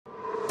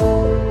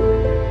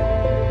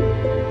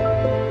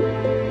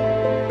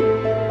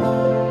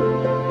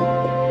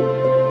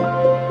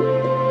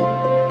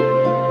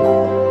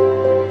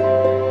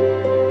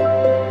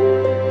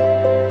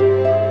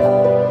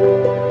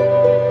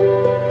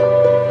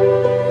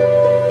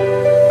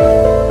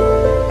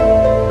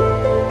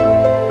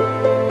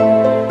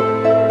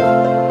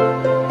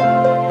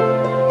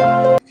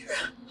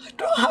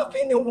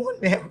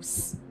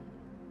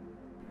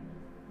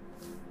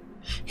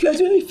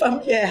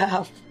family I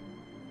have.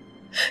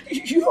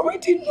 You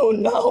already know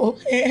now.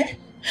 Eh?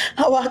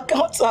 Our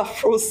accounts are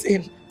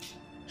frozen.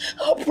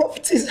 Our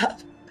properties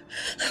have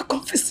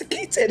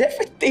confiscated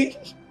everything.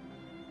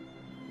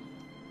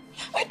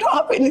 I don't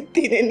have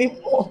anything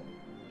anymore.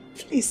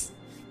 Please,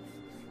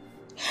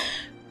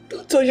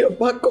 don't turn your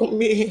back on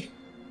me.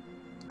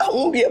 I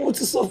won't be able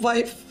to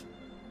survive.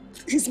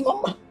 Please,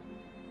 Mama.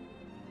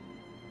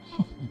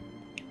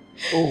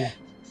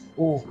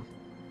 Oh,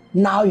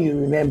 now you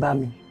remember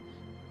me.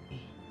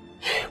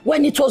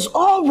 When it was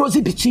all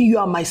rosy between you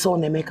and my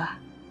son, Emeka,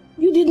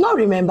 you did not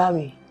remember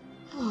me.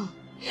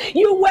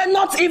 You were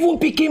not even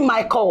picking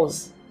my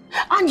calls.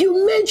 And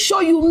you made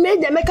sure you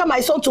made Emeka, my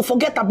son, to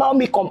forget about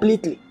me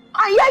completely.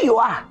 And here you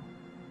are,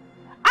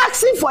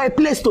 asking for a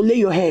place to lay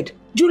your head.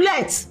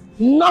 Juliet,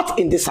 not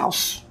in this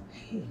house.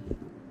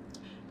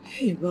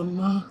 Hey,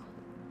 Mama.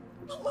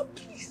 Mama,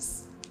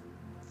 please.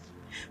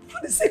 For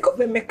the sake of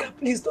Emeka,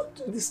 please don't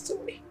do this to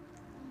me.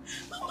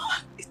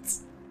 Mama,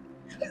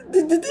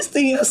 this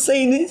thing you're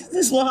saying, this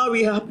is not how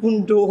it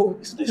happened, though.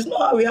 It's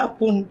not how it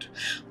happened.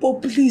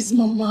 But please,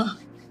 Mama,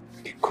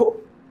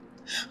 go.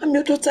 I'm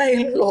your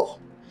daughter-in-law.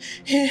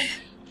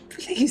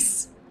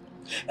 Please.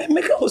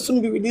 Emeka will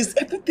soon be released.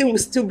 Everything will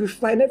still be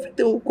fine.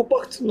 Everything will go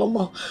back to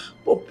normal.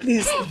 But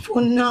please,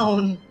 for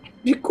now,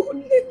 be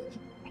good.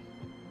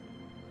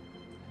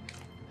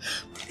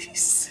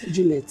 Please.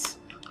 Juliet,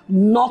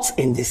 not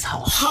in this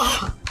house.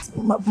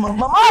 Mama,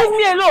 leave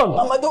me alone.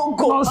 Mama, don't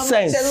go.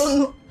 Nonsense.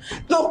 Mama,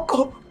 don't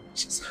go.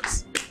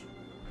 Jesus.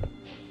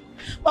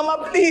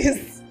 Mama,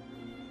 please.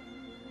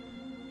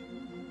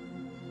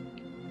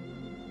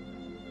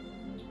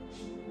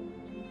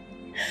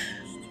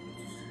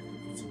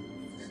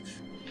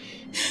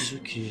 It's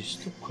okay,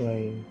 stop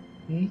crying.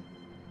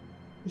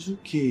 It's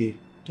okay.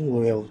 Don't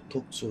worry, I'll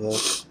talk to her.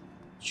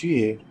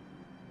 She,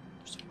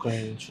 stop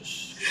crying,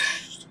 just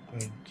stop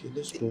crying. Okay,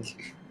 let's go.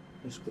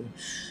 Let's go.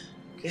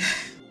 Okay?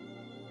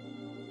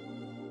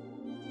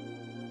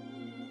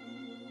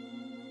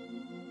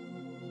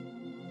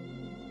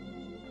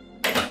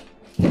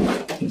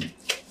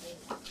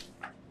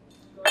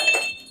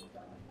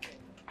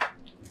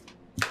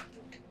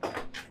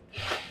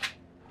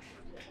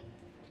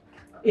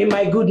 In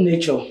my good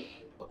nature,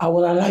 I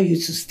will allow you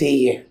to stay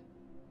here.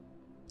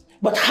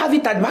 But have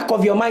it at the back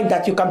of your mind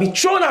that you can be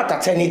thrown out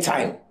at any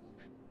time.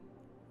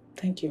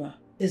 Thank you, Ma.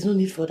 There's no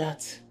need for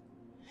that.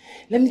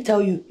 Let me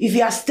tell you, if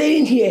you are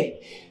staying here,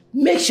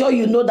 make sure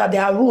you know that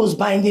there are rules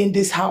binding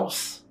this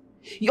house.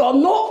 Your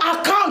no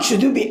account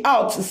should you be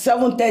out at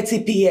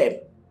 7:30 p.m.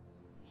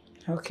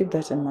 I'll keep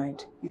that in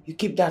mind. You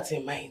keep that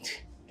in mind.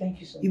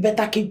 Thank you, sir. You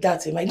better keep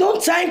that in mind.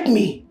 Don't thank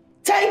me.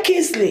 Thank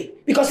Kingsley.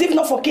 Because if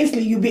not for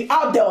Kingsley, you'll be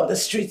out there on the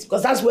streets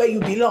because that's where you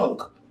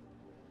belong.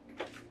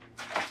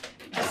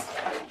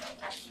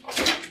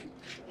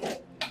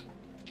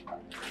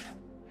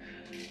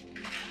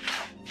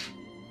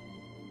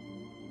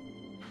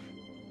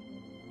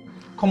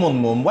 Come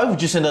on, Mom. Why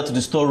would you send her to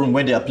the storeroom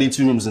when there are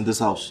plenty rooms in this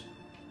house?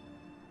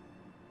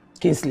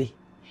 Kingsley,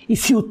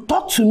 if you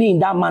talk to me in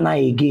that manner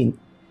again,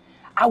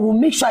 I will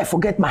make sure I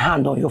forget my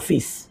hand on your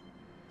face.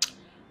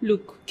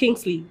 Look,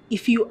 Kingsley,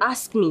 if you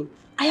ask me,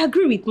 I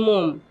agree with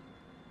Mom.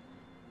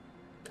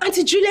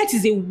 Auntie Juliet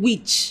is a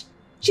witch.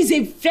 She's a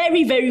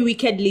very, very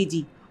wicked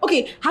lady.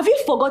 Okay, have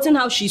you forgotten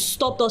how she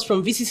stopped us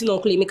from visiting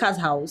Uncle Emeka's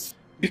house?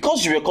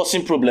 Because you were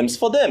causing problems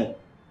for them.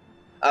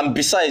 And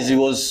besides, it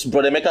was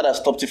Brother Emeka that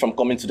stopped you from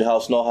coming to the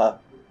house, not her.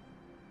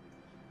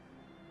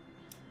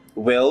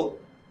 Well,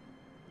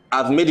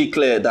 I've made it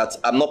clear that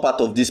I'm not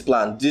part of this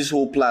plan. This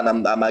whole plan,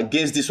 I'm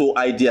against this whole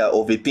idea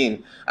of a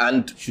thing.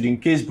 And should in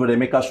case Brother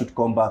Emeka should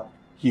come back,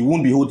 he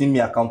won't be holding me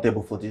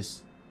accountable for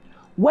this.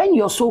 When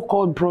your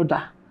so-called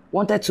brother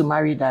wanted to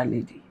marry that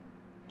lady,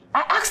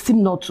 I asked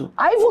him not to.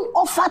 I even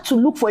offered to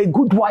look for a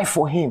good wife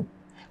for him.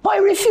 But he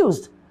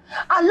refused.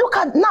 And look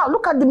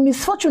at the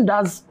misfortune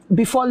that's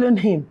befallen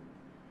him.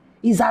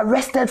 He's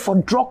arrested for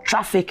drug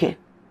trafficking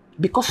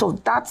because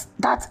of that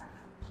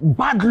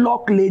bad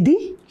luck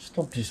lady.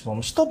 Stop this,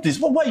 Mom. Stop this.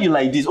 Why are you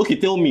like this? Okay,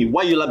 tell me,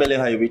 why are you labeling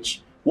her a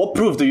witch? What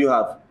proof do you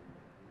have?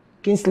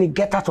 Kingsley,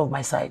 get out of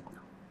my sight.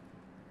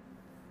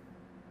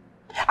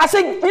 I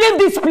said, leave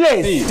this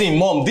place. See,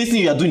 Mom, this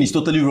thing you are doing is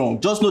totally wrong.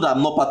 Just know that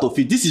I'm not part of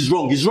it. This is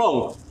wrong. It's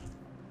wrong.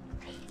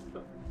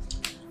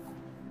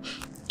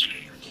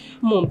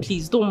 Mom,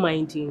 please, don't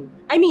mind him.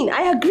 I mean,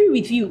 I agree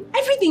with you.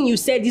 Everything you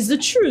said is the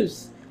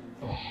truth.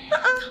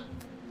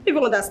 You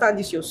don't understand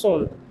this, your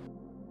son.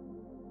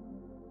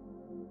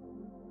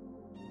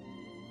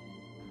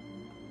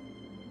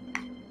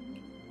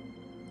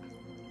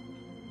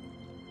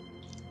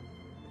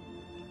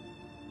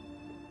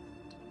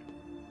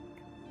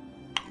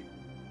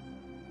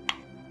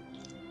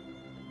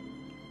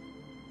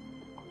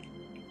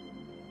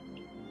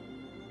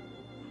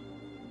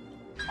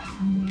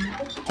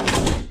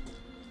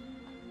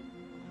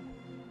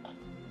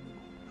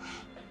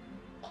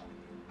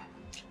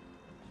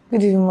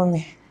 Good evening,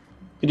 Mommy.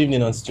 Good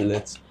evening, Auntie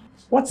Juliet.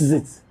 What is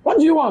it? What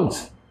do you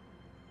want?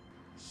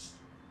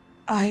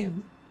 I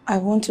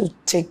want to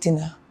take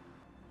dinner.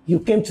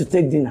 You came to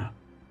take dinner.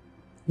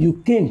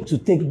 You came to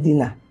take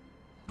dinner.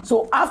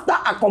 So after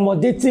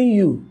accommodating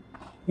you,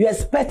 you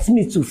expect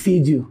me to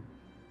feed you.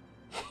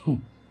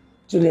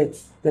 Juliet,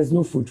 there's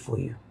no food for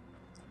you.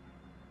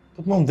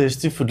 But Mom, there's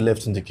still food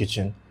left in the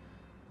kitchen.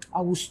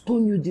 I will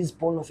stone you this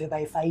ball of ever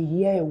if I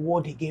hear a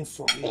word again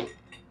from you.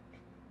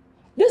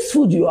 This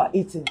food you are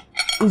eating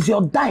is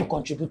your dime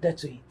contributed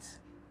to it.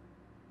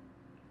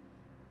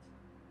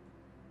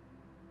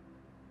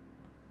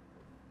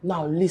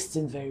 Now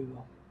listen very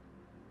well.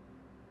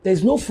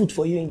 There's no food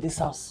for you in this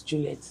house,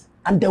 Juliet.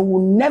 And there will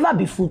never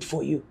be food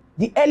for you.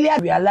 The earlier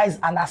you realize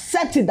and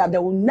accept it that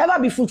there will never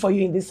be food for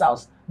you in this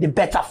house, the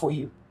better for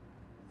you.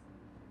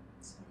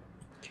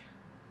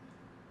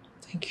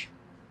 Thank you.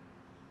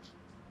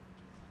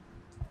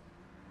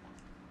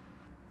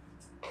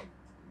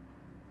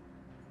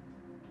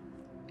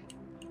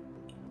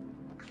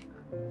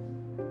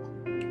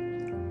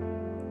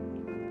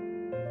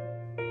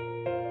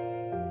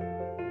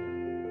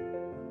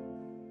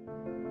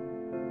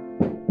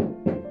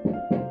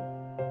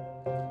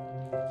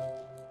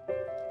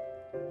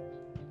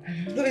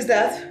 Who is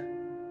that?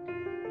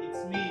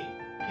 It's me,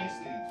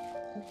 Kingsley.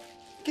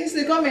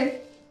 Kingsley, come in.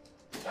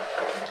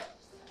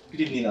 Good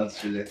evening, Aunt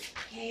Juliet.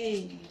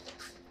 Hey,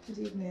 good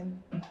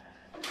evening.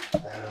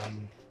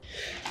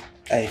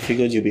 I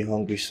figured you'd be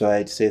hungry, so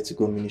I decided to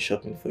go mini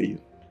shopping for you.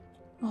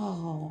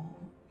 Oh,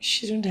 you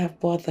shouldn't have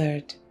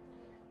bothered.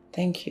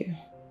 Thank you.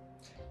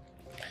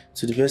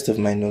 To the best of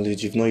my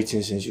knowledge, you've not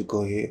eaten since you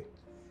got here.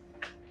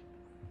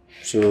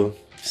 So,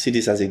 see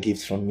this as a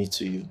gift from me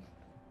to you.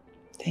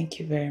 Thank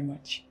you very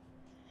much.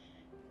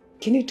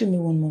 Can you do me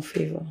one more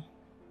favor?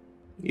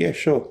 Yeah,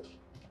 sure.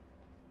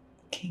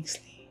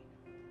 Kingsley,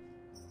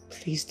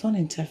 please don't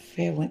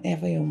interfere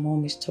whenever your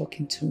mom is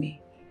talking to me.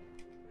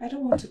 I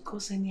don't want to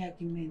cause any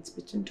arguments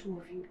between two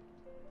of you.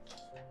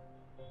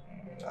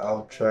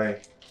 I'll try.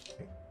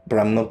 But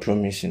I'm not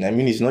promising. I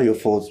mean, it's not your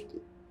fault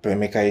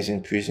Emeka is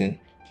in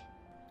prison.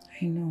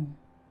 I know.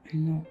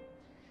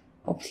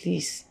 Oh,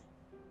 please,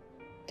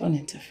 don't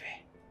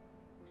interfere.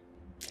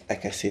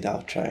 Like I said,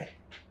 I'll try.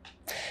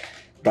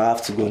 But I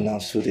have to go now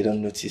so they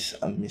don't notice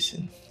I'm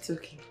missing. It's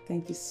okay.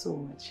 Thank you so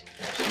much.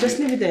 Just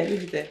leave it there,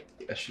 leave it there.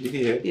 I should leave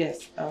it here?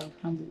 Yes, I'll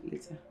handle it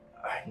later.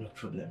 Alright, no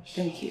problems.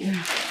 Thank you.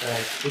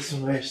 Alright, get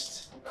some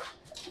rest.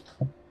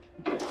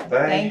 Bye.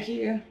 Thank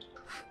you.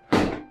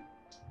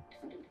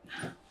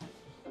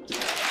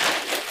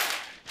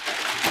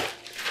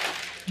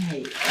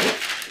 Hey.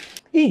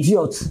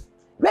 Idiot!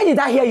 Where did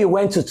I hear you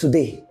went to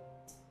today?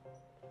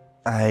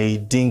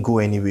 I didn't go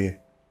anywhere.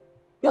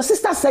 Your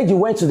sister said you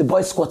went to the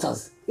boys'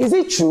 quarters. Is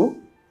it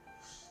true?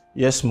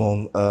 Yes,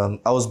 Mom.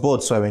 I was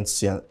bored, so I went to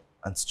see Aunt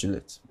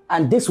Juliet.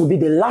 And this will be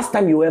the last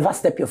time you ever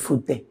step your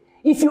foot there.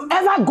 If you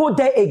ever go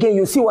there again,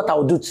 you'll see what I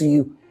will do to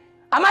you.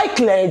 Am I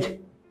cleared?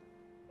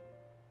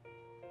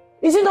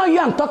 Is it not you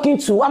I'm talking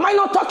to? Am I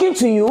not talking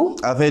to you?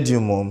 I've heard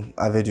you, Mom.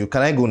 I've heard you.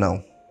 Can I go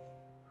now?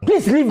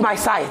 Please leave my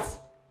side.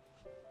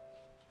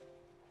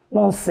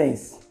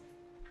 Nonsense.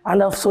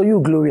 And also you,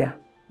 Gloria,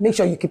 make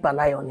sure you keep an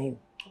eye on him.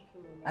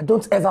 I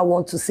don't ever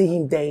want to see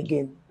him there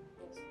again.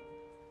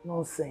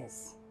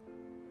 Nonsense.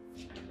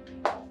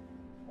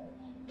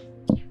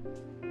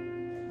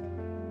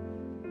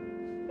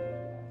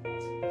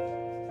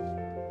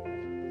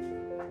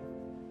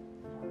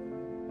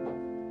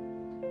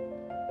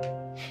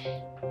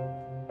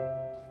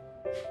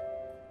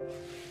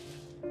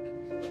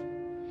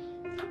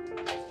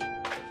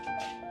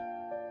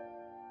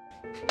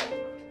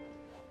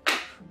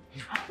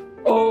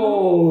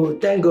 Oh,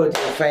 thank God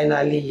you're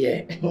finally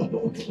here.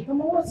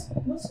 Mama,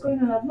 what's going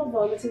on? I've not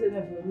violated any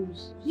of your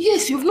rules.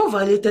 Yes, you've not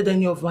violated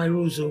any of my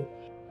rules. Oh.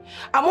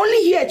 I'm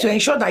only here to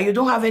ensure that you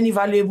don't have any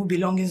valuable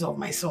belongings of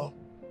my son.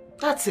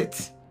 That's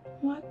it.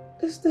 What?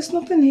 There's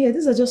nothing here.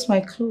 These are just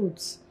my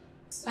clothes.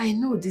 I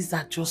know these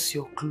are just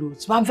your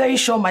clothes, but I'm very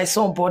sure my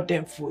son bought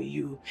them for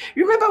you.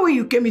 Remember when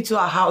you came into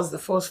our house the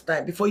first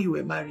time before you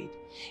were married?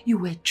 You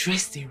were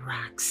dressed in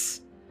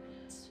rags.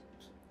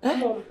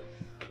 Mom,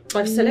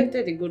 I've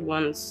selected the good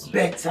ones.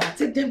 Better.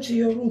 Take them to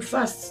your room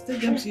fast.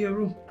 Take them to your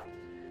room.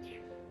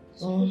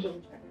 Mama,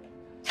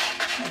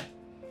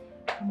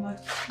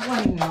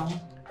 why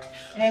now?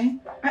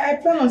 I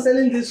plan on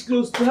selling these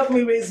clothes to help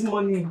me raise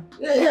money.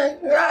 Yeah,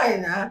 right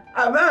now.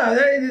 I plan on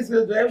selling these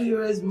clothes to help you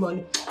raise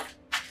money.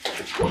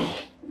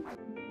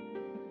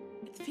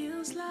 It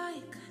feels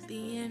like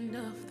the end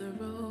of the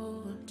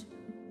road.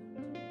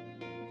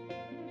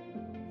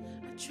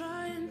 I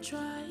try and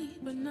try,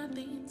 but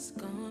nothing's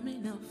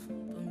coming up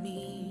for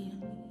me.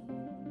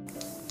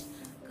 'Cause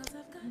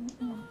I've got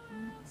no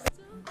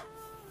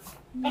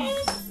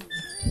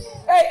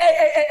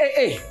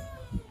Hey.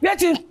 Where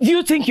do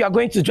you think you are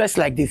going to dress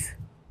like this?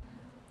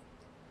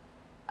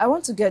 I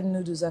want to get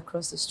noodles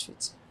across the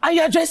street. And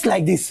you are dressed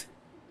like this?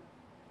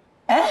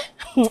 Eh?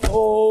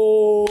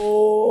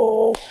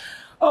 Oh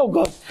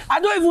God. I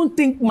don't even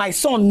think my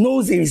son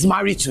knows he is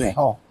married to a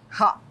whore.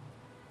 Ha.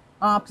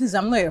 Please,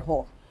 I'm not a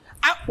whore.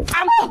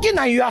 I'm talking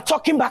and you are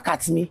talking back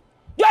at me.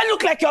 Do I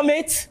look like your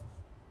mate?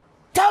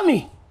 Tell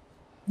me.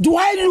 Do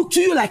I look to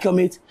you like your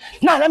mate?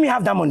 Now let me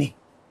have that money.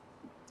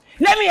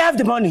 Let me have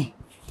the money.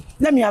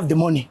 Let me have the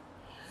money.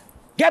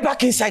 Get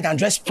back inside and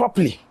dress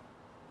properly.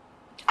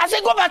 I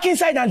said go back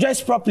inside and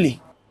dress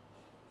properly.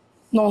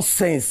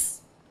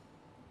 Nonsense.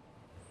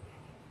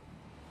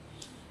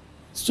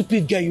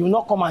 Stupid girl, you will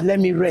not come and let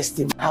me rest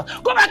in my house.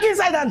 Go back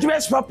inside and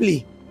dress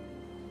properly.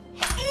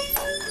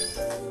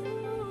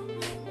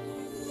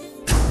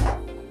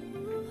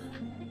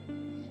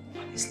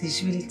 Honestly,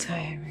 it's really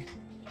tiring.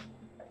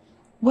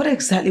 What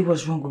exactly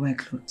was wrong with my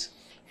clothes?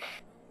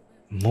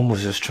 Mom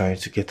was just trying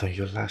to get on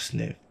your last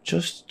nerve.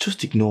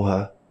 Just ignore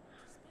her.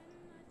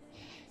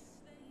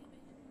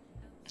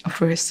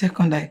 For a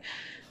second, I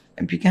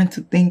began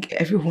to think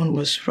everyone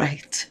was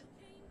right.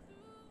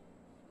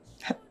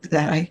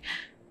 That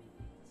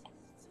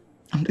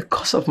I'm the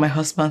cause of my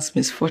husband's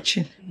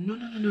misfortune.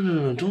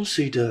 No, don't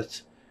say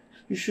that.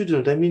 You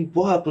shouldn't. I mean,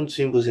 what happened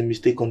to him was a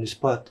mistake on his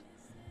part.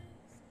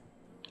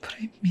 But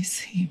I miss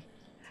him.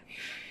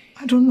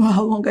 I don't know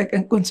how long I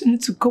can continue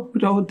to cope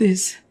with all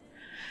this.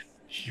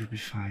 You'll be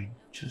fine.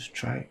 Just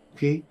try,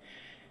 okay?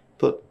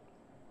 But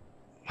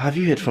have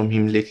you heard from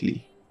him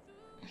lately?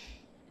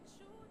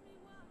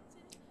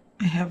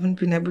 I haven't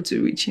been able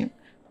to reach him.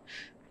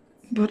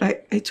 But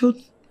I told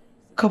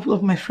a couple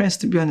of my friends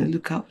to be on the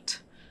lookout.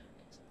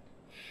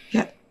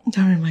 Yeah,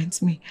 that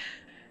reminds me.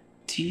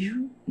 Do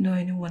you know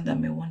anyone that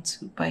may want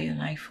to buy an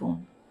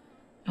iPhone?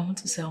 I want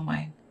to sell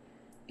mine.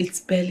 It's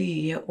barely a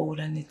year old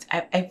and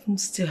I even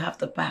still have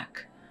the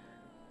back.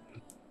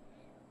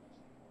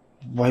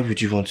 Why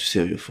would you want to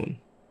sell your phone?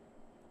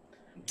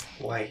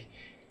 Why?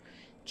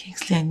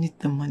 Kingsley, I need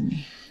the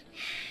money.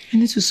 I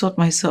need to sort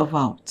myself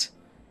out.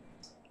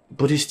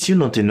 But it's still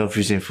not enough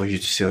reason for you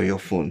to sell your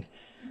phone.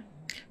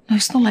 No,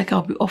 it's not like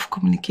I'll be off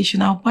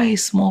communication. I'll buy a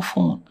small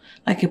phone,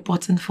 like a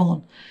button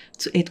phone,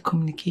 to aid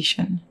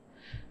communication.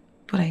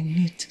 But I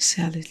need to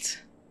sell it.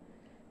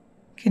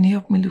 Can you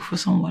help me look for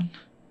someone?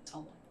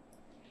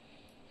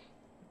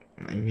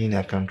 I mean,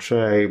 I can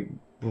try,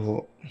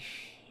 but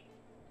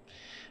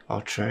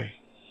I'll try.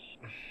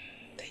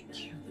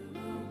 Thank you.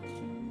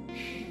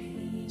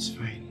 It's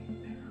fine.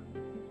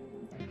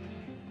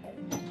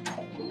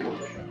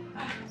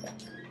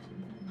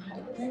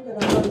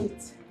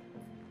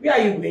 Where are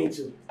you going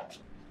to?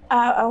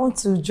 I want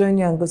to join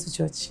you and go to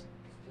church.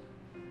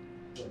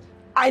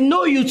 I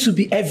know you to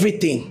be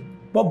everything,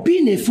 but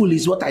being a fool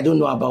is what I don't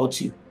know about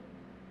you.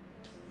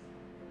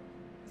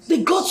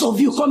 The guts of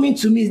you coming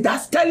to me,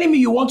 that's telling me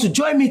you want to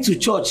join me to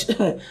church.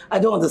 I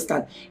don't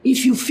understand.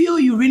 If you feel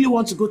you really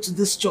want to go to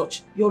this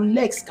church, your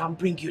legs can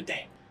bring you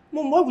there.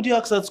 Mom, why would you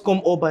ask her to come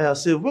all by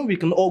herself when we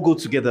can all go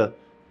together?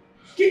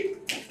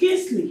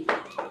 Kingsley.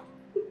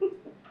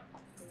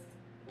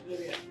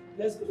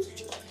 Let's go to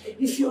church.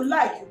 If you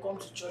like, you come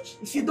to church.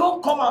 If you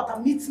don't come out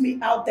and meet me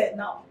out there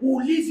now,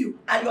 we'll leave you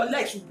and your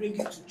legs will bring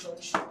you to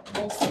church.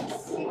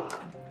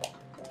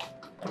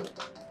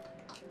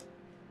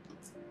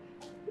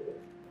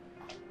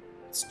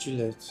 It's too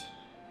late.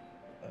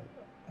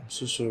 I'm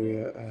so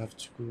sorry. I have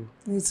to go.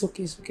 It's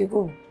okay,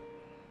 go.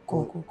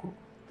 Go.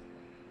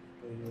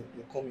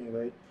 You're coming,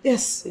 right?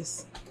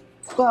 Yes.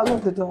 Go out,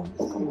 lock the door.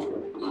 Come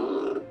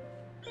on.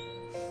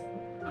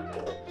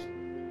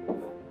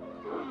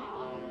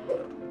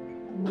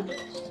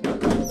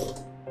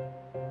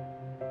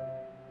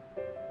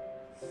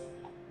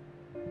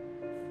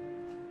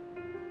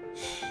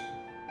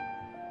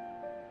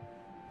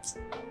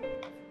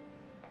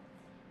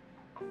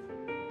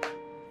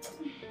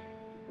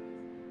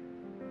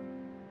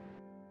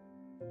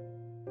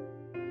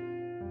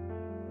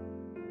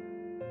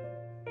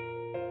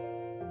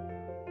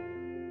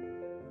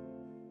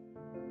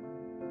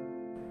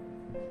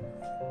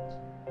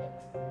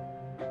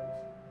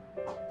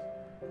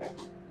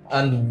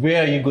 And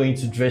where are you going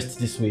to dress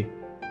this way?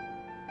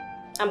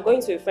 I'm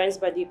going to a friend's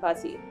birthday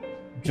party.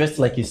 Dressed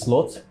like a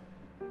slut?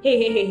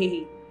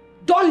 Hey.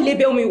 Don't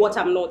label me what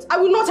I'm not. I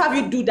will not have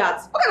you do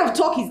that. What kind of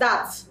talk is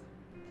that?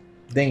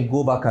 Then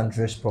go back and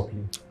dress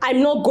properly.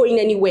 I'm not going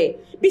anywhere.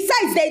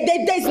 Besides,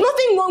 there's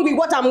nothing wrong with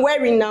what I'm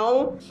wearing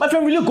now. My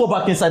friend, will you go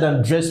back inside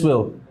and dress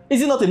well?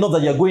 Is it not enough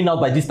that you're going out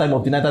by this time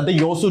of the night and then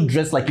you also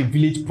dress like a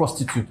village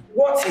prostitute?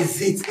 What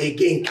is it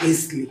again,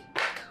 Kingsley?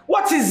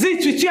 What is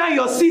it with you and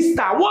your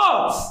sister?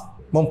 What?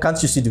 Mom,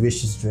 can't you see the way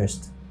she's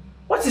dressed?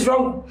 What is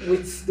wrong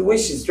with the way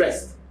she's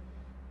dressed?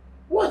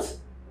 What?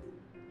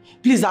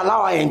 Please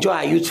allow her enjoy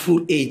her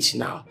youthful age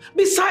now.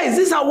 Besides,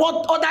 these are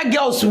what other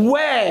girls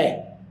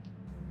wear.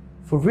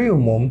 For real,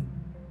 Mom?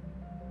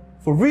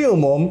 For real,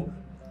 Mom?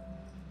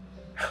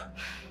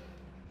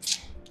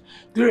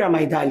 Gloria,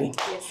 my darling,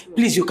 yes,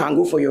 please, you can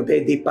go for your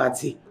birthday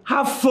party.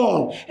 Have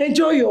fun.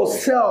 Enjoy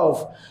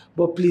yourself.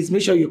 But please,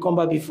 make sure you come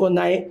back before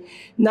 9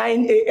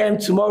 a.m.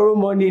 tomorrow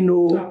morning.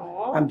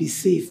 Oh, and be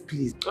safe,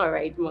 please. All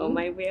right, Mom,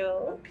 I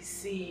will. Be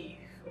safe.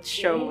 Okay?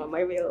 Sure, Mom,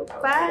 I will.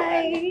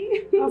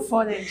 Bye. Have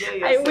fun. Enjoy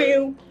yourself. I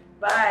will.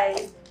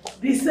 Bye.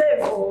 Be safe.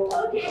 Oh.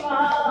 Okay,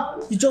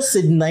 Mom. You just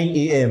said 9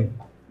 a.m.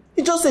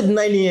 You just said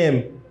 9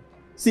 a.m.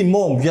 See,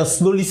 Mom, you're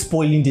slowly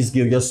spoiling this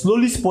girl. You're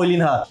slowly spoiling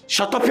her.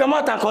 Shut up your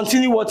mouth and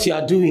continue what you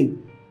are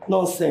doing.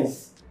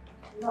 Nonsense.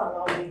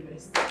 No, allow me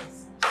rest.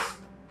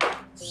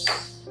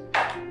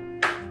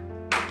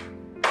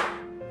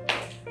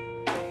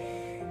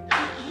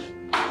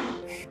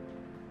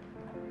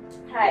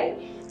 Hi.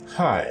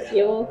 Hi.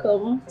 You're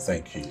welcome.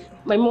 Thank you.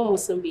 My mom will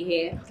soon be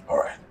here. All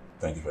right.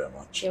 Thank you very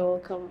much. You're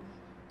welcome.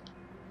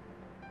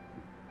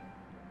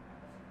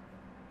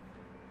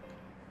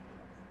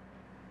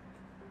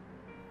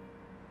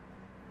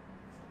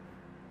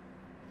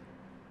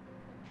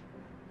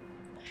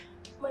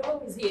 My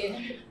mom is here.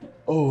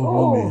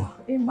 Oh, mommy.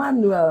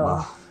 Emmanuel.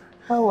 Ma.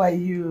 How are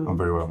you? I'm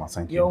very well, ma.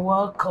 Thank you. You're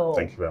welcome.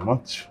 Thank you very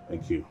much.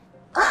 Thank you.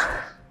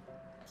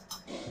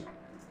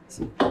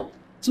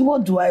 So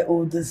what do I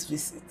owe this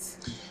visit?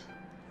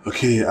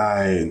 Okay,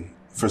 I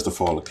first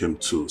of all came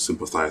to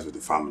sympathize with the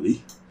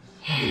family,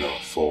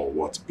 for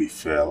what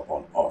befell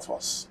on all of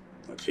us.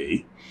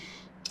 Okay,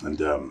 and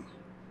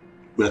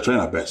we are trying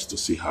our best to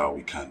see how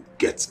we can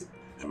get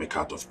Emeka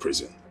out of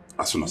prison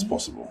as soon as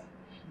possible.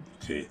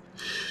 Okay,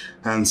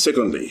 and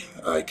secondly,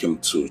 I came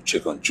to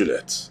check on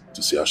Juliet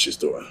to see how she's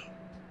doing.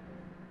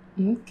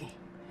 Okay,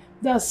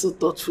 that's so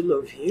thoughtful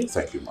of you.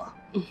 Thank you, ma.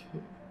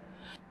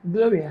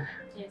 Gloria.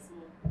 Yes,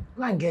 mom.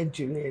 Go and get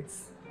Juliet.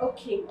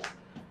 Okay.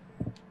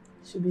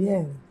 She'll be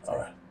here. All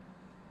right.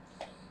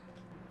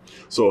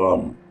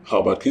 So, how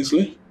about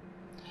Kingsley?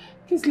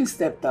 Kingsley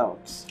stepped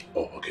out.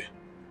 Oh, okay.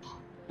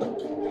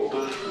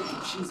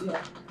 She's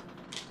here.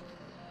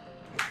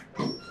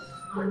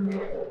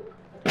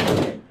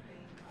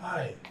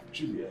 Hi,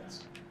 Juliet.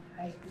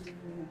 Hi.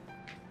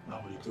 How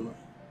are you doing?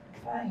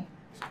 Fine.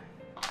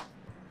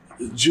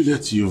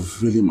 Juliet,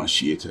 you've really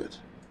emaciated.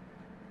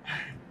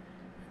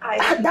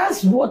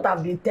 That's what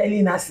I've been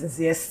telling her since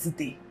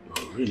yesterday.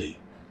 Oh, really?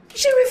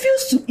 She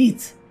refused to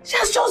eat. She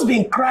has just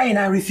been crying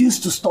and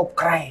refused to stop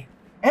crying.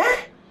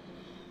 Eh?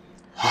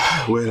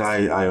 Well,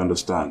 I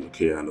understand,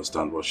 okay? I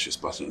understand what she's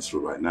passing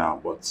through right now,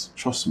 but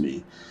trust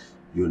me,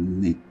 you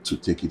need to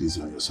take it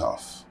easy on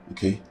yourself,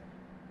 okay?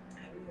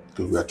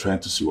 Because we are trying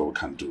to see what we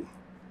can do,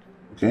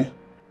 okay?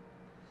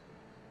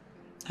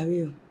 I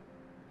will.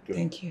 Good.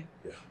 Thank you.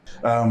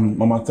 Yeah.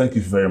 Mama, thank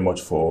you very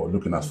much for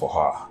looking out for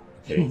her,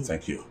 okay?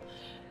 Thank you.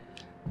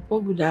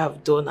 What would I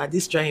have done at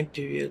this trying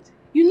period?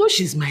 You know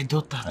she's my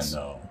daughter. I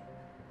know.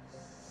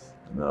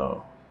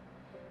 No.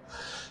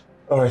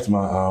 All right,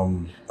 ma,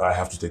 I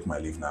have to take my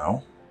leave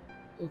now.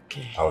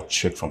 Okay. I'll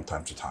check from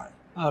time to time.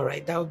 All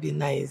right, that would be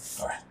nice.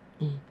 All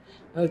right.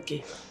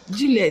 Okay.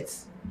 Juliet,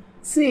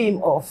 see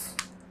him off.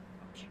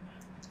 Okay.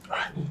 All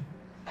right.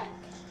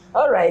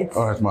 All right.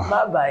 All right, ma.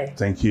 Bye-bye.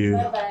 Thank you.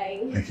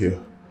 Bye-bye. Thank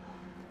you.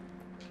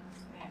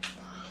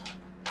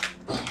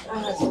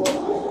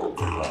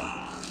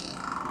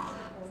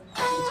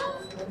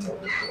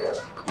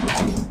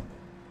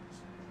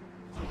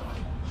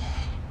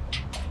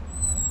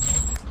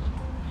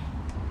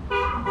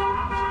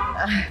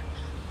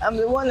 I'm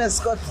the one that's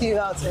got you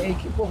out and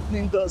you keep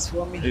opening doors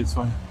for me. It's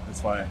fine. It's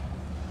fine.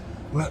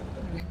 Well,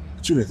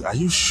 Juliet, are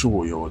you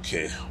sure you're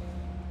okay?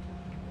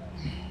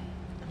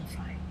 I'm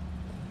fine.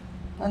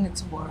 No need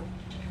to worry.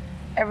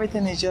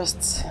 Everything is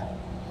just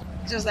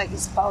like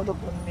it's piled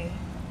up on me.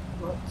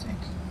 But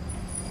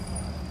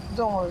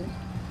don't worry.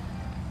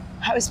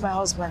 How is my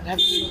husband?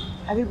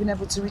 Have you been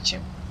able to reach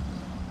him?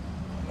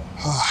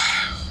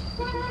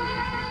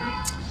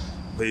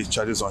 The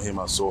charges on him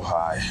are so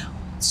high.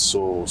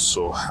 So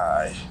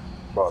high.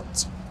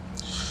 But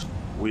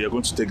we are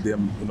going to take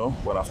them,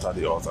 one after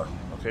the other,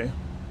 okay?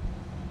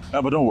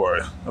 But don't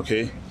worry,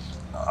 okay?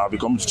 I'll be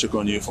coming to check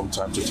on you from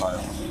time to time,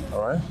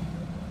 all right?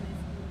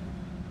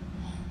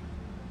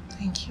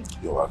 Thank you.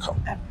 You're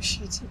welcome. I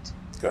appreciate it.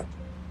 Good.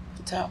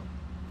 But,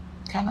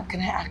 can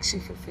I ask you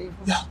for a favor?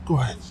 Yeah, go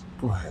ahead.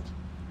 Go ahead.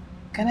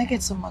 Can I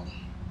get some money?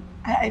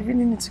 I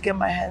really need to get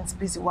my hands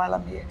busy while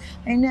I'm here.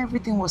 I know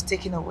everything was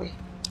taken away.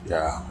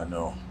 Yeah, I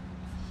know,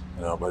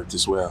 but it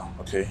is well,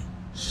 okay?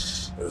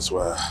 It is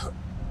well.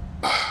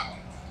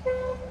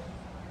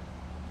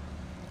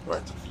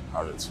 Right,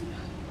 have it.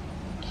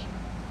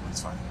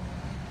 It's fine.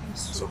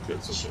 It's okay,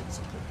 it's okay, it's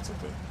okay, it's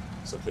okay.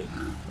 It's okay.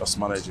 Just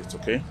manage it,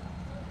 okay?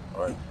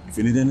 All right. If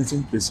you need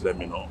anything, please let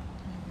me know.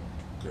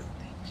 Okay,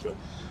 good.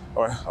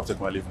 All right, I'll take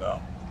my leave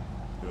now.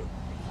 Good.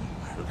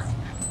 Okay.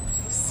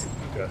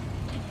 Okay.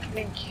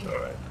 Thank you. All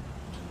right.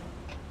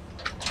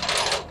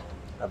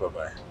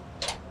 Bye-bye.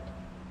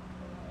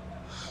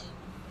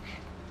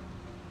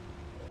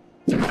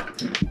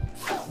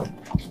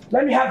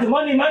 Let me have the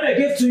money man I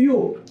gave to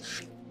you.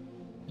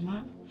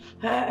 Ma,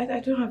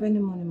 I don't have any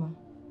money, ma.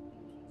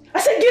 I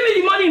said, give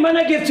me the money man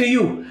I gave to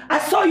you. I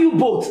saw you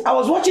both. I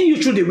was watching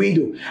you through the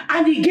window.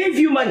 And he gave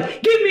you money.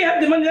 Give me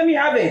the money, let me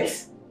have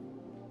it.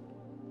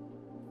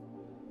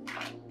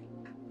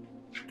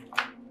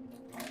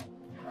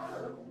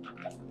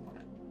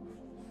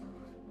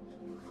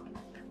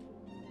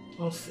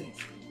 Nonsense.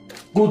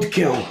 Good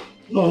girl.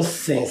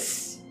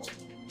 Nonsense.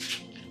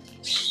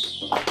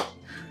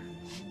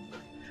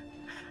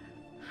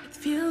 It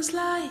feels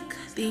like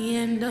the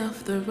end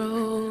of the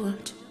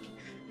road.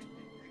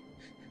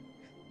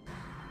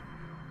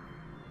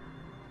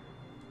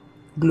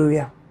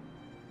 Gloria,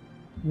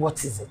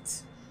 what is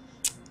it?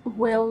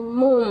 Well,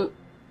 Mom,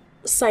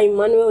 Sir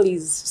Emmanuel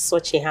is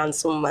such a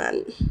handsome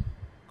man.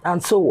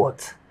 And so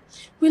what?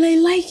 Well, I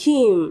like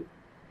him.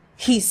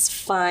 He's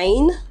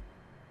fine.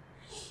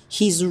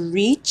 He's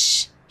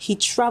rich, he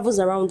travels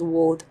around the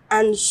world,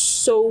 and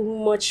so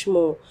much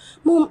more.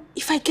 Mom,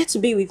 if I get to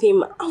be with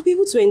him, I'll be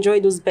able to enjoy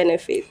those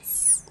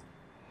benefits.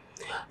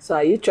 So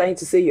are you trying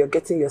to say you're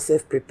getting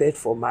yourself prepared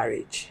for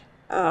marriage?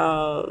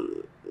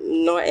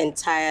 Not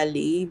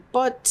entirely,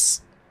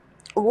 but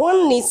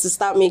one needs to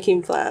start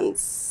making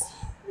plans.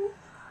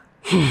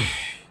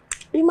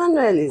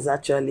 Emmanuel is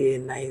actually a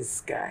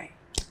nice guy.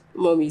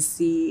 Mom, you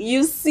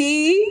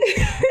see?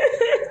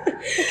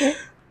 Okay.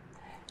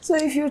 So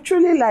if you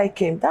truly like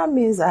him, that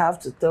means I have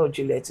to tell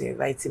Juliet to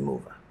invite him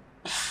over.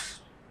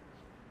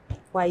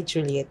 Why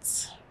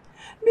Juliet?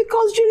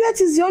 Because Juliet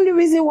is the only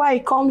reason why he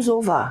comes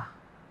over.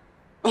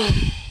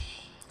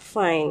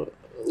 Fine,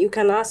 you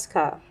can ask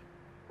her.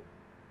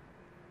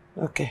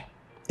 Okay.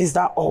 Is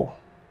that all?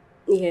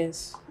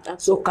 Yes,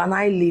 that's So all. can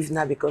I leave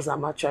now because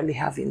I'm actually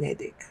having a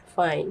headache?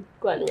 Fine,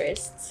 go and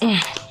rest.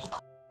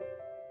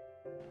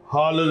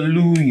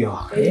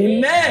 Hallelujah.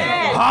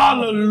 Amen.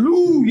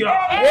 Hallelujah.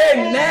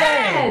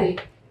 Amen.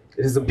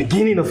 It is the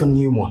beginning of a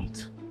new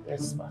month.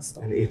 Yes,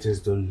 Pastor. And it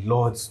is the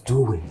Lord's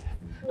doing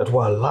that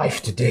we're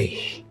alive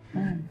today.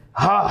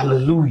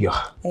 Hallelujah.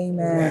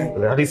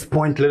 Amen. At this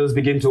point, let us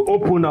begin to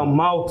open our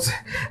mouths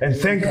and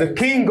thank the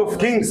King of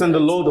Kings and the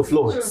Lord of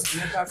Lords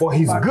for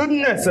his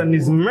goodness and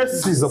his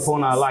mercies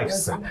upon our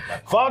lives.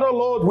 Father,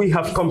 Lord, we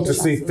have come to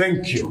say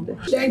thank you.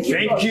 Thank you,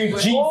 Thank you,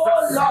 Jesus.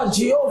 Oh, Lord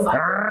Jehovah.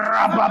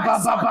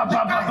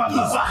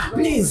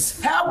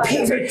 Please help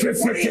him.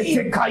 Bring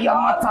him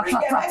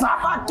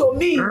back to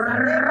me.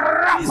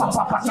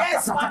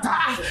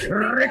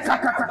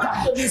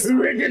 Yes,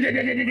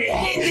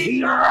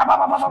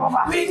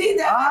 we need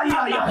them.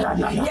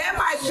 Hear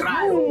my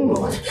cry.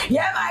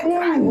 Hear my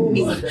cry.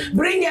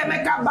 Bring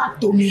Emeka back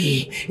to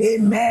me.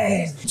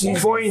 Amen.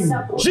 For in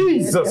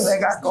Jesus'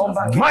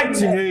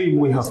 mighty name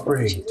we have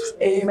prayed.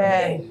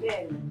 Amen.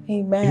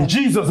 In Amen.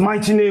 Jesus'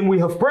 mighty name we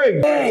have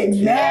prayed.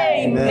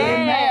 Amen.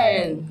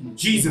 In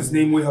Jesus'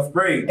 name we have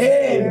prayed.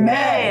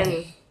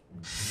 Amen.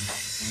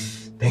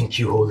 Thank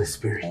you, Holy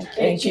Spirit.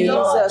 Thank you,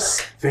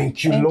 Jesus.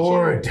 Thank you,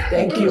 Lord.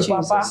 Thank you,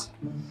 Papa.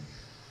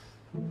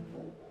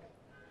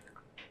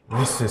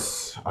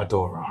 Mrs.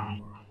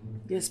 Adora,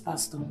 Yes,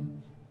 Pastor.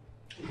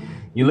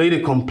 you laid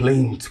a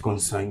complaint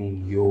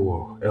concerning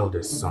your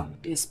eldest son.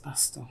 Yes,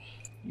 Pastor.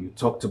 You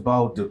talked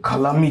about the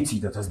calamity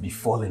that has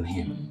befallen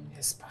him.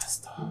 Yes,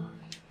 Pastor.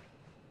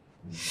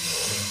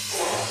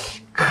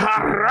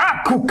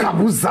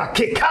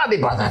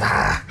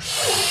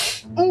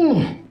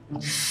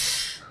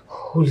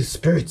 Holy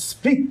Spirit,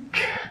 speak.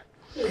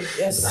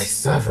 Yes. Thy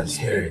servants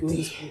hear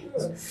thee.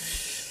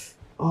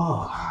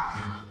 Oh,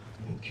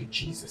 thank you,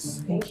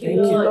 Jesus. Thank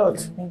you, Lord.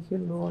 Thank you,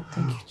 Lord.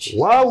 Thank you, Jesus.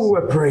 While we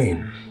were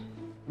praying,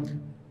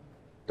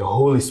 the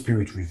Holy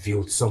Spirit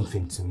revealed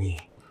something to me,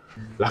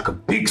 like a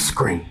big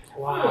screen.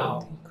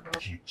 Wow.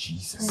 Thank you,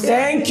 Jesus.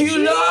 Thank you,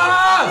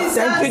 Lord.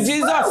 Thank you,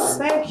 Jesus.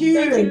 Thank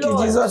you. Thank you,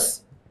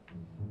 Jesus.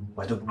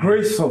 By the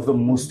grace of the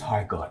Most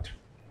High God,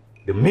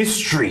 the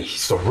mystery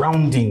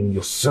surrounding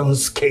your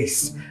son's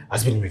case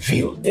has been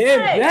revealed.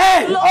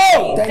 Amen.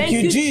 Oh, thank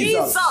you,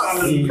 Jesus.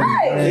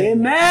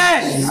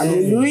 Amen.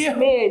 Hallelujah.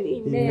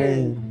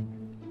 Amen.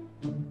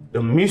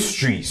 The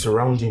mystery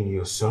surrounding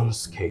your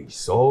son's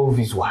case all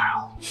this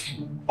while,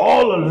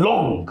 all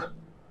along,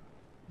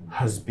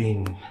 has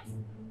been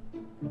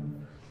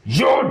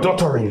your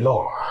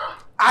daughter-in-law.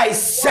 I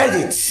said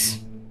it.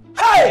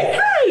 Hey,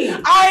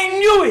 I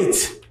knew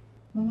it.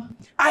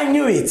 I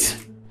knew it.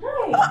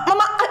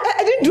 Mama,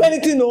 I didn't do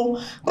anything, no.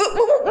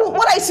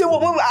 What I say,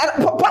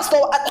 Pastor,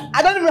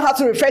 I don't even know how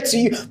to refer to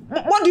you.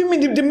 What do you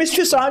mean the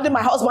mystery surrounding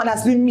my husband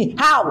has been me?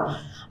 How?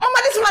 Mama,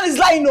 this man is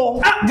lying,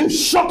 no. You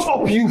shut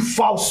up, you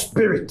foul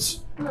spirit.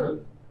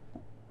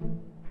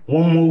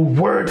 One more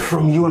word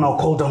from you and I'll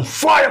call down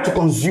fire to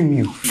consume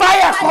you.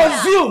 Fire,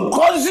 consume,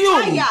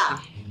 consume. Fire.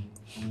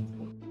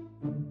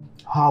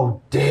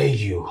 How dare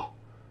you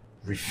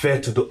refer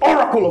to the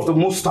oracle of the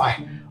Most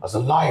High as a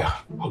liar?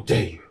 How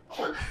dare you?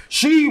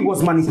 She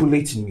was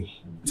manipulating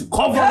me to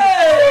cover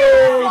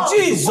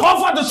Jesus.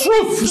 cover the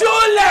truth.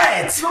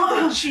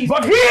 Juliet.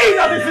 But he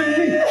that is in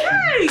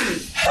me,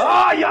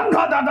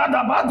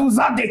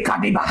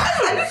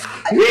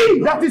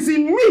 he that is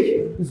in me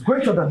is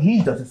greater than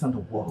he that is in the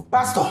world.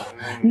 Pastor,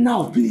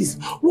 now please,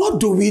 what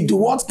do we do?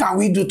 What can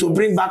we do to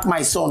bring back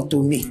my son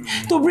to me?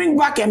 To bring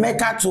back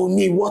Emeka to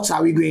me, what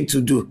are we going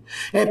to do?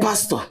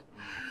 Pastor.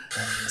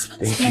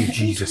 Thank you,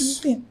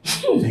 Jesus.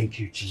 Thank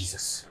you,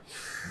 Jesus.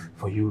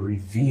 For you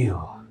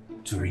reveal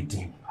to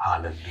redeem.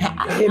 Hallelujah.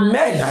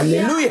 Amen.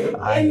 Hallelujah.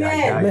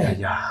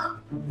 Amen.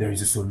 There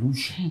is a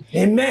solution.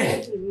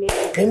 Amen.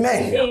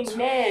 Amen.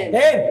 Amen.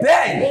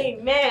 Amen.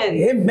 Amen.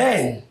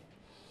 Amen.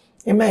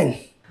 Amen.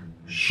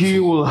 She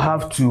will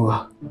have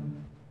to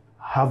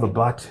have a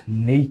bath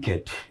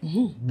naked.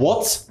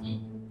 What?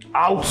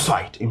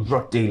 Outside in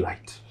broad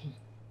daylight.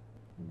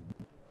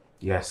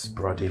 Yes,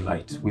 broad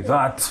daylight. With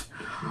that,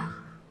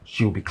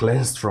 she will be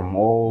cleansed from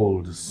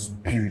all the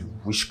spirit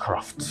of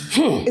witchcraft.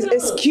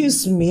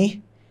 Excuse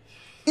me.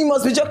 You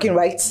must be joking,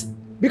 right?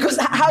 Because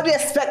how do you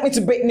expect me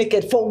to break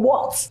naked? For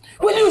what?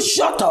 Will you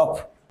shut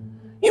up?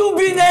 You've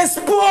been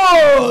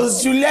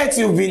exposed! Juliet,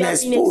 you've been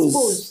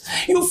exposed.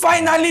 You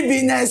finally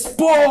been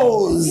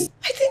exposed.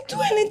 I didn't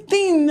do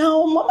anything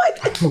now, Mama.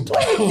 I didn't do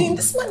anything.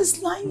 This man is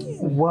lying.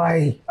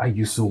 Why are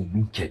you so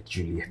wicked,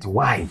 Juliet?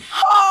 Why?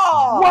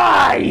 Oh.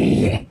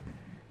 Why?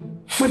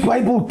 The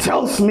Bible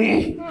tells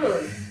me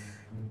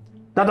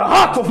that the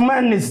heart of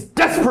man is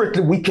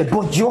desperately wicked,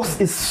 but yours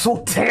is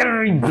so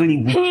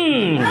terribly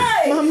wicked.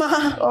 Hey.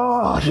 Mama.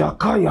 Oh,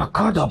 yaka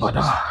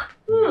bada.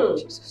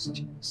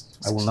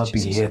 I will not be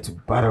here to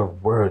batter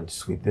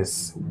words with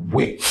this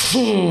witch.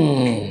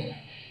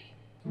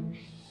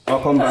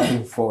 I'll come back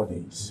in 4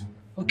 days.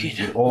 Okay.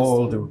 With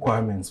all the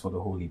requirements for the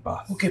holy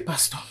bath. Okay,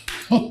 Pastor.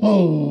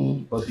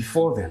 But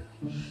before then,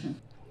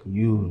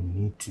 you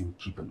need to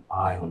keep an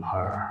eye on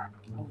her.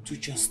 How do you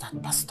just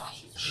that, Pastor?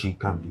 She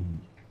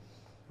can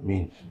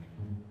be,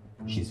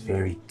 she's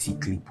very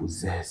thickly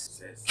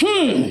possessed.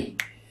 Hey!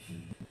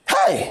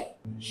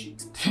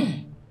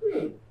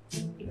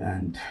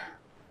 And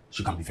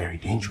she can be very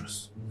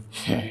dangerous.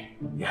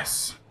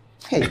 Yes.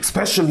 Hey.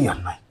 Especially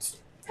at night.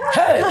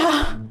 Hey!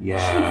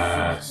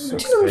 Yes. Do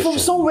you know me from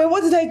somewhere?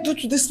 What did I do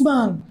to this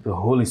man? The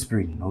Holy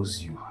Spirit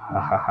knows you.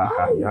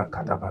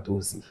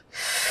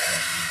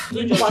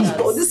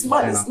 Pastor, this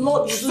man is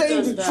not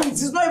saying the truth.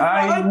 He's not even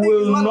I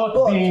will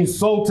not be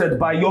insulted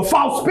by your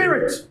foul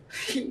spirit.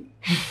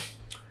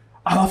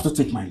 I'll have to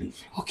take my leave.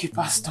 Okay,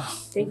 Pastor.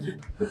 Thank you.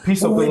 The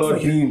peace of the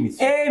Lord be with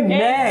you.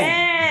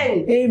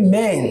 Amen.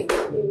 Amen.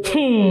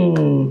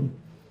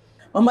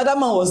 Mama, that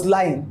man was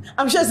lying.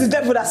 I'm sure it's the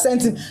devil that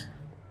sent him.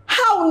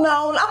 How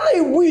now? I'm not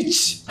a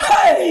witch.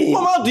 Hey!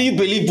 Mama, how do you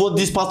believe what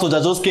this pastor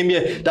that just came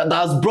here, that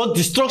has brought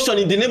destruction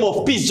in the name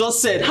of peace,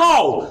 just said?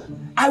 How?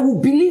 I will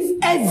believe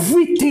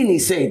everything he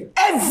said.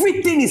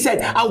 Everything he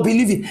said, I will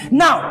believe it.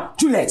 Now,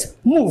 Juliet,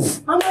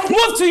 move.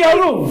 Move to your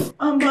room.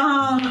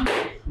 Mama,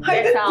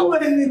 I didn't do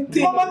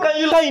anything. Mama,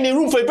 can you lie in a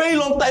room for a very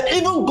long time?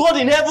 Even God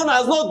in heaven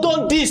has not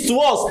done this to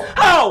us.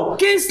 How?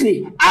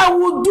 Kingsley, I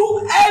will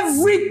do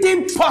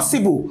everything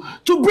possible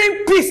to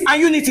bring peace and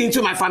unity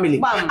into my family.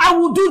 Bam. I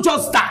will do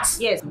just that.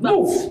 Yes.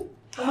 Move.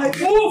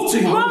 Move to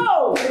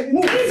your room.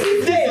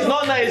 This is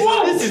not nice.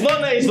 Move. This is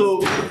not nice,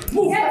 though.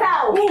 Move. Get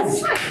out.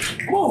 Move.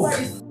 Move.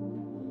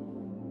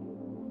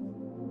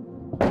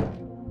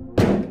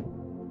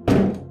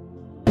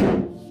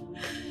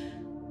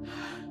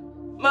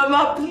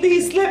 Mama,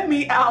 please let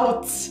me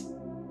out.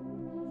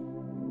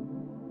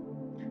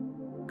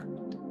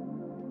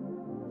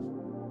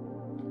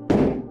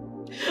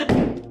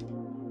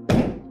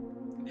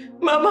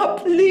 Mama,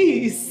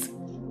 please.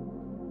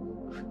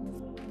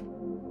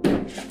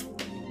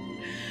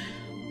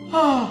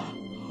 Oh,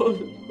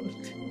 Lord.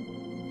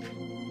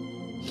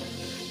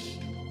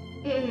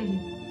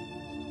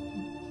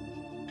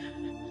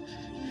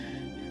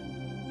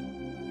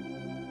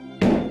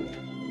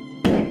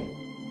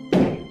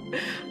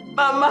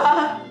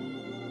 Mama,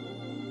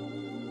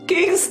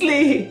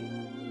 Kingsley,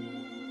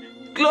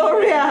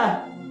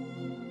 Gloria,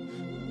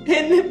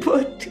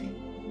 anybody.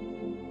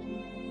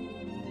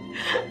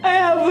 I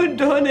haven't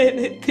done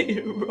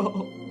anything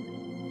wrong.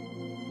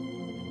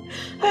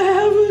 I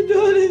haven't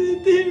done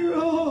anything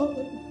wrong.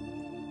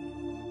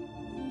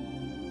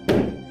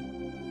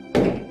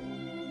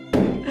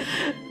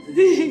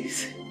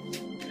 Please.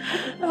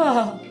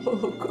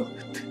 Oh, God.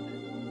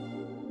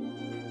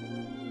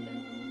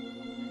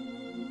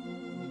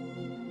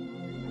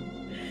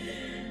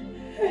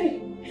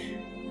 Hey.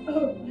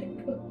 Oh my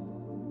God.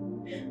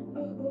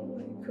 Oh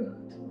my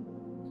God.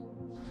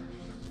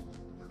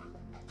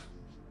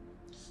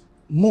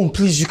 Mom,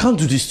 please, you can't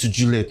do this to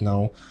Juliet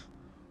now.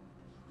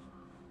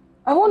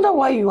 I wonder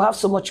why you have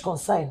so much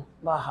concern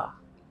about her.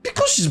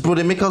 Because she's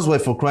Brother Emeka's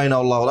wife, for crying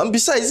out loud. And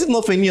besides, it's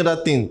not for any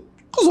other thing.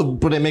 Because of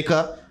Brother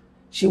Emeka.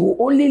 She will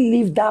only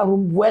leave that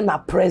room when her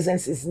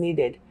presence is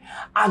needed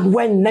and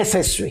when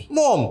necessary.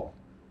 Mom!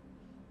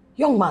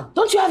 Young man,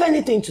 don't you have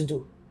anything to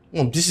do?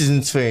 Mom, this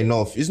isn't fair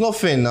enough. It's not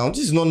fair now. This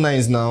is not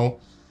nice now.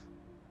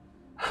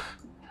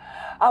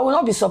 I will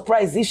not be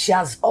surprised if she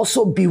has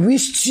also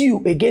bewitched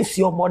you against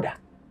your mother.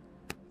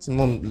 See,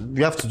 Mom,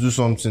 we have to do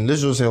something.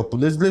 Let's just help.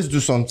 Let's do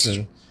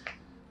something.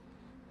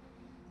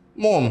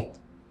 Mom.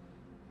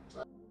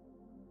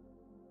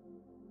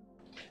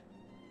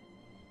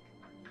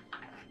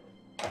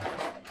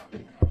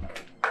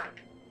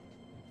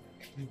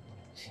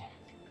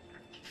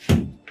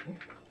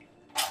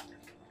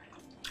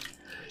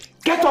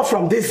 Get up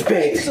from this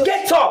bed. Jesus.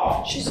 Get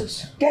up.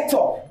 Jesus. Get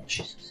up.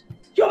 Jesus.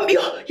 Your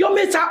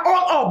mates are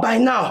all up by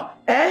now.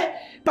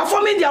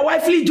 Performing their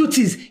wifely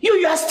duties.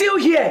 You are still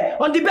here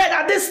on the bed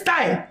at this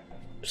time.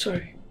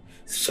 Sorry.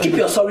 Keep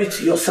your sorry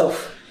to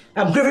yourself.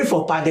 I'm grieving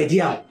for pounded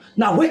yam.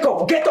 Now wake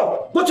up, get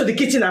up, go to the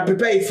kitchen and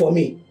prepare it for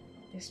me.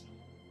 Yes.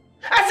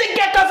 I said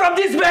get up from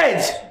this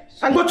bed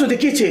and go to the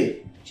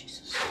kitchen.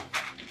 Jesus.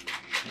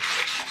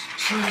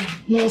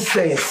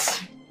 Nonsense.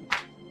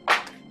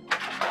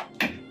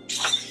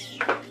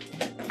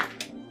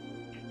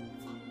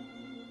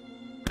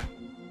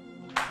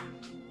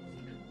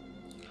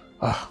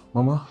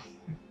 Mama,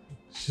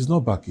 she's not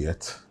back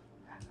yet.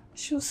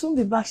 She'll soon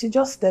be back. She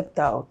just stepped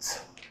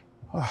out.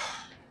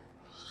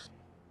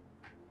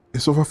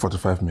 It's over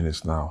 45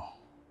 minutes now.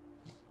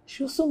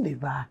 She'll soon be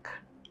back.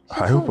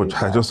 I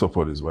just hope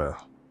all is well.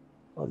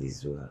 All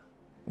is well.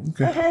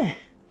 Okay.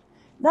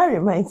 That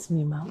reminds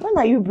me, man. When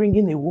are you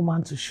bringing a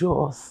woman to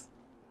show us?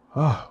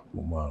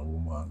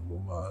 Woman.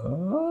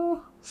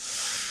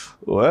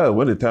 Well,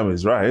 when the time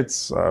is right,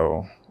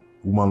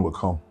 woman will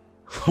come.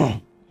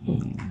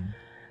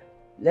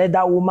 Let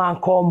that woman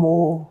come,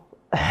 oh.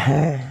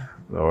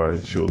 All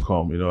right, she will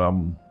come.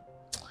 I'm,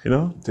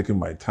 taking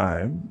my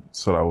time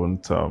so I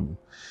won't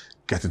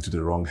get into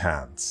the wrong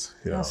hands.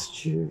 That's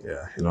true.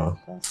 Yeah,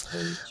 that's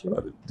very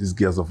true. These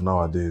girls of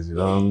nowadays, you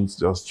don't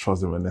just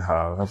trust them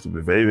anyhow. You have to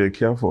be very, very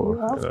careful.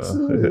 You have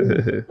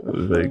to.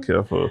 Be very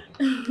careful.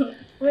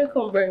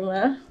 Welcome,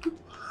 Brahma.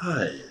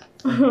 Hi.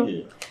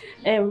 Thank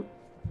you.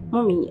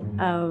 Mommy,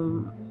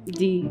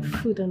 the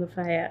food on the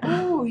fire.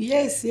 Oh,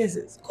 yes. Go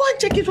and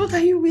check it. What are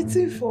you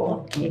waiting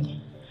for?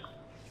 Okay.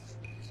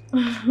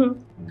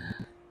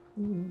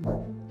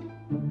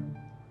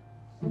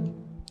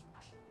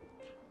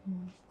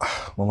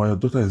 Mama, your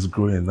daughter is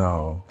growing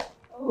now.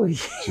 Oh, yeah.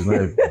 She's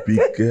not a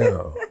big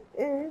girl.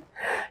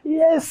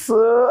 Yes,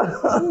 sir.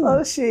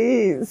 Oh, she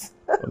is.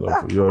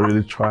 You're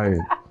really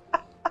trying.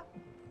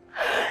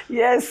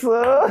 Yes,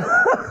 sir.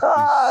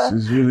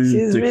 She's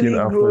really taking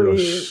after growing.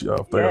 your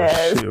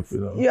shape,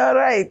 You're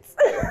right.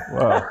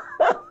 Wow.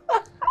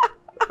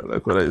 I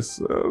like what I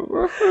said.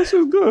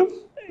 She's good.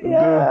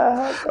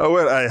 Yeah.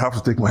 Well, I have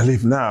to take my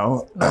leave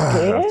now.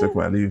 Okay. I have to take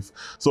my leave.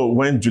 So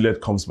when Juliet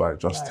comes back,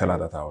 just tell her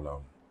that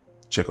I'll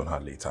check on her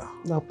later.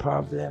 No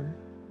problem.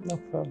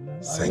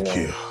 Thank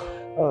you.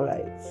 All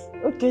right.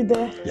 Okay,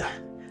 then. Yeah.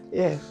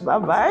 Yeah.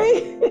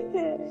 Bye-bye.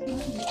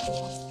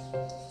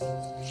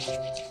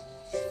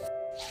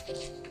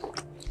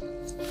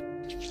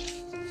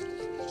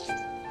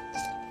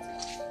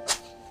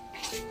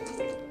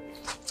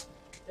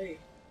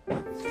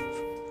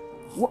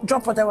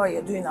 Drop whatever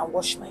you're doing and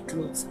wash my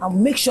clothes.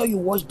 And make sure you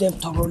wash them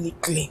thoroughly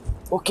clean.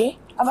 Okay?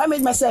 Have I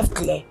made myself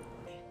clear?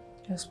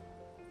 Yes.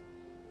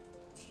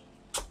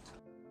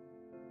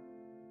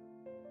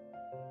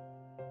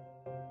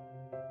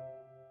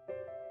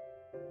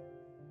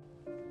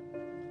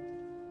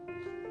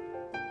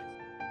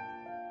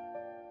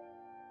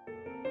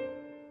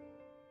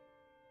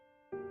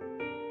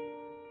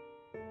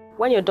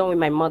 When you're done with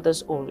my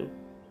mother's own,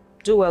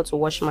 do well to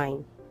wash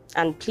mine.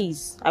 And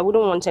please, I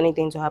wouldn't want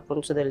anything to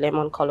happen to the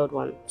lemon-colored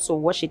one, so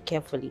wash it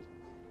carefully.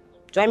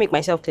 Do I make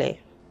myself clear?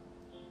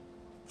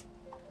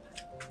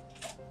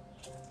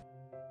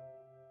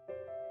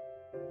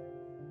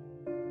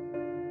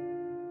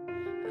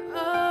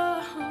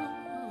 How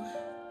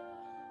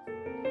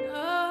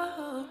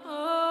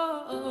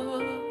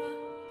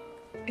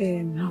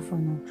far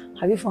now?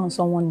 Have you found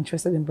someone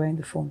interested in buying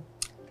the phone?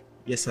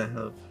 Yes, I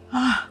have.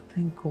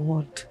 Thank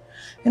God.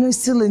 It's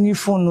still a new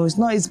phone, no.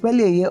 It's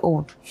barely a year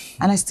old.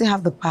 And I still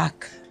have the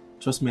pack.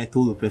 Trust me, I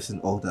told the person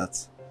all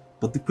that.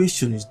 But the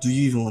question is, do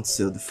you even want to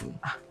sell the phone?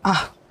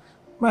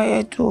 Right,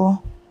 I do. I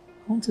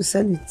want to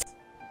sell it.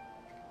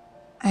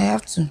 I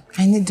have to.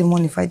 I need the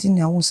money. If I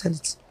didn't, I won't sell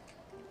it.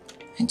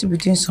 I need to be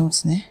doing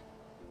something, eh?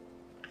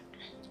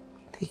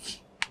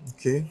 Take.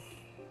 Okay.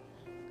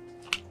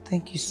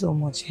 Thank you so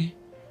much, eh?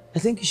 I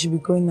think you should be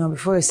going now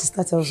before your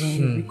sister tells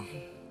you.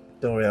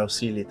 Don't worry, I'll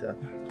see you later.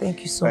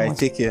 Thank you so All right, much.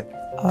 take care.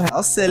 All right.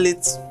 I'll sell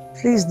it.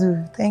 Please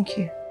do. Thank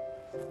you.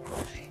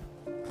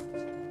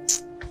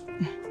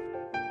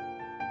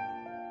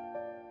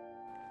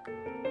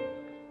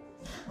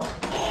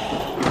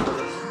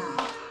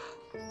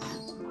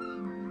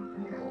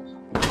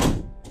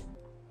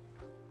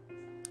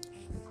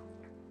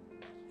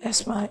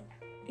 Esma,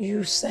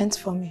 you sent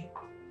for me.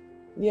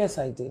 Yes,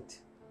 I did.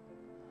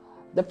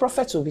 The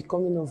prophet will be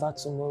coming over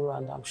tomorrow,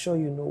 and I'm sure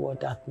you know what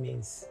that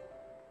means.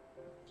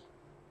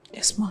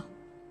 Esma.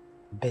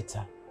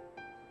 Better.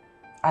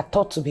 I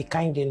thought to be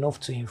kind enough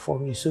to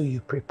inform you so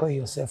you prepare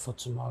yourself for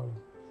tomorrow.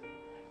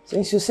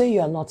 Since you say you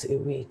are not a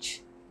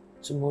witch,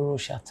 tomorrow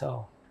shall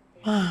tell.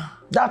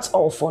 That's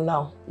all for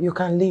now. You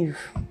can leave.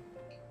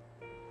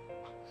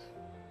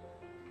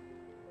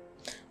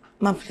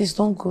 Ma, please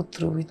don't go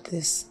through with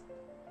this.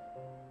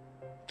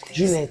 Please.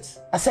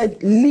 Juliet, I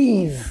said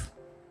leave.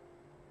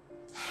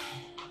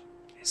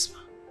 Yes, ma.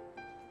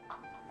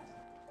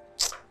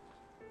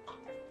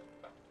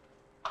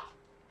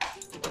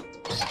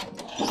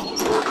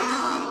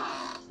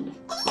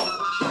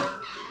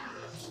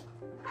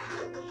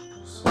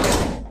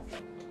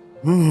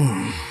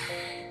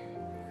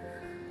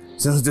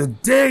 Since the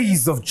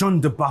days of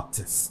John the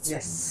Baptist,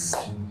 Yes.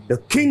 the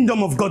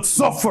kingdom of God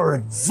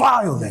suffered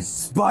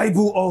violence.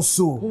 Bible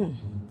also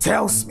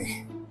tells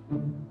me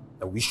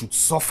that we should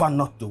suffer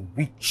not the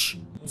witch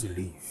to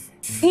live.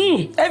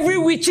 Every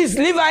witches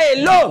leave her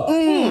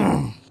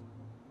alone.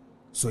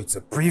 So it's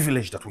a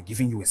privilege that we're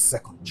giving you a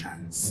second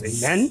chance.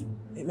 Amen?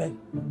 Amen.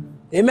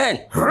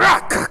 Amen.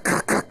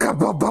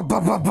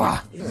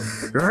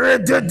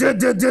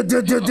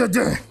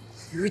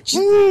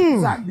 Witches,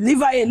 leave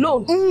her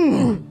alone.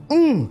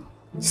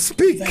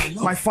 Speak,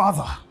 my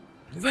father,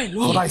 Leave her for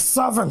alone. thy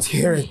servant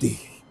heareth thee.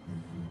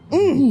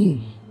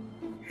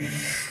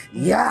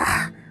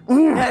 Yeah.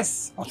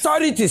 Yes.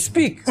 Authority,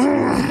 speak.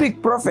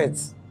 Speak,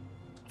 prophets.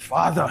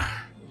 Father,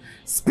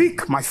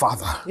 speak, my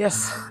father.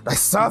 Yes. Thy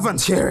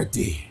servant heareth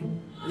thee.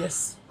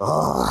 Yes.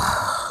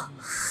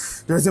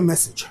 There's a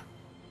message.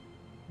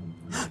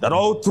 That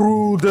all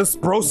through this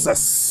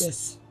process,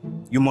 Yes.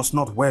 you must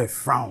not wear a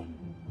frown.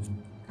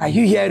 Are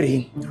you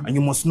hearing? And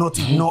you must not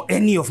ignore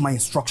any of my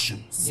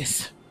instructions.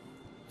 Yes.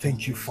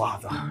 Thank you,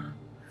 Father.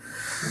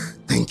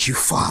 Thank you,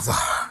 Father.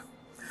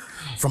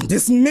 From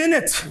this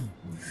minute,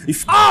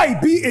 if I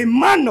be a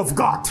man of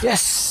God,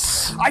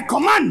 yes, I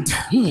command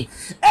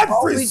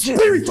every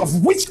spirit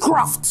of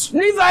witchcraft,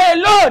 leave her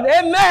alone.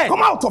 Amen.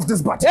 Come out of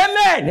this body.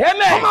 Amen.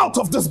 Amen. Come out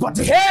of this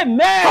body.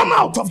 Amen. Come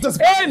out of this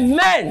body.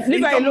 Amen.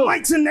 Leave her In the alone.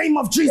 mighty name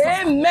of Jesus.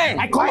 Amen.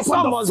 I call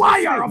upon the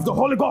fire of the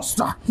Holy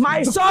Ghost.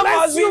 My son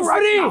must be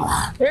free.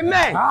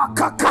 Amen.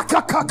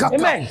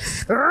 Amen.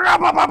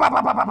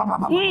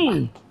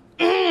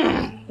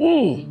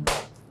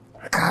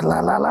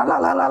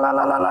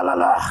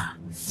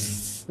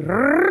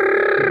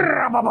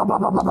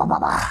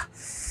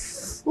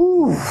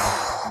 Ooh,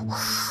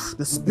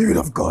 the Spirit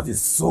of God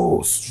is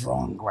so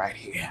strong right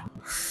here.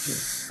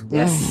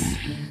 Yes.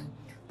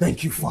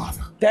 Thank you,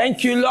 Father.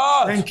 Thank you,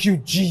 Lord. Thank you,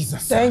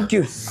 Jesus. Thank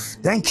you.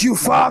 Thank you,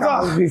 Father.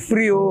 I'll be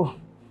free, oh.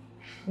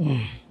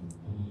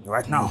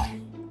 Right now,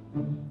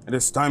 it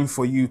is time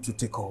for you to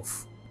take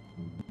off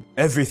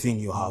everything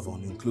you have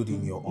on,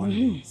 including your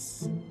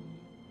undies.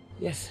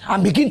 Yes.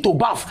 And begin to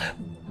bath.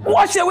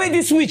 Wash away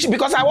this witch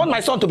because I want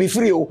my son to be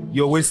free, oh.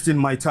 You're wasting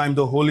my time.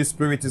 The Holy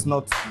Spirit is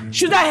not.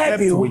 Should I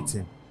help you?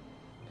 Waiting.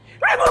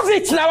 Remove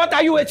it now. What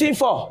are you waiting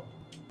for?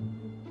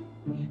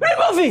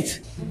 Remove it.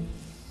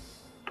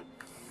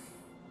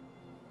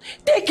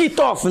 Take it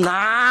off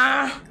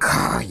now.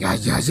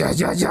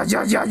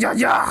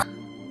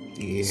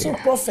 Yeah. So,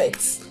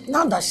 Prophet,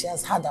 now that she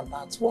has had a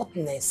bath, what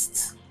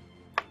next?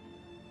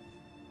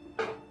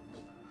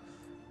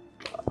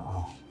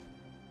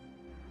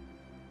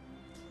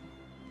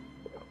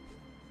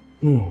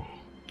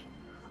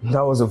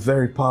 That was a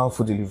very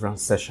powerful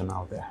deliverance session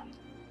out there.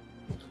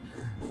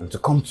 And to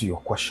come to your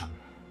question,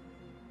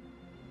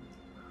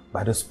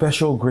 by the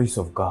special grace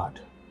of God,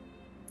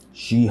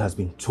 she has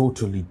been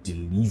totally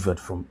delivered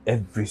from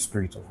every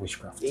spirit of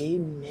witchcraft.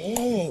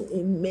 Amen.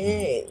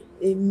 Amen.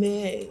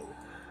 Amen.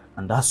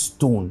 And that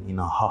stone in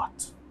her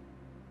heart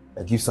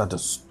that gives her the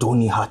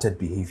stony-hearted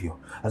behavior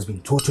has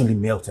been totally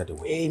melted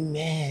away.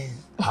 Amen.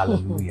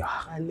 Hallelujah.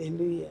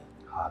 Hallelujah.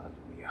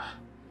 Hallelujah.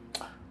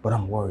 But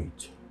I'm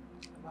worried.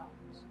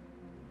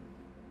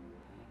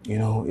 You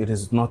know, it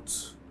is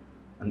not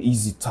an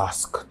easy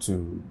task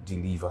to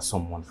deliver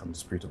someone from the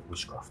spirit of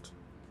witchcraft.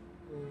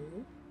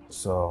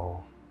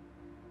 So,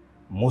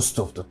 most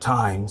of the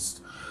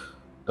times,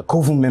 the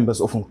coven members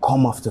often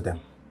come after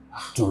them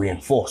to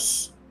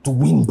reinforce, to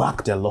win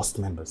back their lost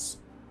members.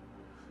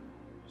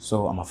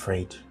 So I'm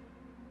afraid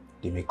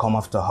they may come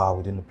after her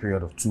within a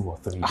period of 2 or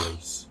 3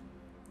 days.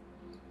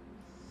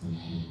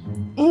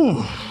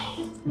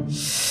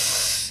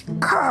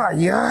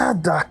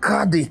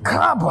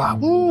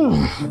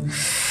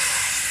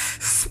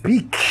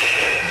 Speak.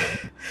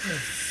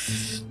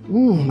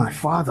 My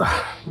Father.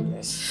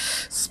 Yes.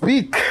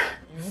 Speak.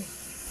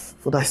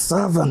 For thy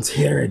servant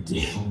heareth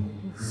thee.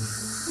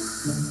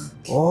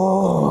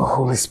 Oh,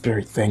 Holy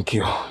Spirit, thank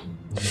you.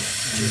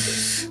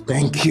 Jesus.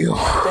 Thank you.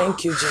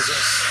 Thank you,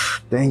 Jesus.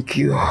 Thank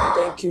you.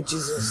 Thank you,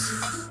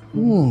 Jesus.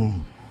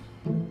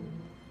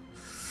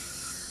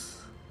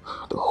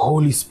 The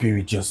Holy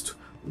Spirit just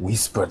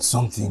whispered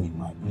something in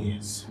my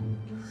ears.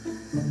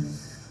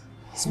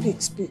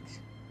 Speak, speak.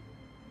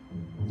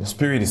 The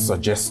Spirit is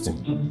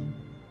suggesting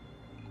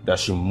that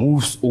she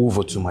moves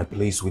over to my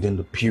place within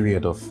the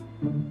period of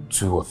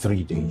 2 or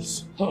 3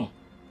 days.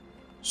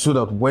 So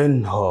that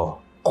when her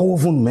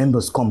coven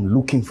members come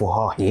looking for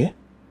her here,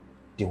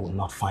 they will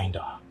not find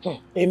her.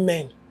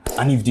 Amen.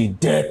 And if they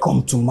dare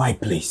come to my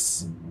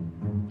place,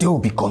 they will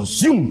be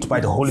consumed by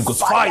the Holy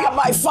Ghost fire.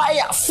 By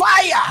fire,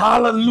 fire!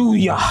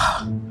 Hallelujah.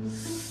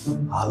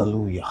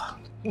 Hallelujah.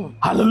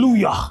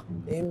 Hallelujah.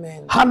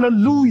 Amen.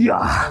 Hallelujah.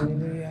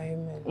 Hallelujah.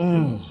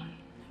 Amen.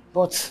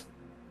 But,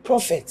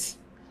 Prophet,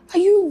 are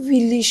you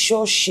really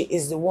sure she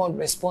is the one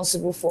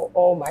responsible for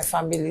all my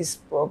family's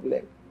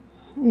problem?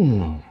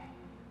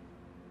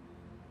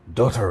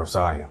 Daughter of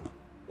Zion.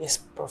 Yes,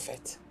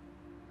 Prophet.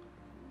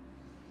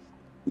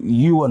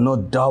 You are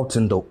not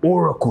doubting the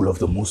oracle of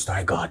the Most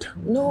High God.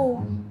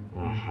 No.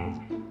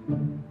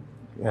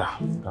 Yeah,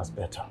 that's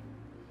better.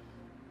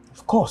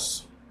 Of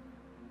course.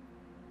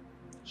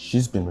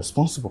 She's been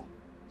responsible.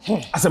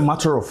 As a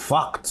matter of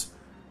fact,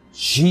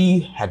 she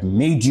had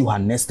made you her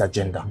next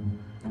agenda.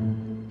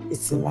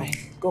 It's a lie.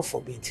 God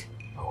forbid.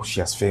 Oh, she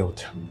has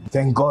failed.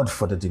 Thank God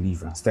for the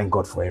deliverance. Thank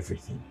God for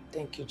everything.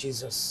 Thank you,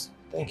 Jesus.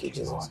 Thank you,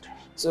 Jesus. God.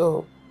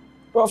 So,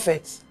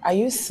 Prophet, are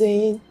you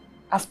saying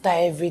after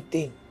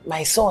everything,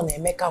 my son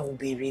Emeka will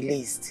be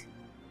released?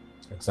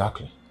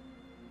 Exactly.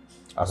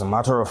 As a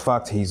matter of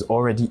fact, he's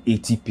already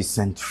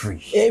 80%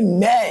 free.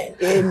 Amen.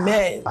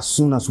 Amen. As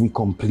soon as we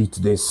complete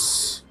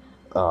this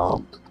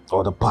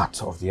other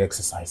part of the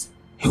exercise,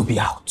 he'll be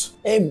out.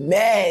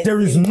 Amen. There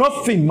is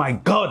nothing my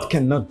God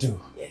cannot do.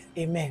 Yes.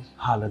 Amen.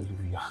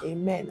 Hallelujah.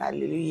 Amen.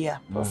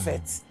 Hallelujah.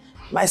 Prophet.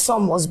 My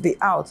son must be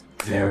out.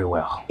 Very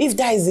well. If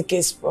that is the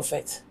case,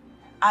 Prophet,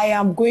 I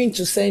am going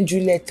to send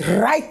Juliet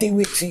right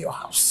away to your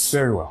house.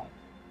 Very well.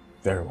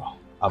 Very well.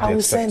 I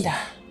will send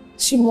her.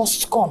 She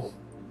must come.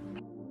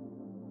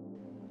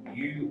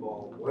 You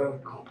are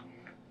welcome.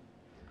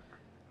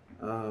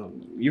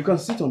 You can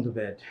sit on the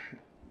bed.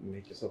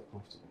 Make yourself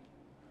comfortable.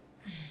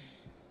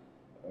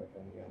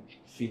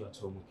 Feel at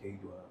home, okay?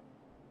 You are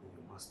in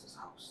your master's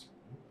house.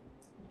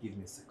 Give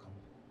me a second.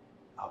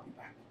 I'll be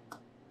back.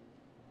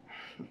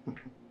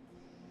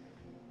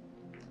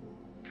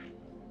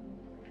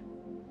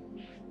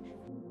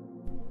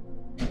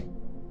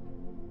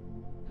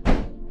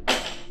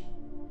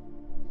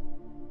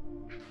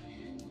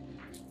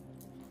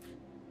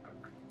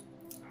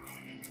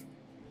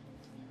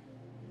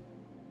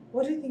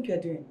 What do you think you're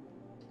doing?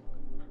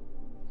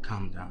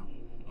 Calm down,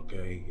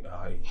 okay?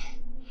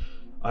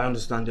 I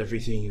understand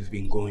everything you've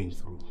been going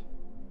through.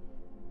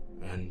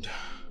 And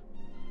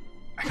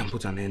I can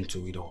put an end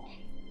to it all.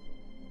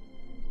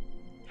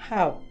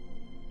 How?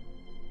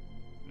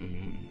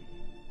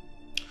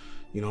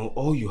 You know,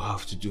 all you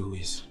have to do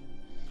is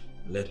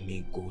let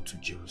me go to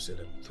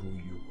Jerusalem through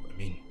you. I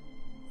mean,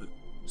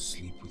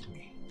 sleep with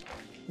me.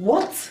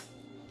 What?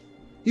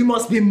 You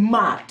must be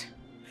mad.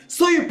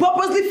 So you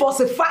purposely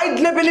falsified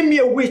labeling me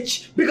a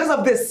witch because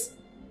of this?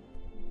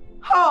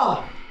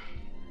 Ah!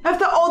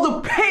 After all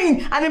the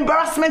pain and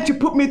embarrassment you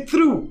put me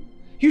through,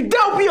 you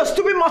dare open your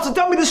stupid mouth to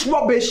tell me this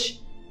rubbish?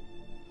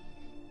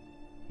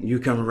 You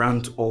can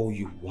rant all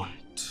you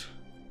want.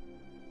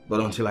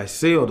 But until I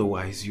say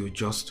otherwise, you're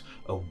just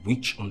a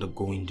witch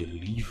undergoing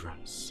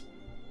deliverance.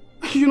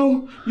 You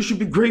know, you should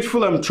be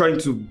grateful I'm trying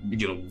to,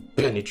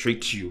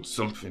 penetrate you or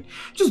something.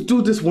 Just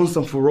do this once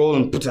and for all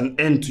and put an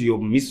end to your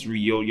misery,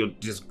 your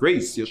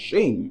disgrace, your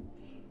shame.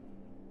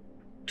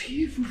 Do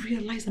you even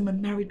realize I'm a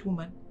married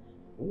woman?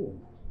 Oh.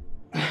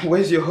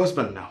 Where's your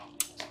husband now?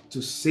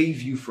 To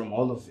save you from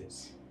all of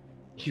this.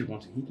 You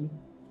want to hit me?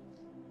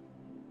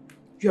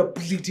 You're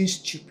bleeding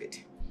stupid.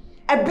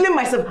 I blame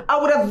myself. I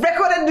would have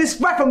recorded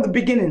this right from the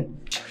beginning.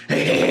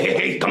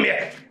 Hey, come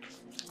here.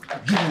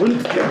 You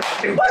wouldn't get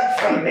away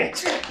from me.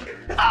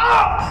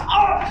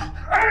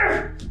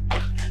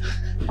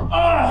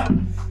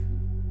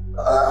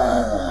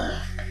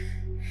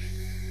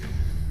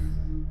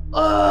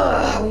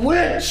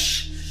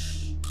 Witch!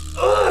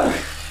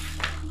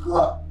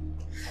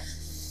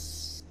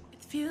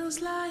 It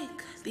feels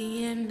like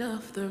the end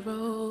of the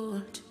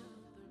road.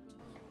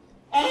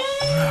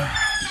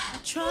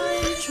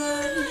 Try,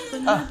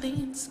 but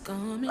nothing's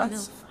coming up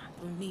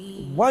for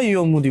me. Why are you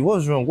all moody?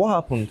 What's wrong? What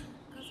happened?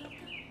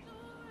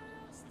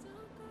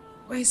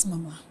 Where is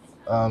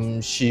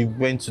Mama? She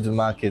went to the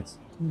market.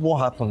 What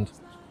happened?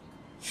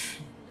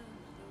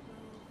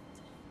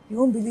 You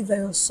won't believe that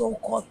your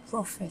so-called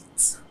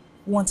prophet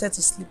wanted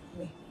to sleep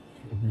with me.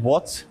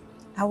 What?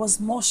 I was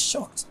more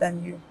shocked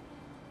than you.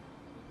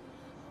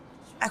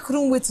 I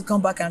couldn't wait to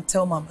come back and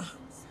tell Mama.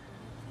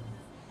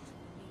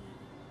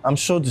 I'm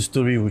sure the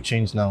story will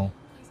change now.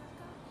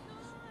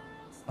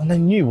 And I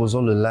knew it was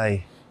all a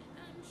lie.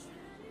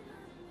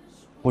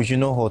 But you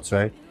know what,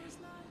 right?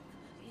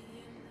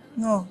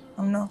 No,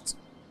 I'm not.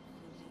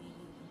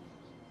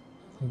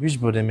 I wish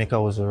Brother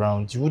Emeka was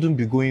around. You wouldn't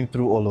be going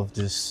through all of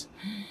this.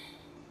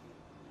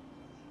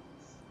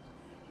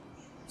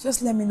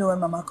 Just let me know when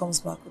Mama comes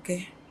back,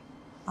 okay?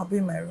 I'll be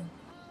in my room.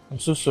 I'm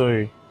so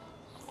sorry.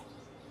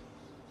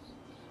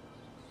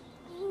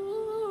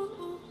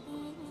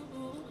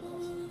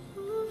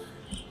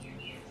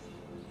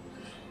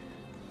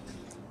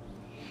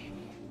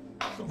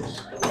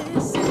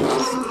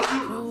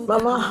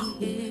 Mama.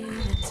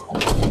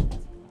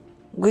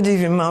 Good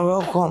evening, Ma.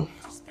 Welcome.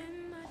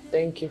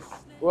 Thank you.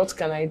 What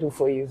can I do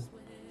for you?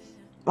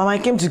 Mama, I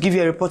came to give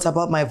you a report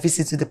about my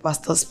visit to the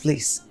pastor's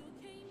place.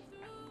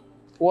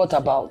 What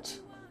about?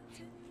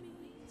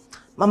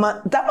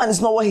 Mama, that man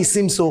is not what he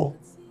seems so.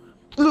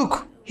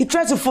 Look, he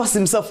tried to force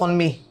himself on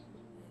me.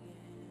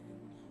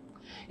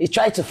 He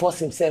tried to force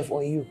himself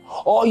on you.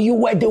 Or you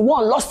were the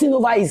one lusting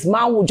over his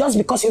manhood just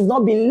because you've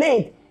not been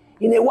laid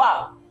in a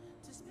while.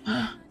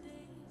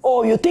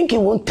 Oh, you think he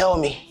won't tell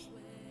me?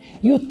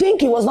 You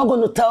think he was not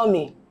going to tell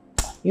me?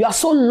 You are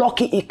so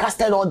lucky he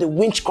casted all the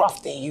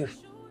witchcraft in you.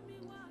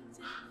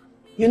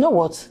 You know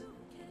what?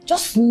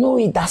 Just know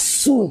it that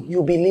soon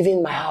you'll be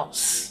leaving my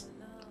house.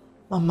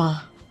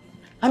 Mama,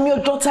 I'm your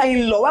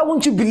daughter-in-law. Why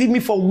won't you believe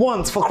me for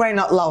once, for crying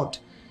out loud?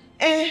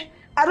 I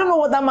don't know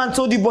what that man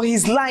told you, but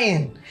he's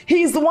lying.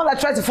 He's the one that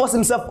tried to force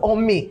himself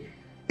on me.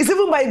 It's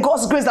even by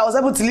God's grace that I was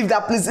able to leave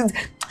that place.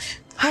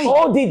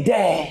 Hold it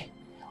there.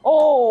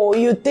 Oh,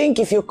 you think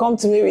if you come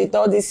to me with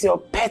all this your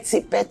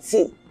petty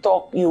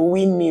talk, you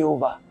win me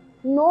over?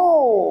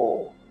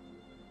 No.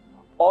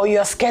 Or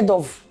you're scared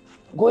of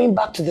going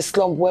back to the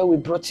slum where we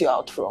brought you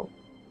out from?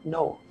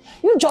 No.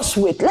 You just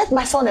wait. Let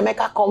my son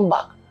Emeka come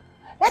back.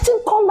 Let him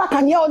come back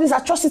and hear all this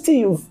atrocity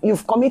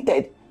you've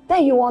committed.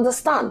 Then you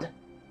understand.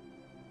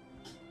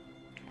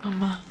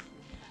 Mama,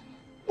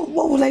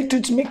 What will I do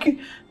to make you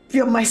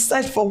be on my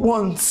side for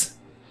once?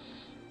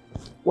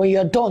 When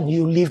you're done,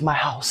 you leave my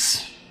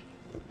house.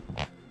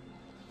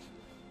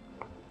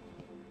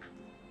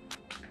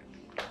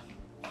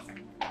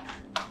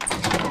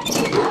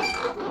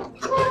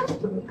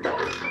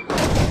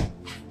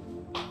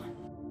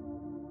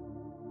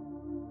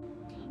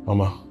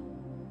 Mama,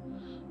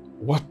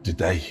 what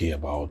did I hear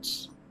about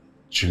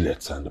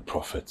Juliet and the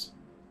prophet?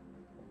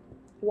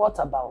 What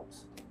about?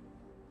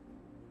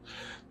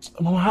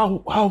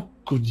 Mama, how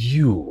could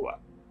you,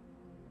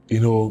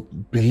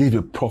 believe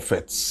a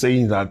prophet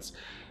saying that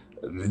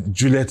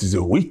Juliet is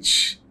a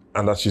witch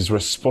and that she's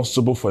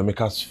responsible for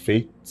Emeka's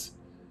fate?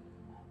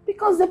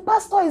 Because the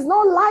pastor is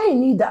not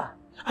lying either.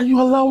 And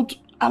you allowed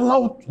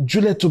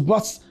Juliet to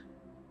burst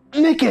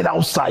naked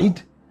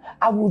outside?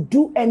 I will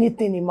do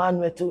anything,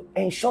 Emmanuel, to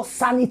ensure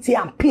sanity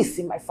and peace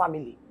in my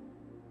family.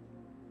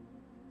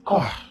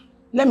 Come,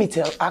 let me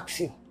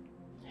ask you.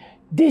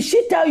 Did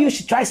she tell you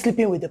she tried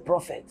sleeping with the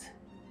prophet?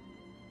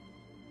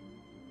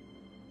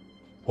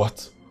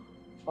 What?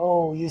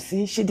 Oh, you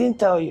see, she didn't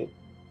tell you.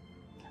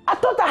 I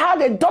thought I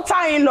had a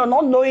daughter-in-law,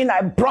 not knowing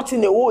I brought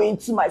in a woe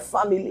into my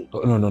family.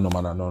 No,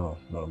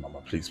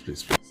 Mama, please.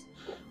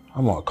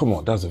 Come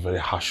on, that's a very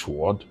harsh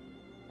word.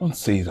 Don't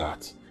say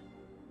that.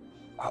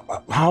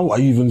 How are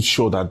you even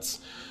sure that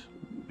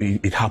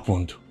it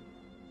happened?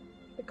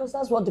 Because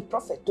that's what the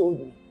prophet told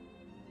me.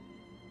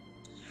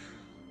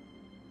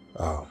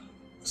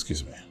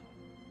 Excuse me.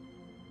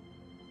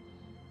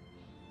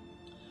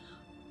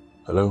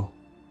 Hello?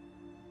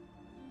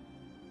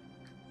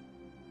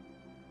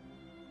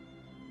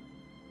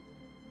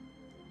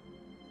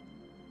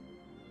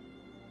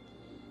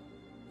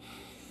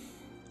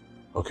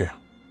 Okay.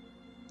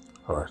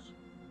 All right.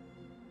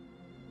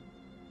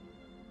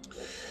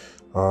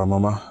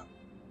 Mama,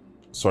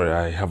 sorry,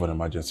 I have an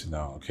emergency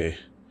now, okay?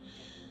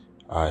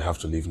 I have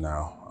to leave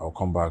now. I'll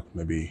come back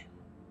maybe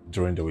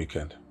during the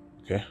weekend,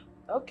 okay?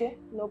 Okay,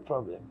 no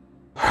problem.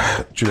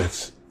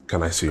 Juliet,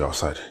 can I see you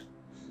outside?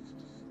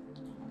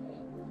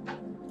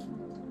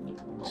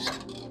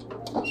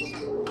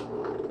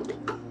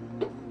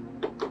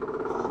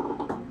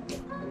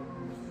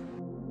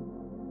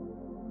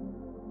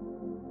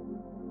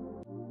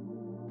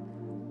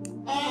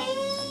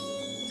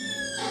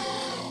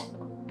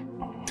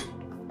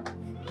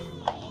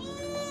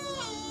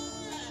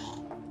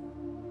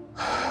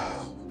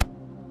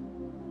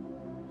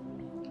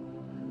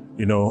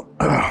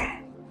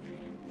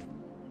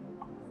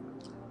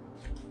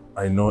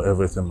 I know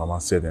everything Mama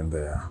said in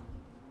there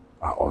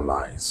are all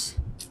lies.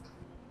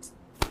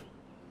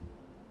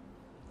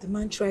 The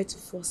man tried to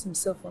force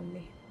himself on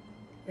me,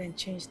 then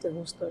changed the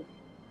whole story.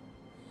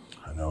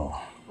 I know.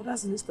 But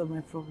that's the least of my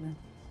problem.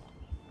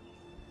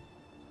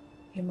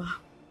 Emma,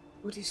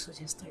 what do you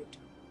suggest I do?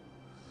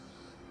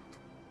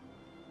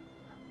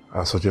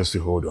 I suggest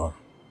you hold on.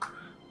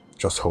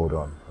 Just hold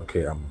on,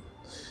 okay?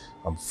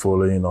 I'm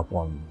following up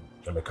on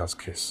Emeka's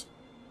case,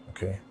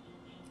 okay?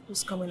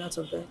 Who's coming out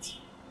of that?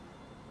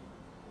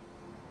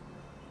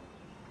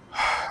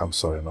 I'm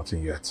sorry,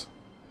 nothing yet.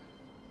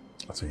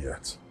 Nothing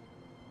yet.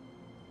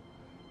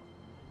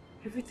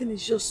 Everything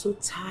is just so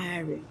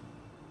tiring.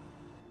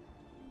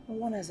 No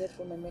one has heard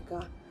from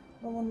Emeka.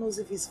 No one knows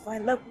if he's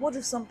fine. Like, what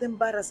if something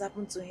bad has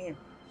happened to him?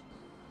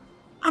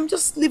 I'm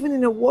just living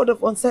in a world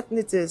of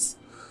uncertainties.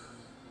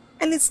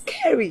 And it's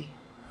scary.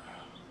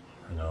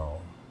 I know.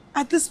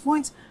 At this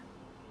point,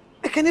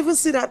 I can even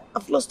see that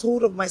I've lost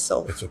hold of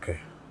myself. It's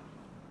okay.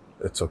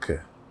 It's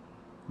okay.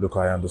 Look,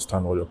 I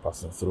understand what you're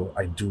passing through.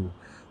 I do.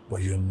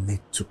 But you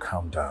need to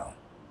calm down.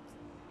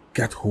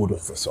 Get hold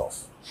of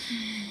yourself.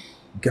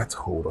 Get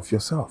hold of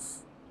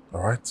yourself.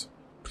 All right?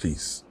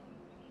 Please.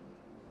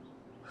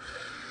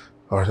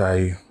 All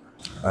right,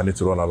 I need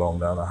to run along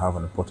now. I have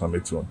an important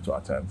meeting to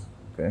attend.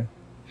 Okay?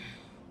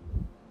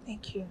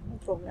 Thank you. No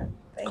problem.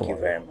 Thank you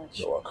very much.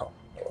 You're welcome.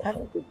 Have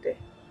a good day.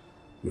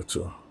 You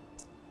too.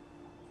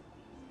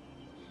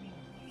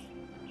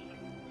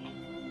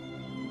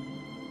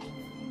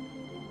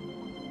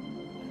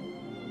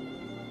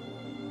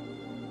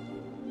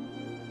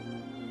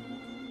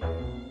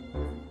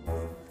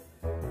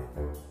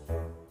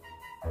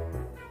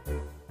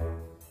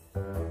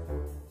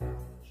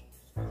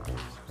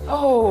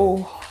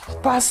 Oh,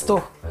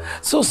 Pastor,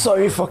 so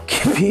sorry for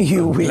keeping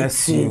you waiting.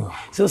 Bless you.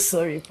 So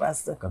sorry,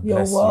 Pastor. God You're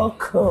bless you.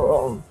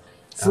 welcome.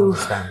 I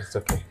understand, it's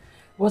okay.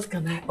 What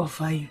can I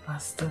offer you,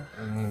 Pastor?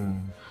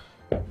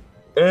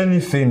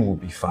 Anything will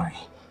be fine.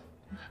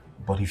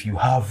 But if you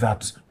have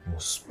that your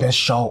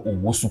special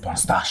Owosu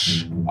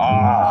stash,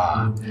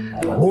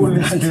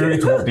 Holy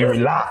Spirit will be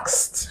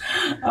relaxed.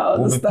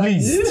 Will be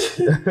pleased.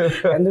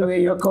 And the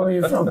way you're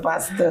coming from,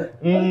 Pastor.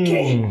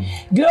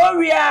 Okay.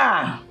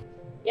 Gloria!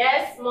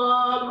 Yes,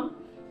 Mom.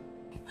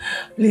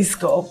 Please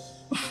come.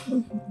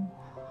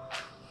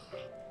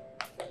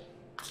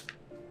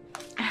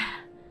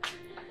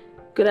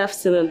 Good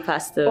afternoon,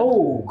 Pastor.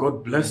 Oh,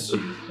 God bless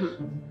you.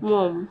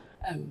 Mom.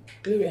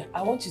 Gloria,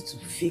 I want you to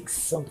fix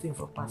something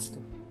for Pastor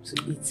to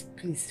eat.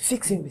 Please,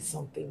 fix him with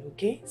something,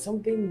 okay?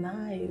 Something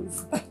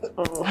nice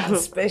and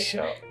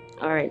special.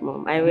 All right,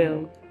 Mom, I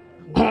will.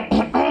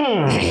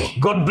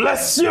 God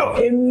bless you.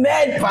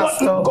 Amen,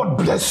 Pastor. God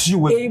bless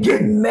you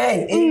again.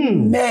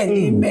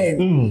 Amen,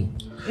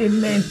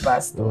 Amen,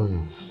 Pastor.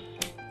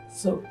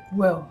 So,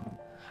 well,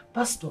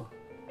 Pastor,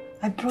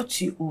 I brought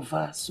you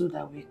over so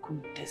that we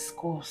could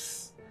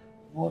discuss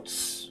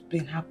what's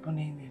been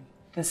happening in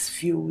these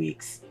few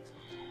weeks.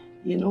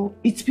 You know,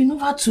 it's been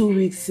over 2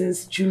 weeks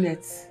since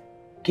Juliet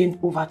came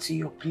over to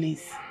your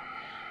place.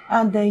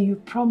 And then you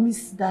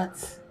promised that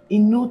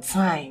in no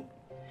time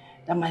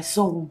that my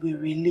son will be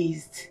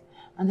released.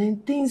 And then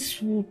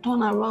things will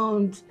turn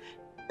around.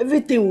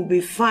 Everything will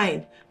be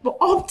fine. But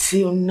up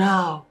till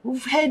now,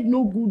 we've heard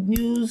no good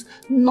news,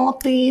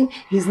 nothing.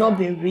 He's not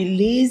been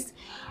released.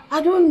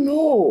 I don't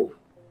know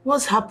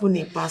what's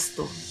happening,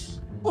 Pastor.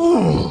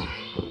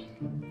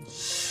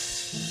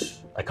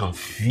 I can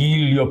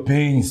feel your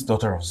pains,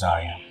 daughter of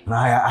Zion.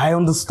 I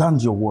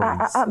understand your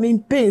worries. I'm in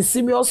pain,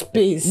 serious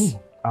pain.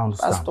 I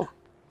understand. Pastor.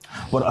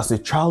 But as a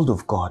child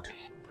of God,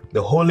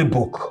 the Holy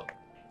Book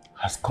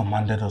has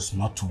commanded us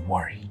not to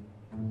worry.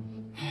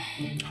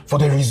 For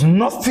there is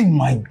nothing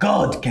my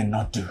God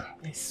cannot do.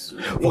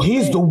 For he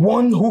is the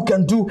one who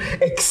can do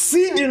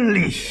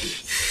exceedingly,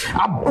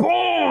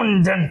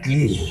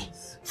 abundantly,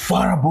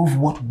 far above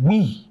what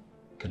we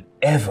can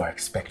ever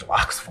expect or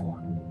ask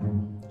for.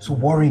 So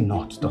worry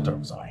not, daughter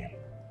of Zion.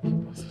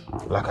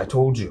 Like I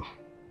told you,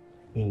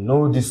 in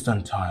no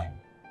distant time,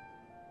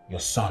 your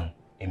son,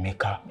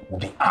 Emeka, will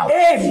be out.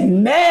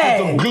 Amen.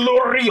 To the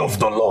glory of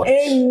the Lord.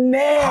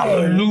 Amen.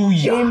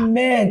 Hallelujah.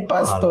 Amen,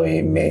 Pastor.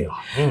 Hallelujah.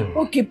 Amen.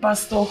 Okay,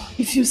 Pastor,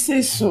 if you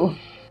say so.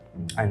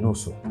 I know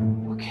so.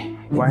 Okay.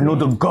 For I know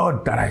the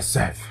God that I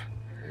serve.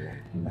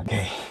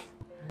 Okay.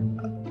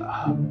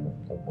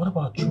 What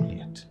about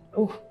Juliet?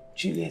 Oh,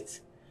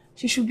 Juliet.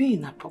 She should be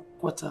in her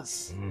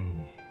quarters.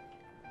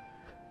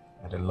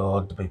 May the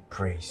Lord be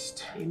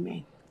praised.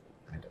 Amen.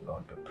 May the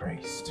Lord be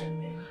praised.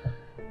 Amen.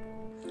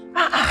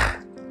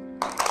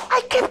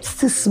 I kept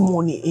this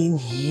money in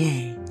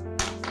here.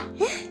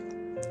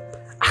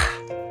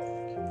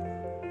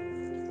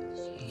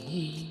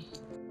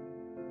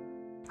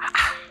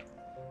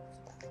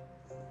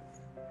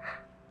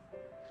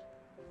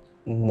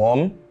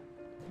 Mom,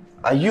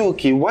 are you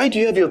okay? Why do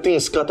you have your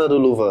things scattered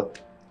all over?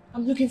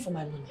 I'm looking for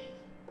my money.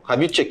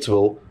 Have you checked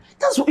well?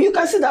 That's what you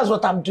can see. That's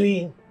what I'm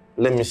doing.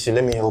 Let me see.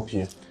 Let me help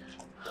you.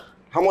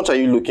 How much are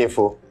you looking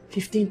for?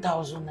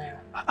 15,000 naira.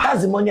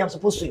 That's the money I'm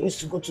supposed to use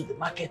to go to the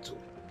market.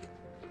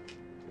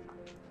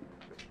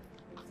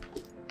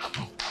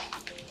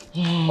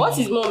 What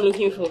is Mom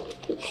looking for?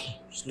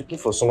 She's looking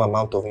for some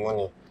amount of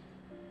money.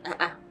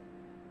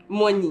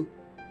 Money.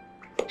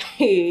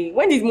 Hey,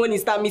 when did money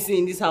start missing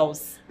in this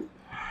house?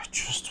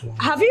 Just one.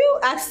 Have you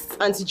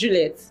asked Auntie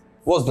Juliet?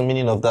 What's the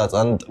meaning of that?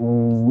 And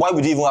why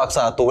would you even ask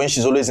her at all when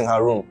she's always in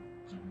her room?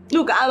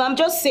 Look, I'm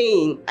just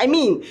saying. I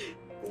mean,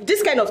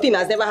 this kind of thing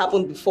has never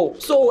happened before.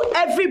 So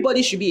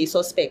everybody should be a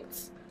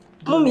suspect.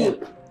 Mommy.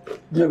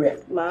 Gloria,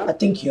 Ma? I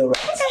think you're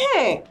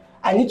right.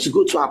 I need to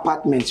go to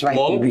apartments right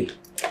away.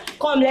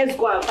 Come, let's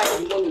go and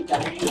find the money.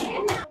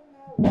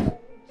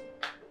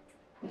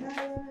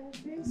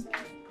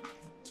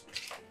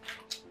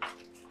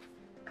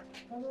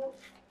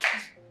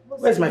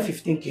 Where's my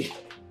 15K?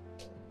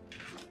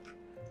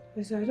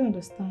 I don't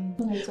understand.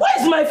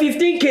 Where's my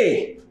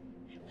 15K?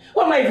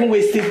 Why am I even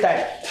wasting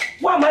time?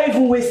 Why am I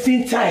even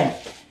wasting time?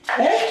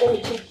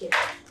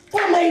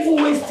 Why am I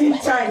even wasting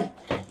time?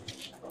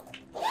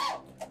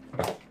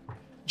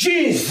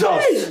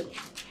 Jesus!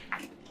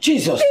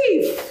 Jesus!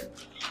 Thief!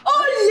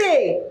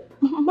 Ole!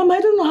 Mama,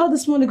 I don't know how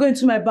this money got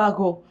into my bag.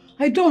 Oh,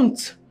 I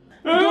don't.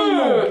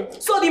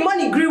 So the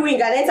money grew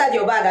wing and entered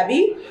your bag,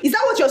 Abi? Is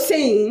that what you're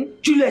saying?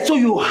 Juliet, so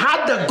you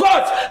had the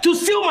guts to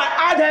steal my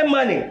hard-earned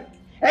money.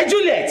 Hey,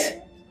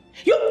 Juliet,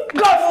 you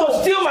got to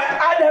steal my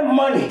hard-earned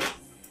money.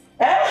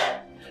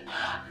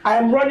 I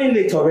am running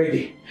late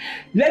already.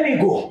 Let me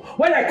go.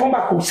 When I come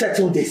back, we'll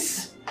settle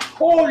this.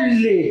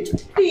 Holy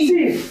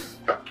thief!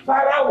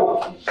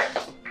 Pharaoh.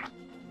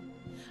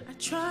 I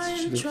try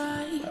and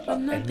try, but I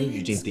know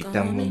you didn't take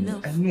that money.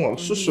 enough. I know, I'm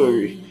so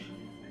sorry.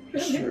 I'm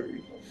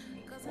sorry.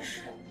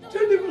 I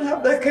don't even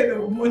have that kind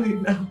of money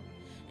now.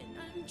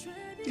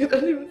 You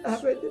don't even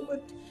have any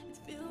money.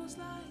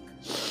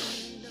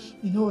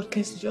 You know what,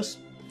 Casey? Just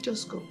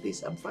go,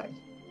 please. I'm fine.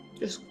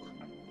 Just go.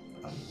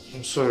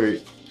 I'm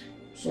sorry.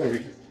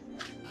 Sorry.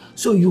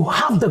 So you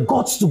have the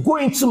guts to go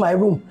into my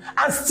room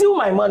and steal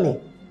my money.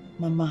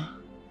 Mama,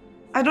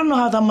 I don't know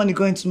how that money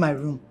got into my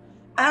room.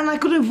 And I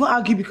couldn't even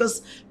argue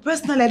because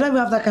personally, I don't even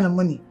have that kind of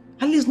money.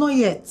 At least not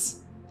yet.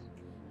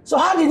 So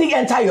how did it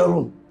enter your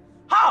room?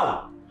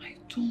 How? I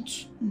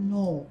don't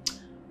know.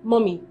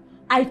 Mommy,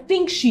 I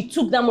think she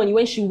took that money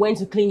when she went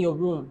to clean your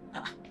room.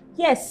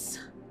 Yes.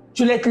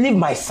 Juliet, leave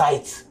my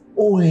sight.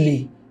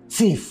 Only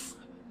thief.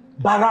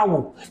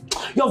 Barawo.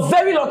 You're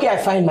very lucky I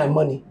find my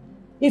money.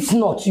 If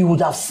not, you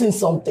would have seen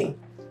something.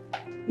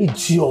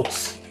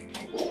 Idiot.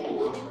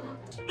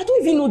 I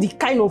don't even know the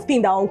kind of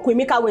thing that Uncle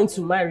Emeka went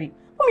to marry.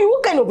 Mommy,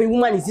 what kind of a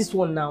woman is this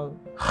one now?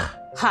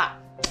 Ha!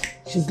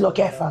 She's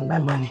lucky I found my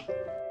money.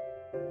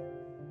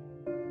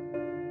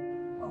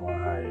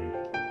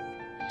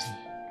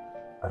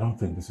 don't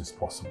think this is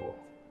possible.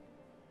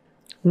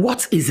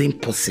 What is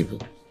impossible?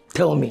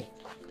 Tell me.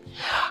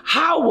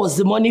 How was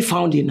the money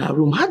found in her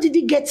room? How did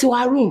it get to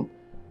her room?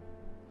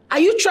 Are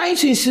you trying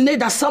to insinuate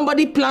that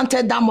somebody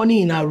planted that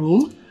money in her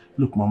room?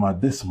 Look, Mama,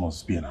 this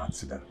must be an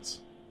accident.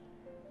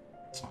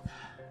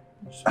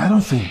 I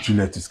don't think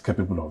Juliet is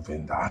capable of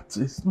doing that.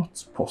 It's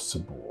not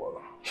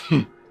possible.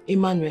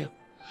 Emmanuel,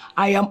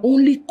 I am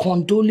only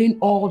condoling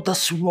all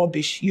this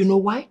rubbish. You know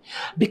why?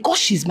 Because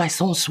she's my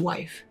son's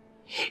wife.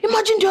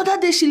 Imagine the other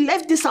day she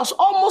left this house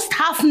almost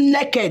half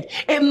naked.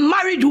 A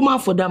married woman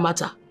for that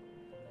matter.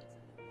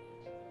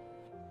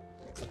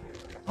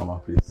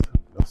 Mama, please,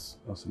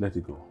 just let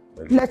it go.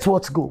 Let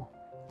what go?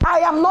 I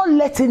am not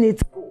letting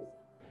it go.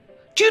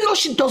 Do you know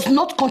she does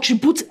not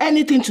contribute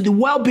anything to the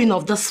well-being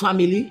of this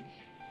family?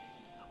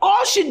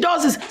 All she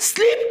does is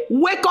sleep,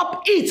 wake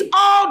up, eat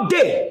all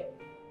day.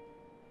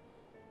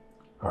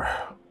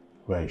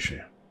 Where is she?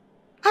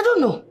 I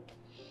don't know.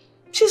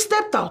 She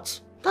stepped out.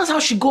 That's how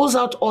she goes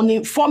out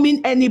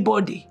uninforming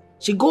anybody.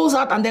 She goes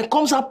out and then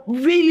comes up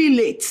really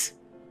late.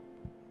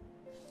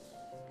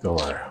 Don't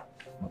worry,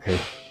 okay?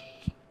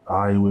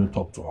 I will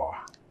talk to her.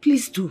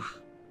 Please do.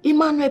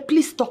 Emmanuel,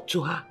 please talk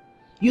to her.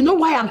 You know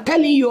why I'm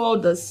telling you all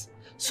this?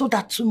 So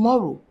that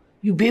tomorrow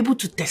you'll be able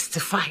to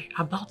testify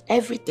about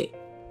everything.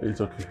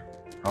 It's okay.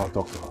 I'll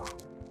talk to her.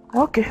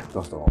 Okay.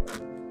 Just a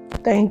moment.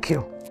 Thank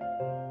you.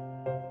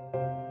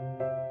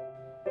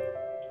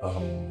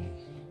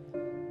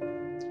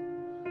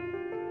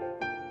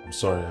 I'm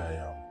sorry,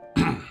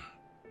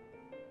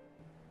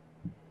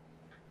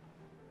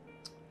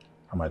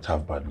 I might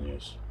have bad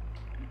news.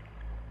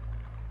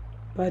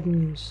 Bad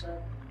news?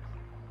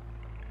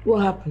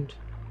 What happened?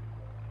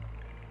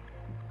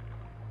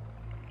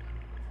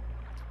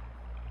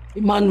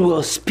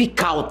 Emmanuel,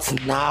 speak out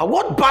now.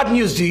 What bad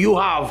news do you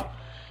have?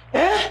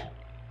 Eh?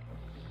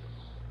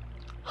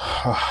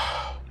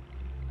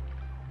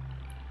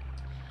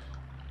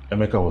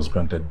 Emeka was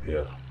granted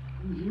bail.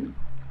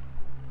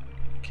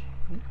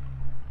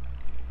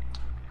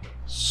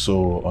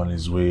 So, on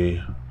his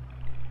way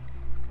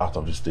out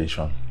of the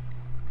station,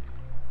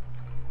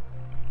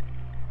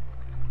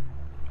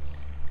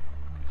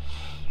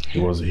 he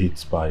was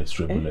hit by a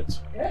stray bullet.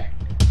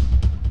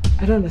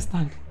 I don't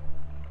understand.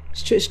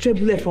 Stray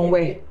bullet from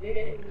where?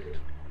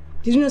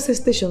 Did you not say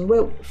station?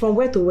 From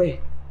where to where?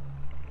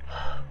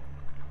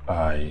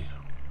 I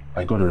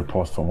got a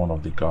report from one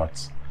of the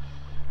guards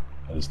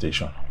at the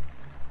station.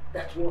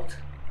 That's what?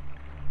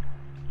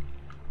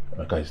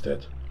 Emeka is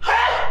dead.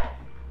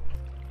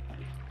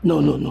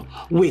 No.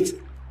 Wait,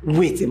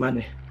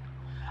 Emmanuel.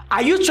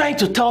 Are you trying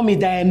to tell me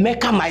that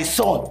Emeka, my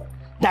son,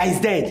 that is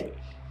dead?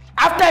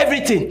 After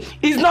everything,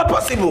 it's not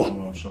possible.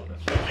 No, I'm sure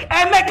that's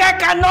Emeka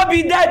cannot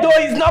be dead, though.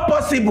 It's not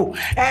possible.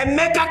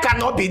 Emeka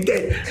cannot be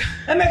dead.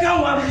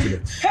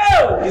 Emeka,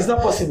 hell, it's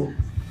not possible.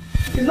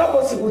 It's not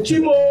possible.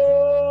 Chimo.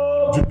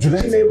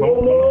 Juliet,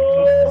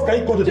 can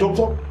you call the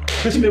doctor?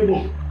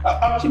 Chimebo.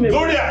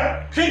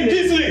 Gloria!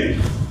 Kingsley!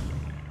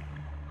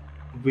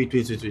 Wait.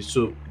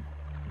 So,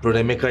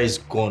 Brother Emeka is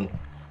gone.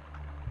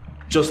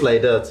 Just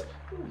like that.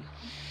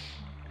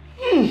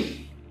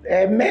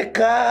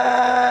 Emeka!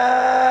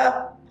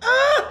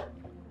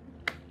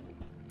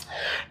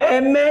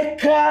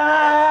 Emeka!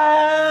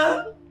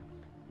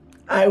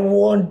 I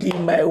want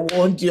him, I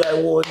want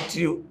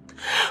you.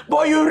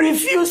 But you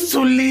refuse to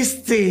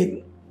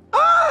listen.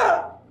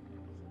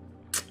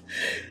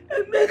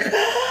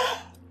 Emeka!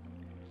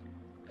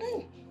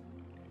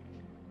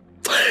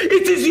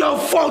 It is your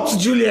fault,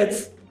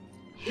 Juliet.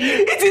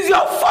 It is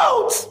your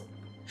fault.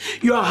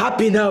 You are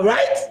happy now,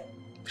 right?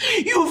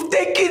 You've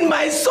taken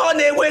my son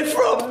away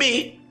from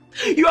me.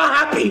 You are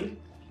happy.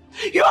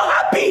 You are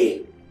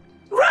happy,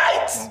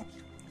 right?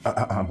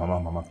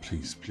 Mama,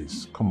 please,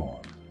 come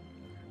on.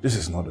 This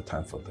is not the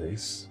time for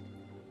this.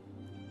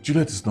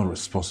 Juliet is not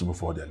responsible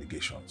for all the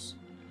allegations.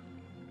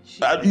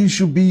 You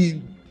should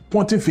be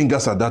pointing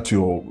fingers at that to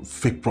your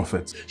fake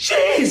prophet. She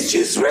is.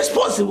 She's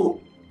responsible.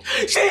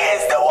 She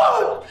is the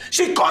one.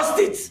 She caused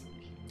it.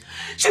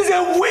 She's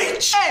a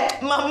witch. Hey,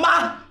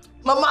 Mama.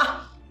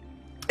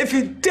 If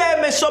you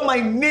dare mention my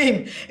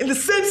name in the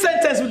same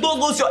sentence with all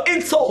those your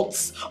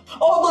insults,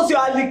 all those your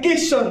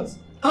allegations,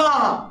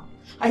 I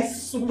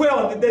swear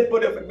on the dead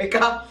body of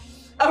Emeka,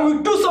 I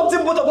will do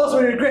something both of us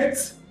will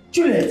regret.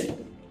 Juliet,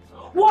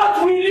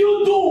 what will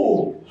you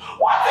do?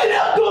 What will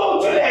you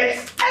do, Juliet?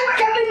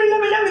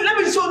 Emeka, let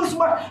me show this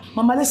man.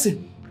 Mama,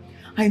 listen.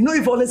 I know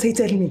you've always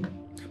hated me,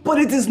 but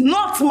it is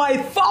not my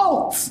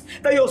fault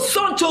that your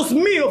son chose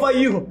me over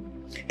you.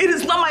 It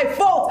is not my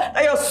fault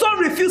that your son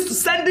refused to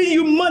send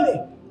you money.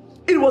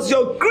 It was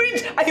your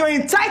greed and your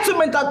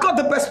entitlement that got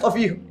the best of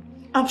you.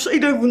 I'm sure you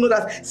don't even know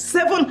that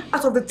 7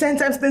 out of the 10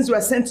 times things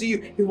were sent to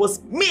you, it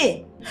was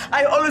me.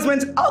 I always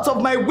went out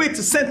of my way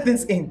to send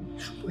things in.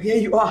 But here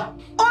you are,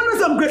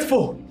 always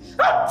ungrateful.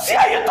 See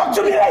how you talk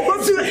to me like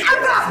Don't you ever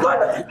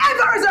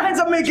raise your hands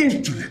at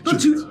making.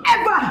 Don't you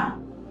ever.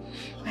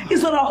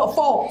 It's not our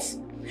fault.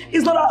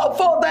 It's not our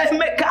fault that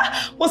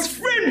Emeka was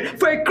framed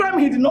for a crime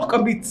he did not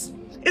commit.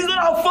 It's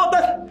not our fault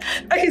that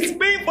he's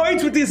paying for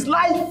it with his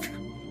life.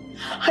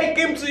 I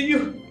came to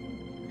you.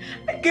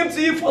 I came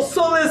to you for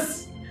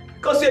solace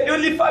because you're the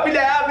only family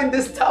I have in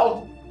this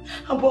town.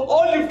 And but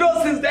all you've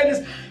done since then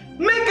is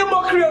make a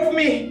mockery of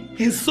me,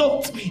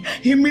 insult me,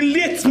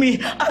 humiliate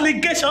me,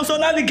 allegations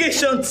on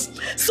allegations.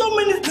 So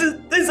many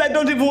things I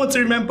don't even want to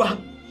remember.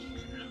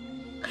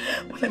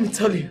 But let me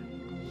tell you,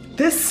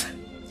 this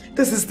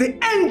is the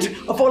end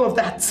of all of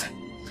that.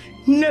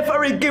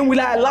 Never again will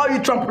I allow you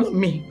to trample on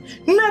me.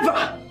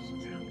 Never!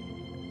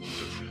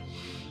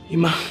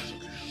 Ima,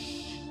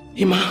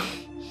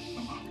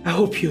 I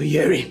hope you're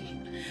hearing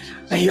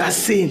and you are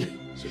seeing.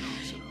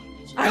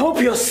 I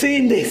hope you're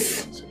seeing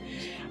this.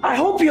 I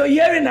hope you're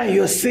hearing and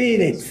you're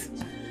seeing it.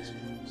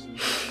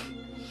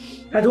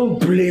 I don't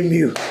blame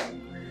you.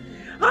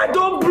 I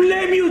don't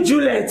blame you,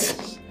 Juliet.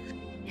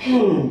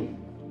 I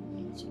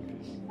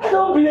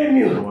don't blame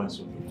you.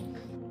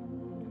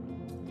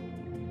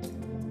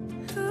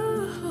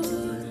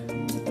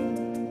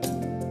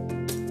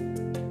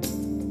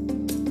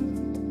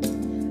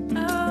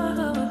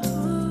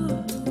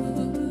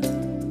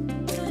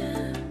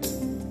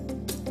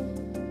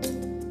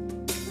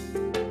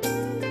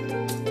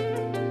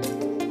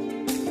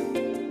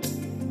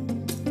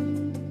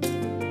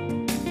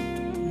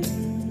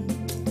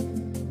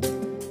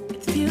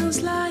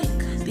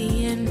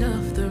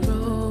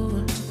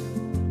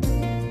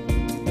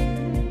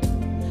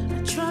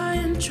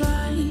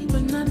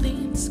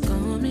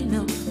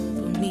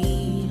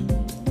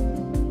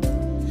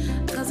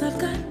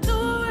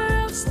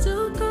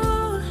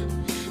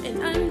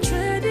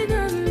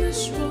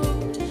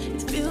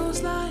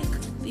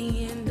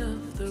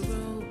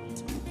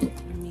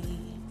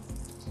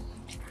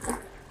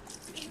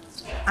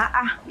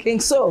 King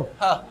So,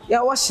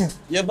 you're washing.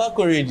 You're back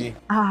already.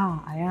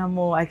 I am.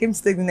 I came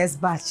to take the next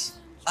batch.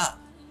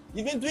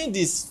 You've been doing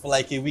this for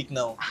like a week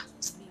now.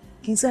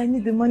 King So, I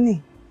need the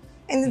money.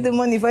 I need the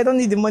money. If I don't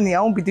need the money,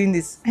 I won't be doing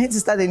this. I need to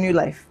start a new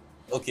life.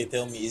 Okay,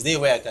 tell me, is there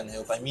a way I can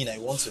help? I mean, I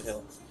want to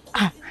help.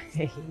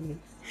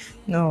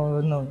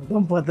 No,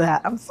 don't bother.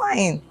 I'm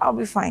fine. I'll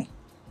be fine.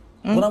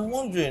 But I'm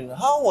wondering,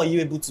 how are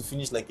you able to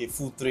finish like a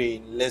full tray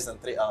in less than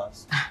 3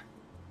 hours?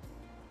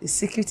 The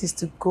secret is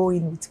to go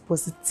in with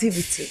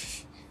positivity.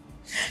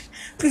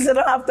 Please, I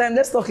don't have time.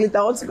 Let's talk later.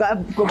 I want to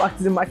go back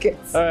to the market.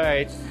 All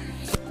right.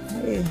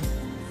 Hey.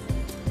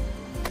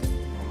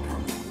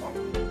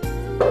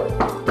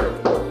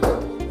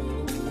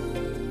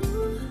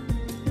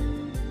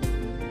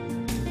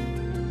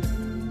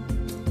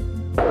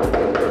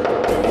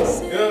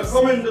 Yeah,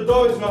 come in. The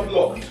door is not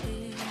locked.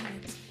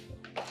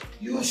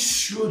 You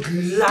should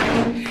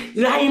lie.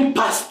 Lying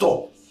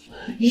pastor.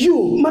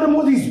 You, madam,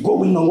 what is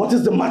going on? What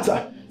is the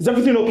matter? Is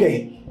everything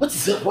okay? What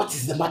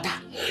is the matter?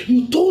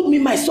 You told me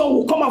my son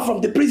will come out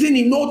from the prison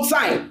in no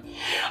time.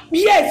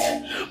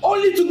 Yes,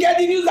 only to get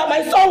the news that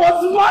my son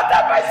was murdered.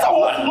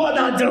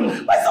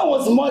 My son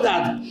was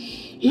murdered.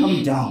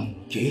 Calm down,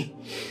 okay?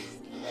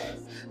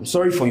 I'm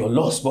sorry for your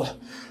loss, but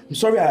I'm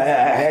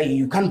sorry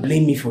you can't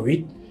blame me for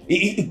it.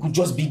 It could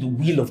just be the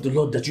will of the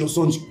Lord that your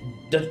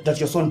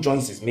son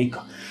joins his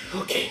maker.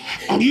 Okay.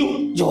 And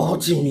you're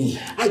hurting me.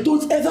 I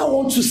don't ever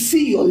want to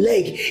see your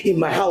leg in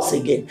my house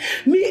again.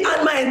 Me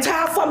and my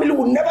entire family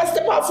will never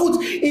step our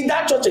foot in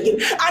that church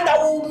again. And I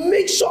will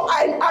make sure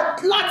I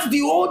alert the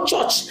whole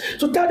church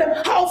to tell them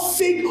how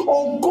fake,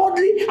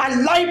 ungodly,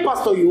 and lying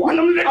pastor you are.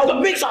 And I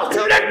will make sure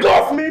let go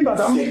of me,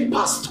 madam. Fake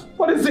pastor.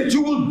 What is it?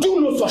 You will do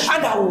no such.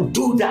 And I will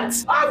do that.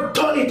 I've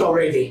done it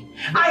already.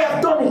 I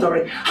have done it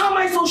already. How am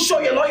I so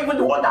sure you're not even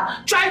the one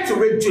that tried to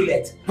rape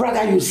Juliet?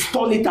 Rather, you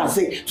stole it and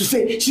say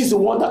she's the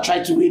one that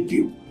tried to rape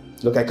you.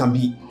 Look, I can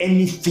be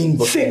anything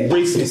but a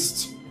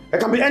rapist. I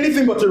can be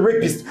anything but a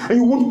rapist, and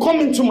you won't come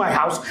into my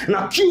house and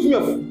accuse me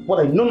of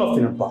what I know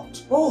nothing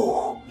about.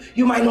 Oh,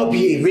 you might not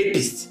be a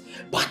rapist,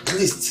 but at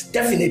least,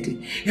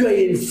 definitely, you are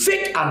a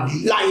fake and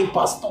lying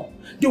pastor.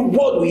 The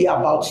word we hear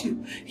about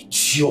you,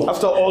 it's your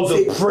After all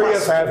the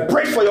prayers I have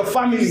prayed for your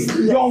family,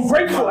 you're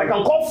ungrateful. I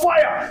can call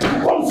fire to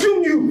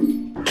consume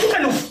you. What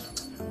kind of...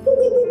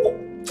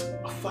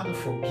 Father,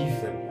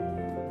 forgive them,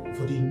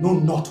 for they know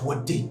not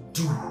what they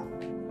do.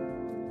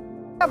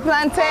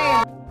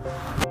 Plantain.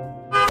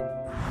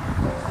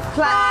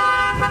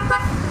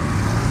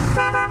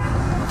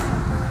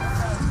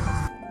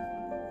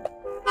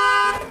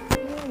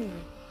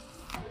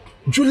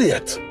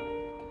 Juliet,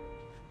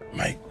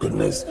 my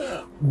goodness,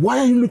 why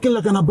are you looking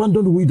like an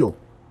abandoned widow?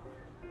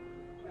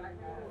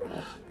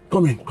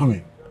 Come in, come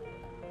in.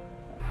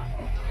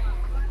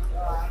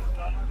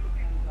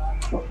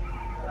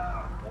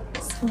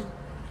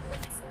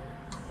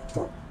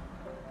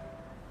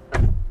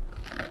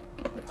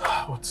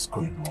 What's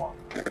going on?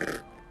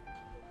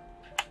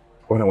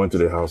 When I went to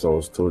the house, I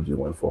was told you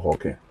went for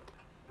hawking.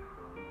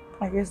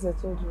 I guess they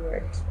told you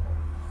right.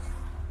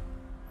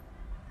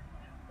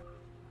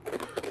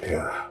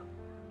 Yeah.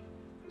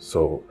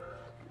 So,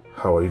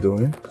 how are you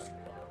doing?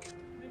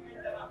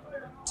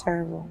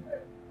 Terrible.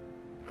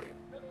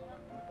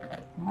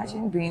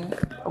 Imagine being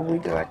a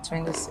widow at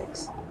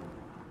 26.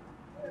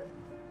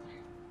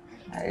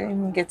 I didn't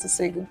even get to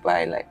say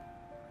goodbye. Like,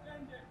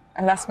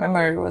 my last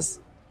memory was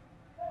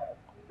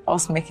I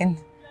was making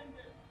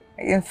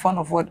fun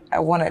of what I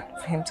wanted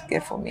him to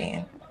get for me,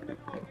 and that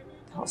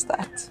was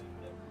that.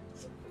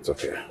 It's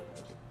okay.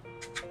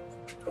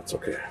 It's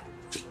okay.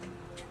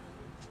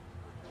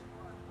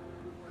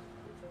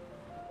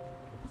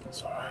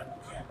 It's alright.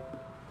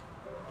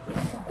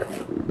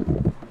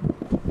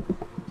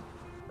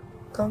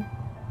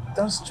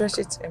 Don't stretch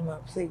it, Emma,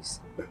 please.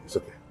 It's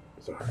okay.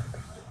 It's alright.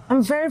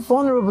 I'm very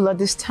vulnerable at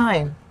this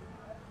time.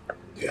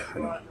 Yeah, I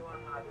know.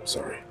 I'm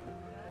sorry.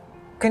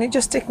 Can you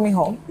just take me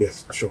home?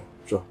 Yes, sure.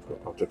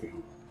 I'll take you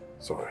home.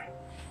 Sorry.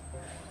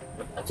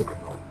 I'll take you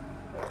home.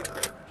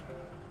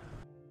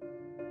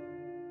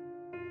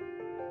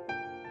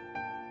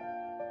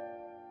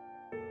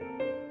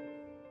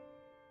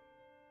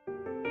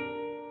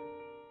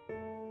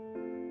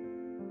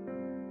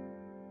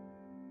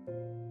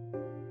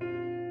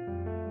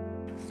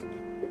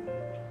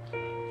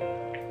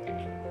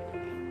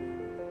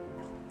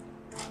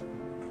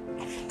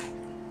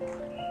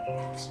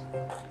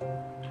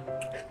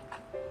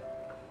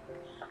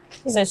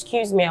 Please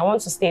excuse me, I want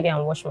to stay there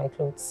and wash my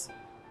clothes.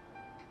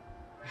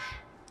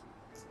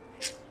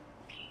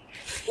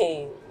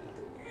 Hey.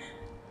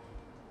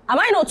 Am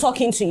I not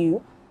talking to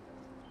you?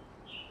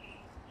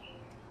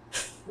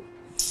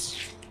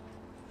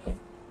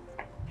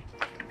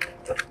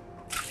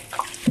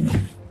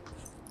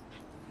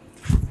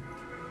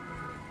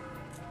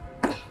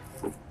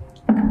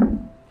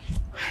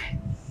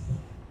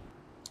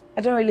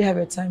 I don't really have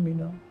your time, you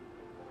know.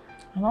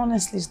 And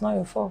honestly, it's not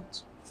your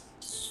fault.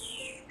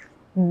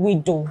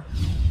 Widow.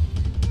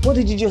 What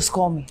did you just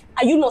call me?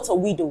 Are you not a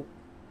widow?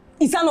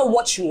 Is that not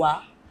what you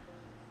are?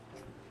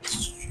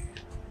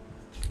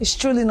 It's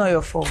truly not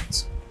your fault.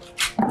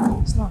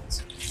 It's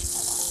not.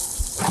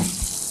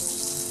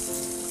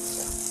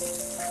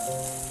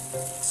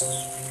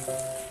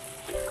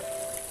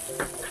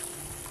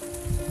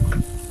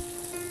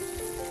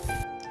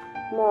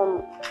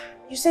 Mom,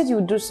 you said you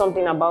would do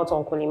something about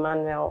Uncle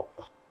Emmanuel.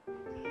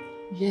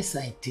 Yes,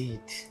 I did.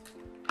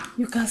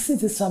 You can see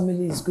this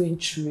family is going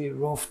through a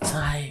rough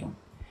time.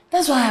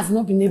 That's why I have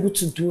not been able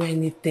to do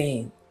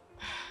anything.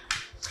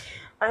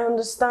 I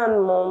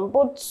understand, Mom,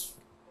 but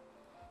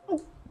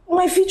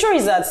my future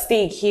is at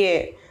stake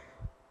here.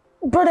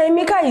 Brother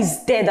Emeka is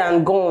dead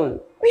and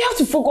gone. We have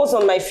to focus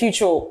on my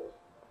future.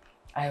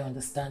 I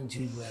understand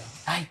you well.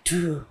 I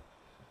do.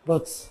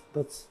 But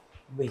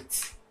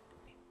wait.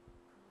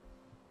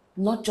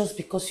 Not just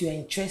because you are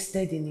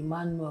interested in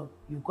Emmanuel,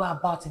 you go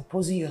about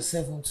imposing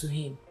yourself onto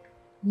him.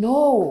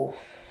 No.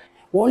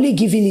 We're only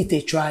giving it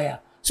a trial.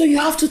 So you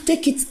have to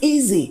take it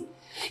easy.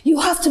 You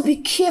have to be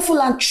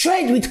careful and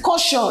tread with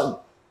caution.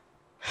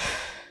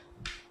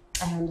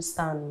 I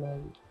understand,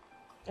 Mom.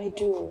 I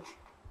do.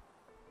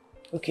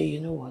 Okay, you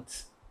know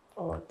what?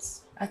 What?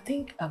 I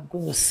think I'm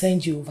going to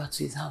send you over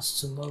to his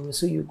house tomorrow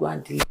so you go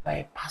and deliver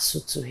a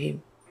parcel to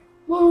him.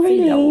 Oh,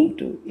 really? I will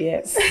do.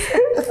 Yes.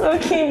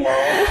 Okay, Mom.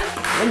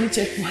 Let me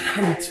check my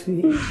hand,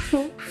 please.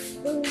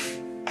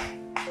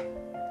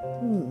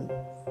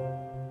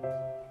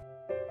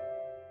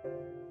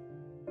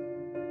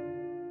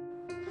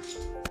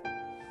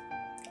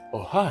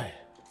 Oh, hi.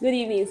 Good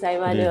evening, Sir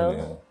Emmanuel. Good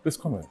evening. Please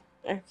come in.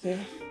 Okay.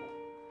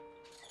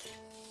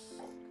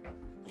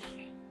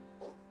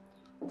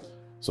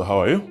 So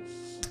how are you?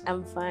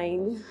 I'm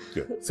fine.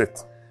 Good.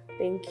 Sit.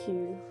 Thank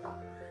you.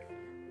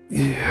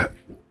 Yeah.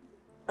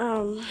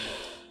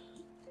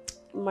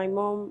 My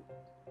mom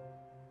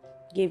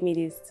gave me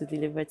this to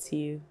deliver to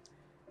you.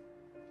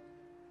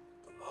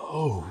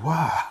 Oh,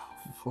 wow.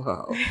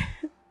 Wow.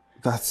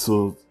 That's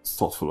so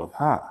thoughtful of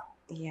her.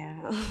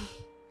 Yeah.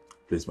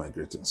 Please, my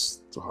greetings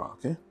to her,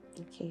 okay?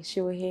 Okay,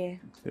 she will hear.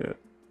 Yeah.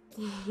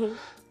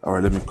 All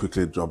right, let me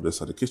quickly drop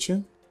this at the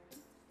kitchen.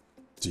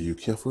 Do you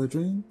care for a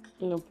drink?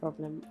 No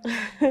problem.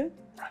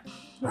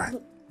 Right.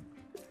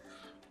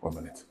 1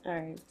 minute. All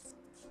right.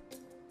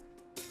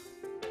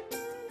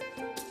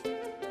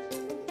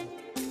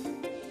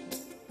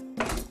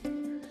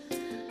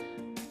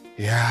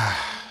 Yeah.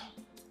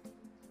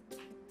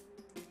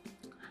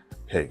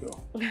 Here you go.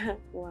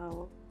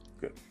 Wow.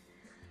 Good.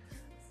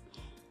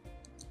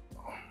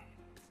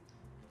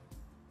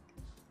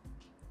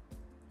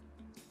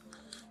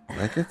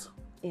 Like it?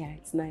 Yeah,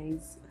 it's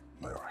nice.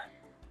 All right.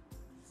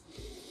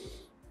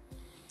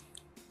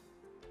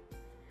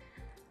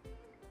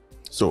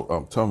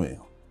 So, tell me,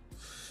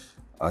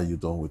 are you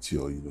done with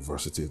your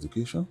university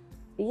education?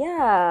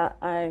 Yeah,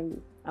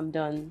 I'm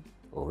done.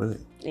 Oh,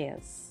 really?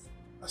 Yes.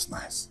 That's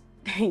nice.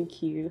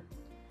 Thank you.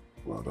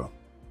 Well done.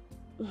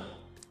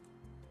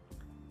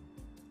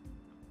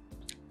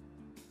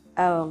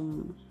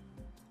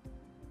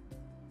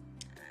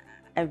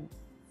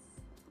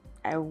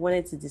 I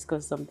wanted to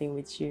discuss something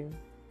with you.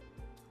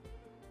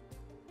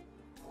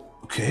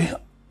 Okay.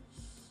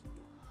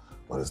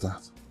 What is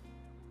that?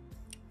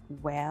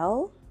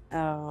 Well,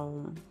 I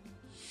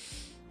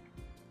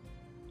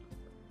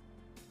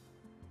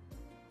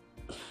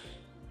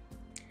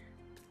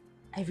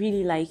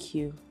really like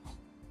you.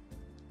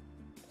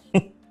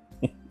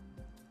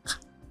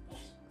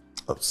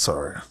 I'm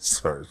sorry,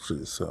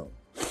 please.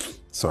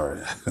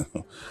 Sorry.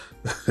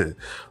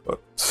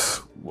 But,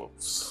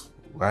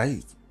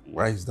 why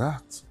is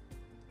that?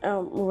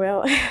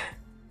 Well,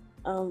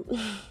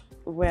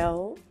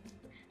 well,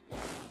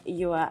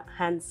 you are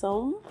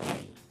handsome,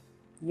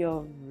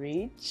 you're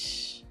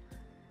rich.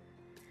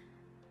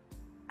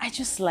 I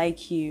just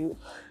like you.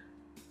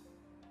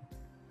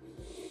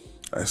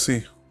 I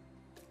see.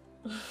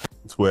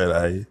 Well,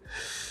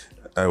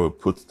 I will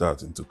put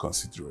that into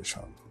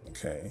consideration,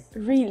 okay?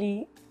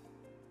 Really?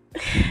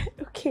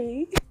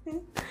 Okay.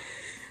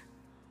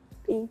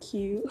 Thank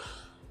you.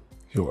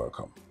 You're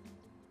welcome.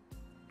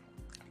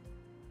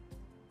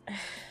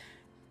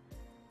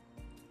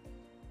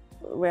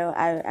 Well,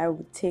 I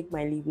would take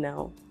my leave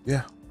now.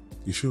 Yeah,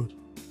 you should.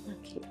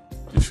 Okay.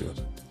 You should.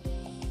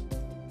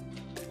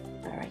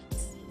 All right.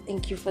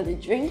 Thank you for the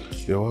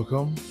drink. You're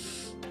welcome.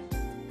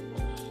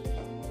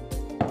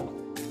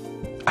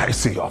 I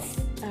see you off.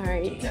 All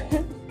right.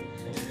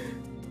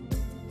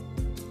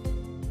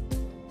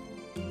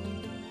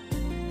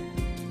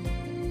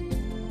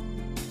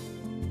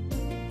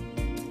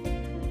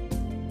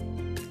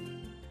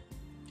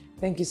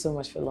 Thank you so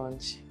much for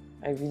lunch.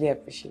 I really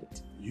appreciate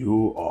it.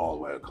 You are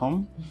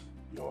welcome.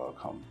 You're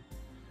welcome.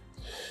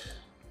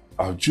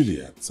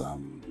 Juliet,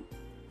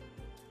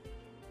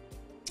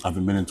 I've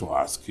been meaning to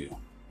ask you.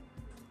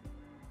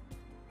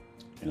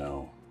 You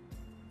know,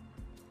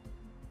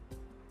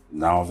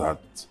 now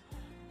that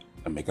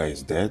Emeka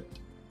is dead,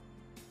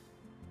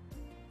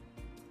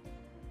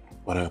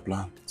 what are your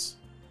plans?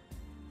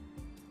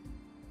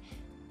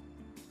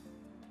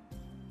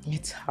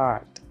 It's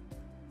hard.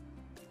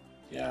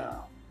 Yeah.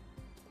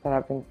 But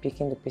I've been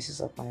picking the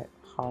pieces of my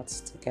heart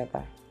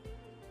together.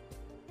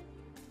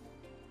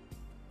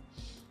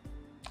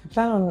 I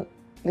plan on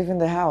leaving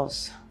the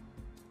house.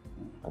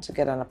 I want to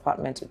get an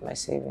apartment with my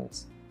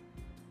savings.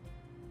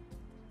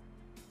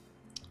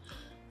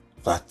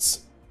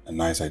 That's a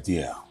nice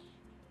idea.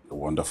 A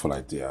wonderful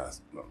idea,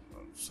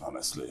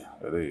 honestly.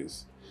 It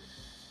is.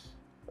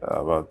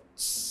 But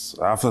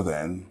after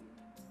then,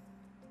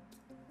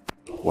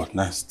 what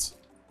next?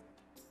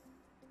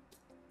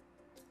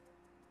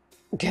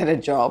 Get a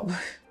job.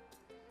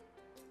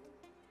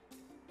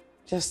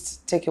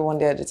 Just take it one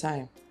day at a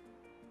time.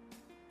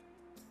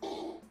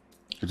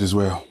 It is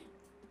well.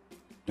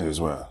 It is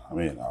well. I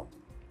mean,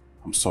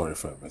 I'm sorry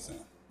for everything.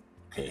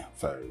 Okay,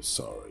 very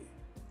sorry.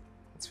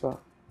 It's well.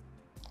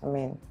 I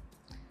mean,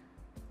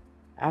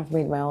 I've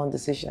made my own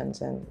decisions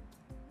and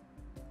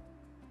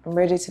I'm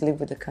ready to live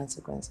with the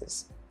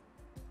consequences.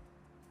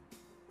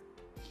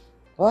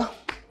 Well,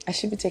 I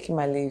should be taking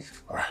my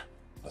leave. All right,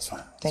 that's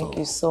fine. Thank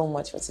you so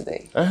much for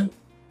today.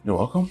 You're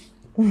welcome.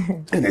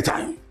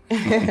 Anytime.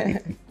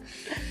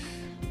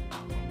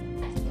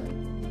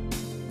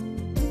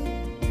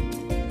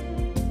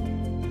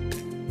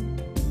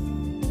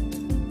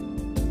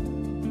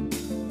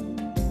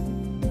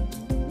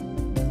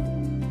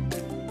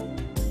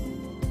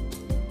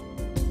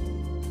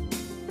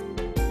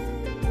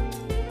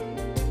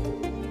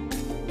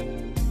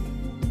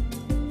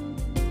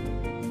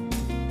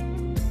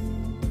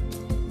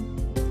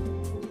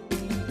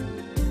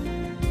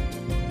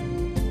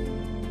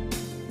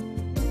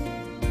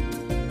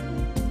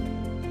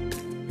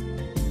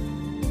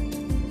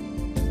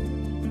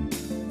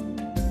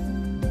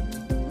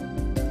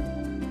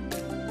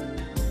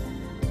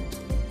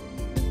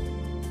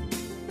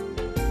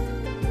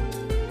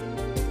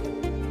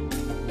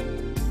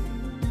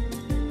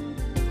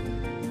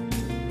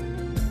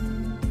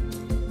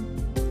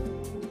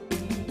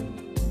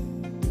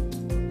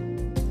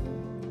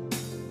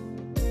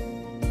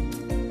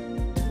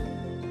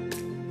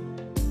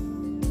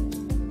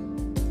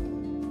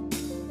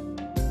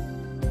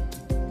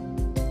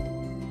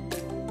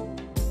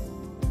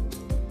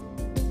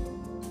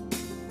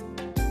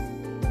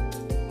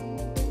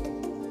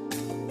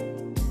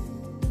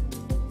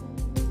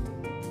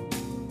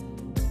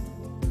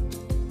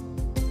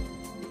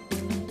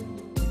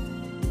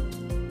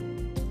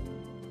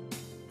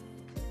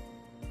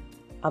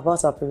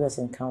 About our previous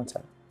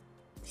encounter,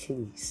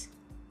 please,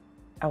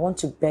 I want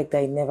to beg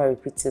that it never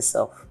repeats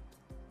itself.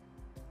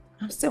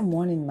 I'm still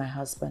mourning my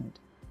husband.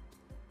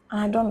 And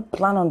I don't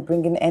plan on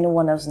bringing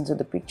anyone else into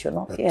the picture,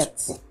 not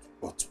yet.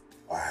 But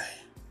why?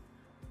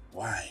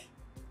 Why?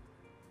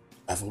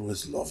 I've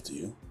always loved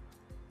you.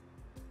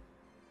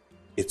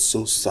 It's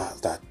so sad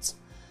that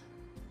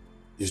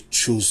you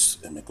choose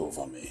Emeka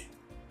over me.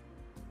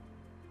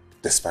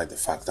 Despite the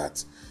fact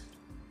that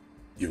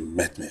you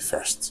met me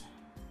first.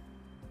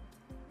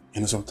 You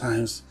know,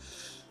 sometimes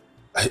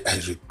I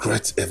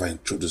regret ever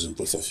introducing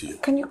both of you.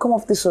 Can you come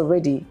off this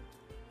already? You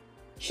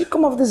should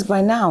come off this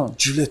by now.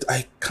 Juliet,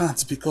 I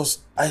can't because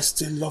I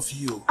still love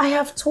you. I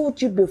have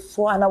told you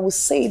before and I will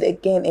say it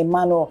again,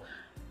 Emmanuel.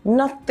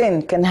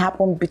 Nothing can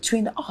happen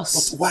between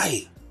us. But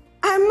why?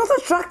 I am not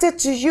attracted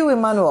to you,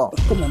 Emmanuel.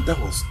 But come on, that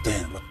was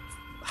then. But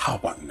how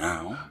about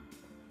now?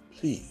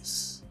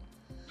 Please.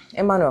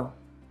 Emmanuel,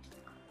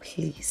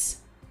 please.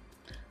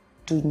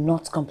 Do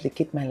not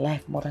complicate my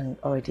life more than it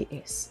already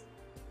is.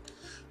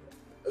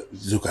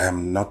 Look, I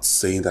am not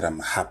saying that I'm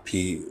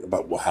happy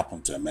about what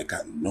happened to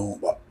Emeka. No,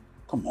 but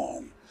come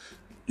on.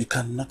 You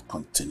cannot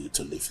continue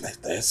to live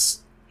like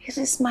this. It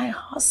is my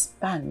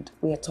husband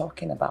we are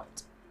talking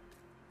about.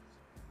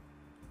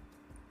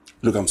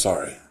 Look, I'm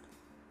sorry.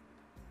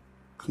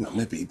 Come on,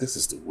 maybe this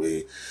is the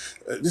way.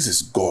 This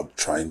is God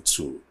trying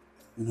to,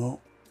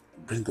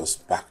 bring us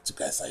back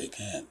together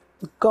again.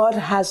 God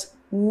has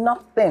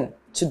nothing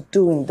to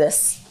do in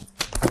this.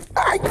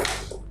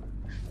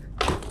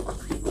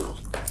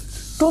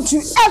 Don't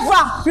you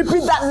ever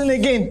repeat that name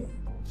again.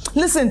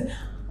 Listen,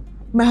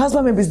 my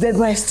husband may be dead,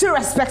 but I still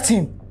respect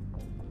him.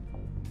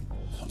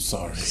 I'm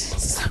sorry.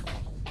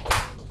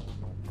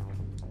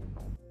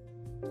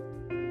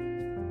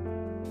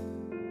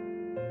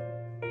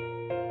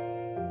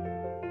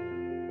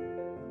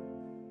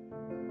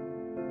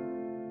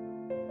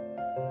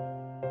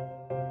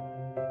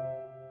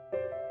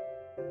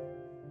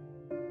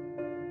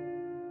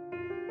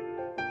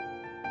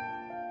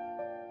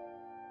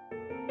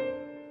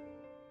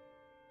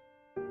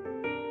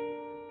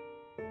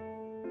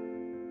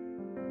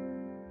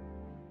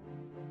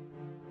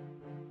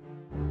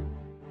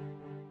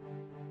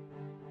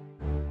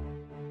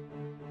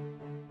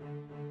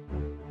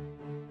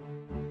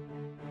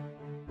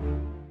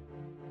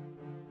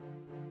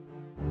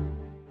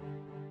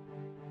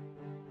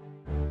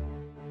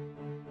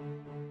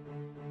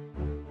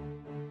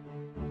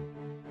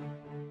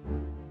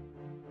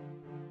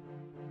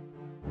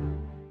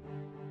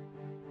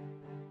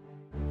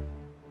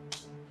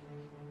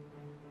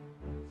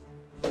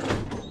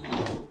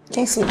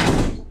 Kingsley,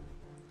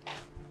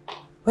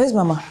 where's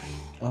Mama?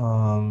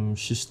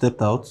 She stepped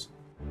out.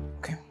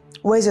 Okay.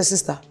 Where's your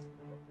sister?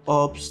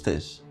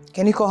 Upstairs.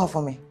 Can you call her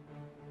for me?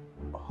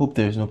 Hope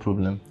there is no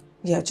problem.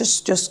 Yeah,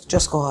 just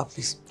call her,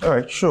 please. All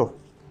right, sure.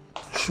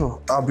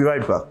 Sure, I'll be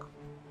right back.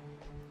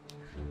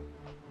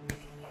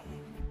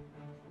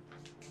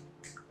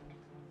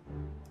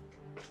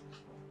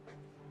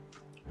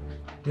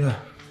 Yeah.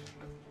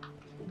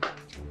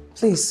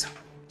 Please,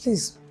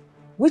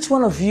 which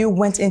one of you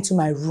went into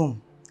my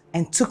room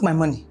and took my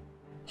money?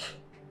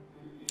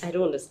 I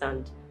don't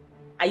understand.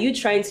 Are you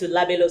trying to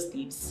label us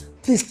thieves?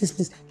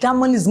 Please. That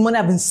money is money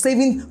I've been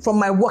saving from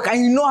my work,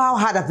 and you know how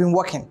hard I've been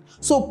working.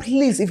 So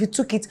please, if you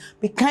took it,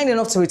 be kind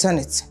enough to return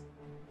it.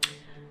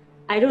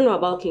 I don't know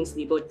about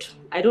Kingsley, but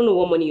I don't know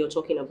what money you're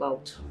talking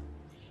about.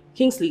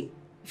 Kingsley,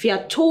 if you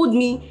had told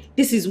me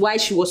this is why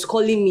she was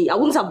calling me, I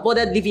wouldn't have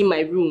bothered leaving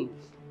my room.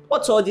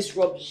 What's all this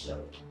rubbish now?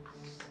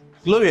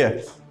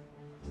 Gloria.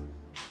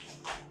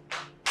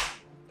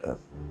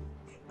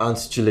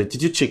 Aunt Juliet,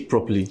 did you check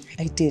properly?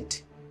 I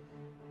did.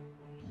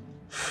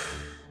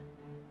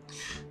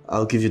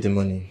 I'll give you the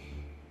money.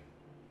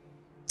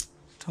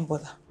 Don't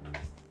bother.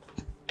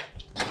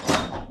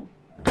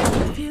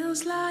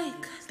 Feels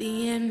like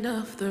the end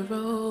of the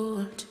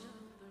road.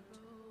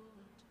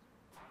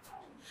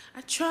 I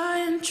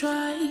try and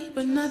try,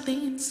 but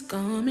nothing's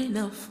coming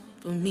enough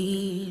for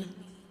me.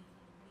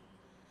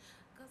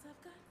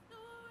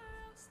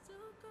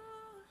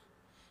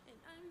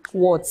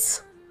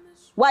 What?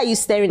 Why are you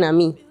staring at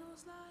me?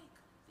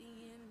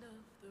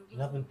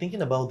 I've been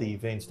thinking about the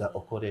events that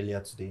occurred earlier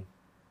today.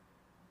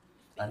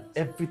 And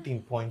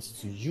everything points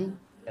to you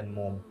and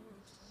Mom.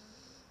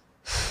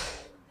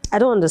 I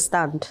don't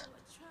understand.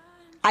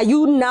 Are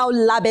you now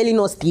labeling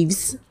us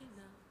thieves?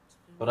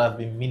 But I've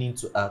been meaning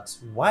to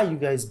ask, why are you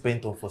guys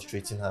bent on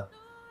frustrating her?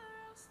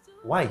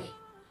 Why?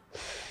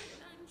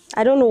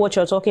 I don't know what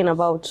you're talking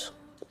about.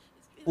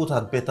 Both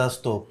had better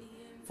stop.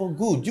 For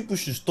good, you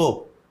should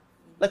stop.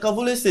 Like I've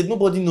always said,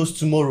 nobody knows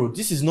tomorrow.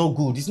 This is not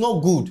good. It's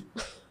not good.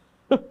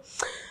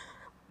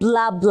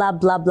 Blah, blah,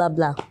 blah, blah,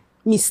 blah.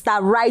 Mr.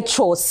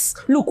 Righteous.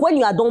 Look, when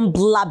you are done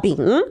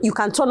blabbing, you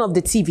can turn off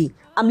the TV.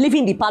 I'm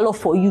leaving the parlor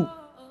for you.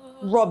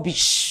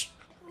 Rubbish.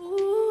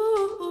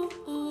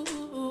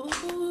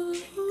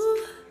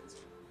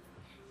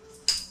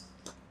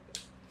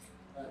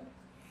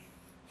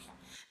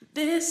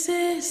 This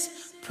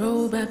is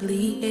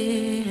probably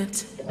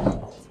it.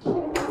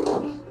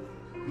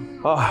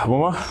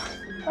 Mama.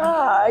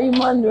 Hi,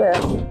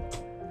 Emmanuel.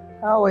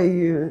 How are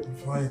you? I'm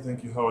fine,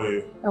 thank you. How are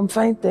you? I'm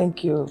fine,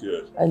 thank you.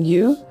 Good. And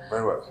you?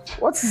 Very well.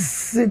 What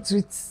is it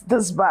with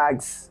those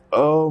bags?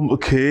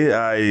 Okay,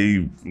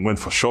 I went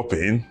for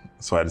shopping,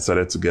 so I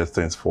decided to get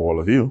things for all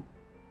of you.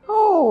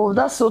 Oh,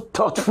 that's so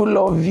thoughtful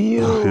of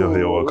you.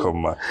 You're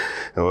welcome, ma.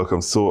 You're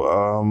welcome.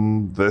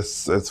 So,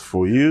 this is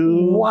for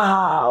you.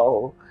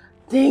 Wow.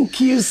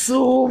 Thank you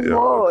so much.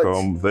 You're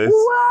welcome.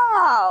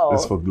 Wow.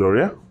 This is for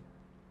Gloria.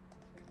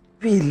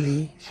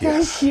 Really?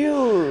 Yes. Thank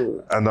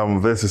you.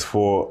 And this is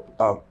for,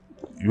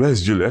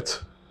 where's Juliet?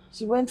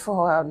 She went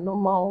for her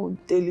normal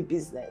daily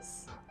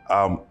business.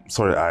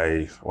 Sorry,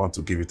 I want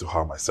to give it to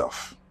her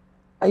myself.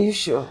 Are you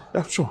sure?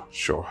 Yeah,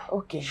 sure.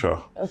 Okay.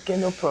 Sure. Okay,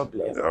 no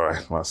problem. All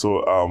right, ma.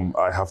 So,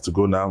 I have to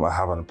go now. I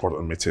have an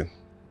important meeting.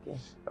 Okay.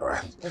 All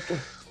right. Okay.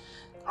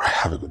 All right,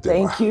 have a good day,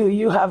 Thank you.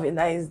 You have a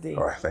nice day.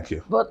 All right, thank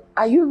you. But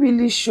are you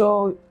really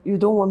sure you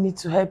don't want me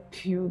to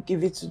help you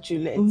give it to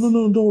Juliet?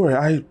 No, don't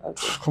worry.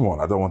 Come on,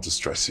 I don't want to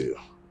stress you.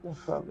 No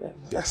problem.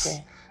 Yes.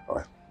 Okay. All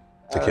right.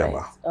 Take care,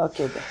 ma.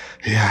 Okay then.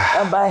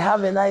 Yeah. Bye.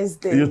 Have a nice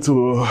day. You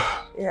too.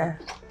 Yeah.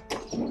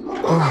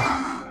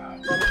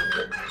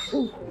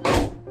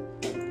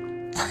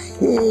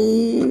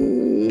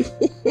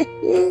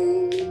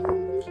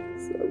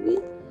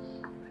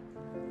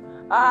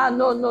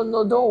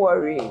 No, don't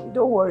worry.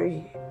 Don't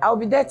worry. I'll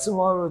be there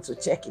tomorrow to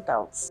check it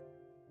out.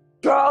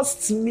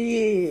 Trust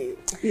me.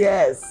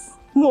 Yes.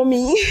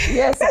 Mommy.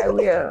 Yes, I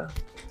will.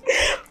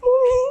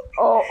 Mommy.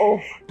 Oh,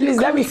 please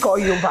let me call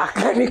you back.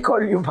 Let me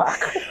call you back.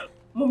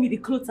 Mommy, the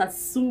clothes are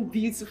so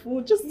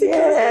beautiful. Just take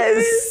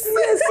Yes,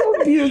 they're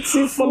so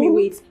beautiful. Mommy,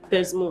 wait.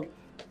 There's more.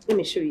 Let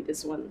me show you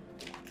this one.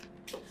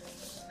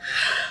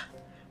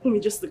 Mommy,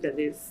 just look at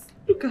this.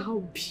 Look at how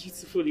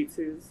beautiful it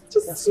is.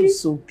 That's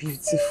so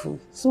beautiful.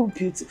 So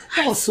beautiful.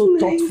 That was so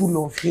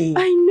thoughtful of him.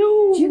 I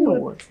know. You know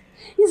what?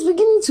 He's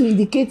beginning to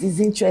indicate his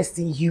interest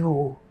in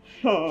you.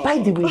 By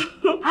the way,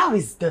 how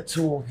is the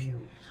two of you?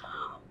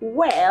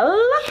 Well,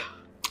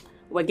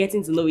 we're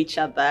getting to know each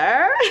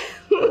other.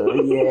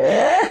 Oh,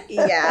 yeah?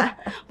 Yeah.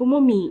 But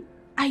Mommy,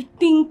 I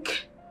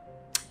think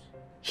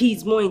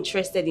he's more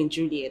interested in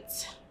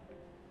Juliet.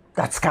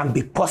 That can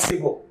be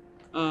possible.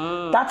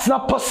 That's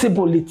not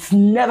possible. It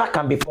never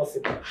can be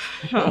possible.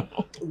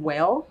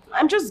 Well,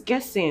 I'm just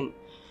guessing.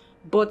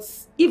 But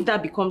if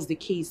that becomes the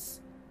case,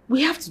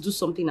 we have to do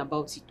something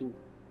about it too.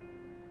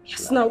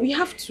 Yes, now we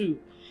have to.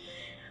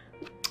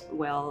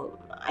 Well,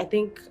 I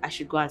think I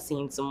should go and see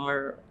him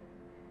tomorrow.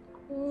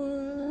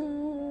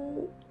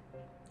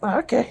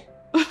 Okay.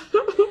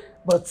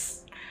 But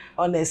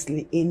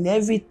honestly, in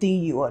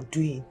everything you are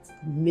doing,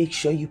 make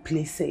sure you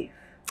play safe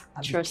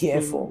and be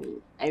careful.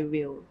 Me, I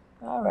will.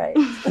 All right.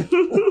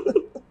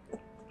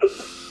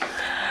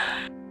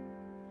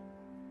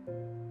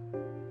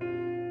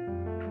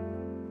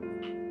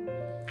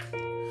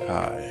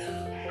 Hi.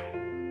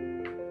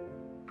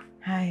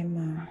 Hi,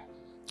 Ma.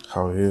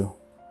 How are you?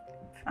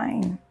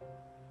 Fine.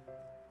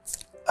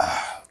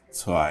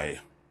 So I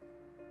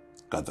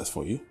got this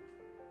for you.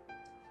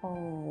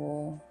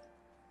 Oh,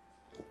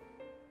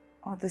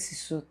 this is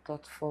so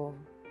thoughtful.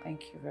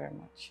 Thank you very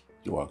much.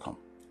 You're welcome.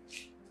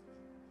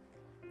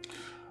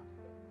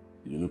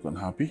 You look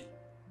unhappy?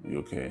 You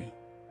okay?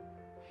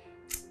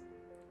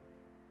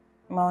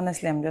 Ma,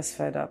 honestly, I'm just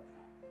fed up.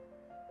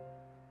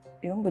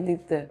 You won't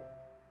believe the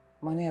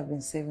money I've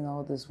been saving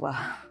all this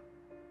while.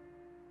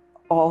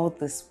 All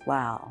this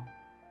while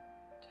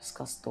just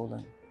got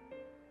stolen.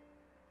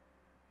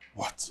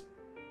 What?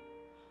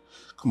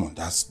 Come on,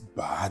 that's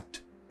bad.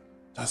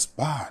 That's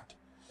bad.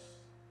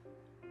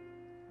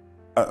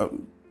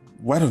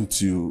 Why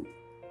don't you,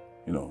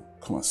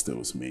 come and stay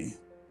with me?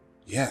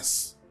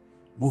 Yes,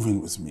 move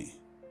in with me.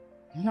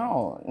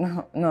 No.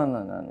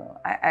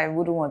 I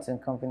wouldn't want to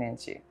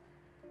inconvenience you.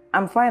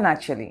 I'm fine,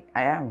 actually.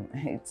 I am.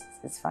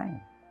 It's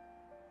fine.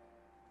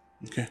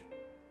 Okay.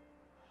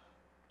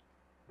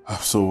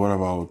 So what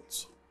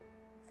about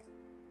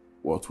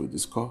what we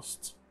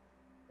discussed?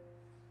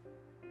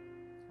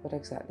 What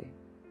exactly?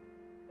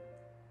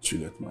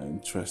 Juliet, my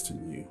interest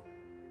in you.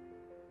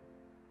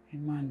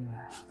 Emmanuel.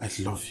 I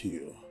love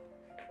you.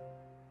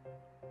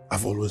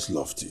 I've always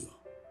loved you.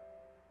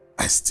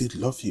 I still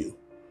love you.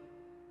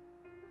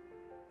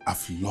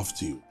 I've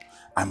loved you.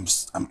 I'm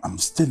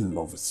still in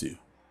love with you.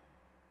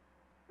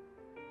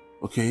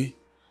 Okay?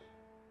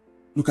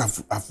 Look,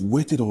 I've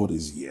waited all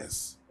these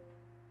years.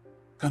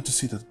 Can't you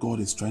see that God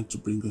is trying to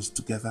bring us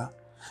together?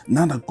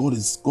 Now that God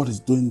is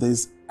doing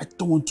this, I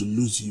don't want to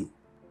lose you.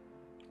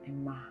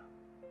 Emma,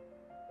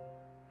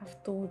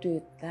 I've told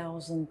you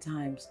 1,000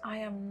 times, I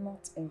am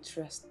not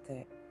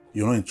interested.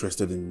 You're not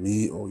interested in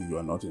me, or you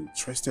are not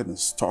interested in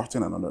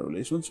starting another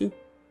relationship?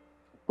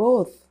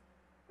 Both.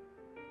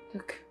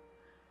 Look,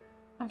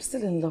 I'm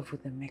still in love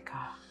with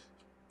Emeka.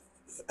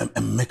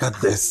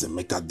 Emeka this,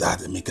 Emeka that,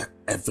 Emeka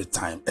every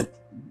time.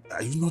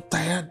 Are you not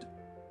tired?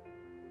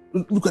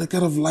 Look at the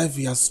kind of life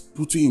he has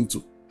put you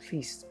into.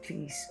 Please,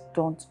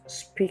 don't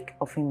speak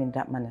of him in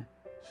that manner.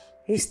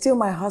 He's still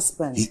my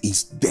husband. He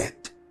is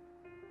dead.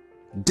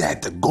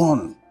 Dead,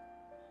 gone.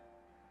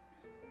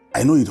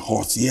 I know it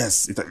hurts,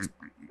 yes.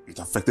 It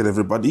affected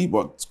everybody,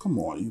 but come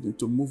on, you need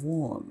to move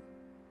on.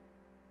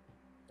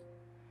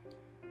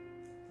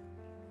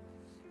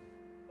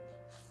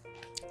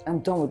 I'm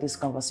done with this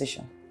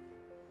conversation.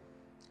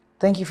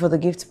 Thank you for the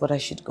gift, but I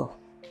should go.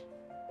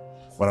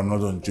 But I'm not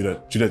done,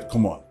 Juliet. Juliet,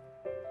 come on.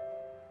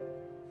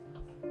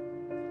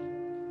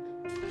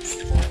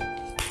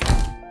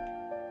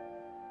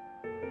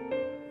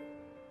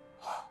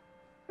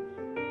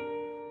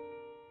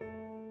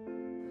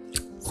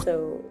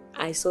 So,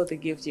 I saw the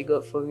gift you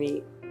got for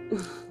me.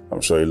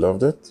 I'm sure you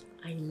loved it.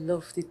 I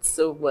loved it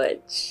so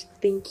much.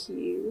 Thank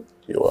you.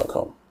 You're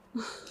welcome.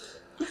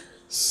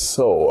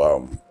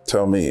 So,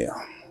 tell me,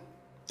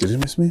 did you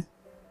miss me?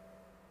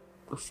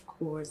 Of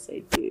course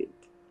I did.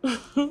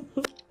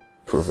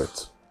 Prove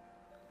it.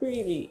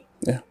 Really?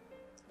 Yeah.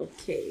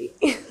 Okay.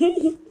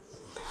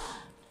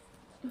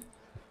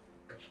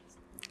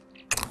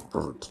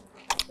 Prove it.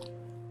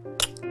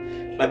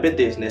 My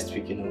birthday is next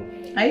week,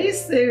 Are you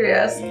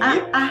serious?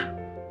 Yep.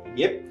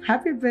 Yep.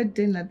 Happy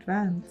birthday in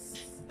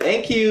advance.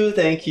 Thank you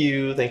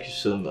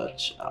so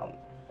much.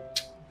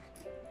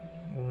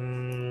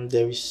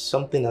 There is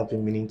something I've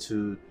been meaning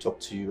to talk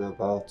to you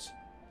about.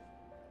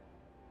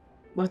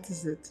 What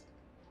is it?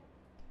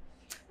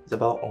 It's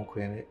about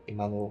Uncle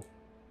Emmanuel.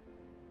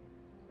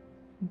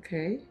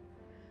 Okay.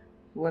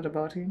 What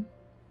about him?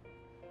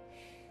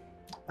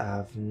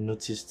 I've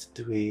noticed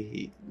the way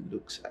he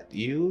looks at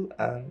you,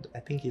 and I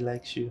think he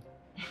likes you.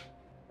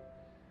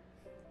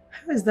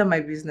 How is that my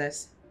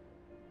business?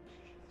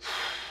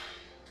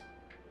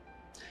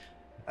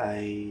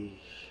 I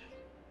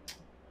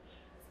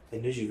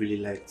know you really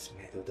liked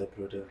my elder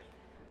brother,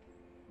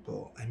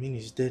 but I mean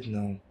he's dead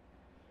now.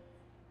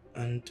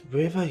 And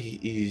wherever he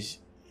is,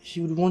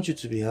 he would want you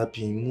to be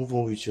happy, move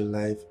on with your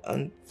life,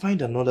 and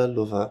find another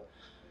lover.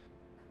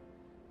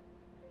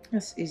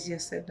 That's easier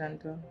said than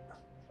done.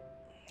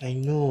 I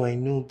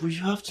know, but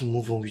you have to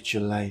move on with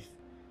your life.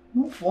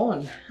 Move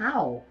on?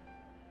 How?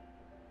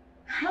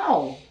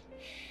 How?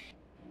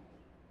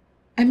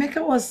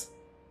 Emeka was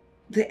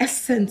the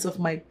essence of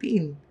my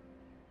being.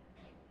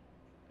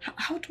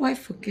 How do I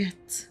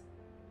forget?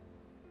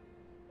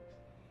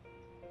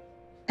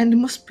 And the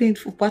most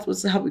painful part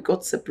was how we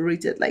got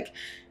separated. Like,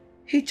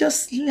 he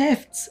just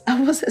left.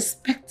 I was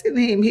expecting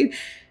him.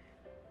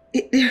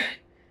 There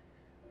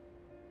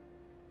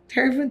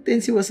are even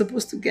things he was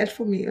supposed to get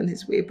for me on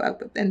his way back,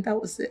 but then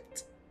that was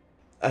it.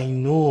 I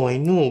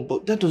know,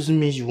 but that doesn't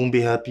mean you won't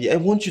be happy. I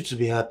want you to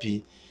be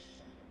happy.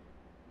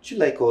 Do you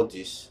like all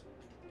this?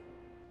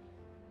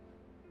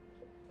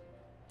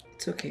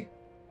 It's okay.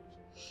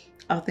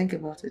 I'll think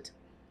about it.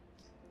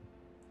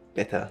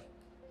 Better.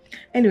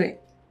 Anyway,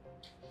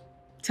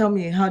 tell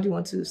me, how do you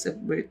want to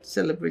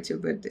celebrate your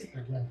birthday?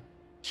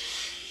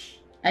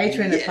 Are you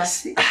throwing a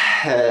party?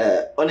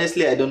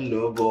 Honestly, I don't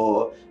know,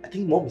 but I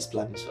think Mom is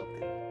planning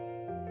something.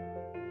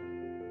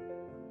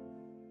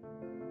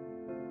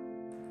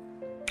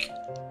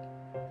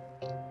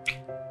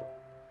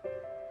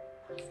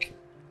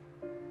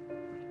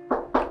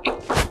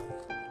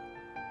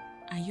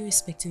 Are you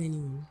expecting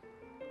anyone?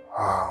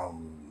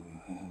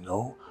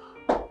 No.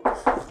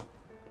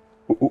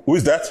 Who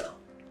is that?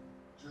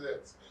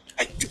 Juliet.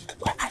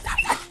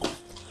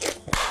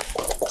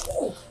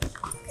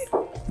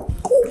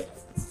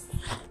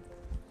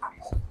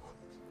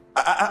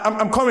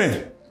 I'm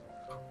coming.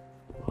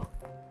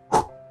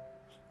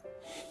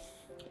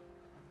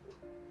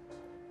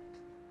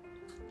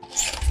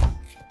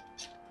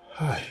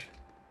 Hi.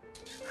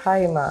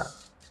 Hi, Ma.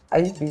 Are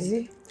you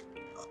busy?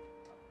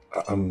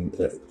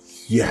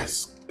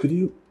 Yes. Could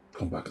you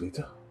come back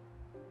later?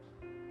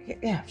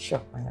 Yeah,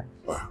 sure. Why not?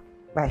 All right.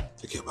 Bye.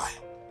 Take care. Bye.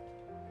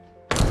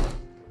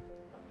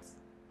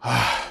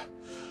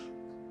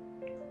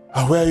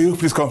 Where are you?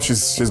 Please come.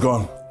 She's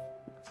gone.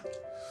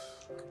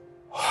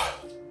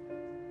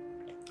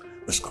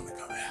 Let's come here.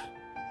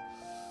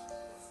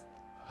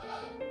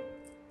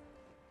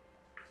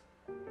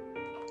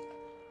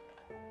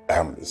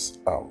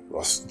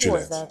 Was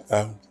Juliet. Who was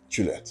that?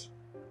 Juliet.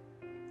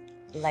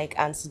 Like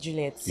Auntie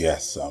Juliet?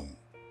 Yes,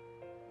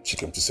 she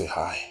came to say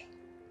hi.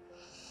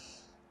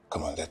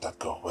 Come on, let that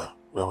go.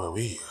 Where were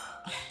we?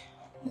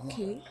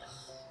 Okay.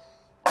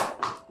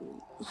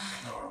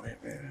 No,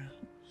 wait, baby.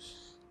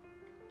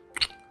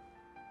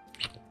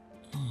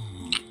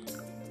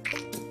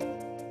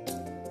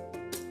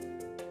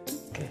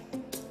 Okay.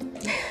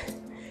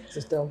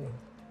 So tell me.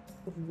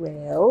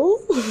 Well,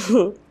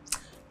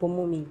 but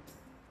Mommy,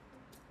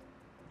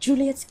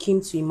 Juliet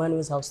came to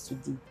Emmanuel's house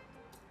today.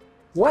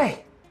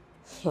 Why?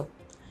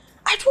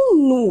 I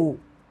don't know,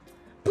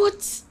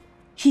 but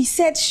he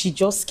said she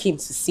just came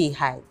to say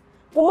hi.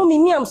 But Mommy,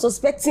 me, I'm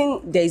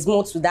suspecting there is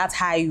more to that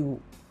hi.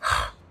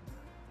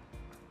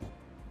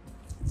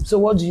 So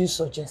what do you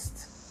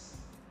suggest?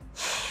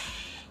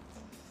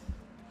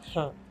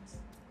 I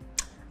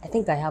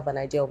think I have an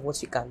idea of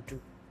what you can do.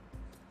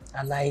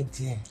 An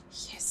idea?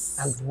 Yes.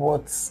 And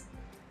what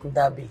could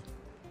that be?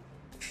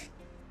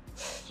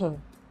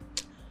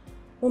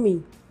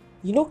 Mommy,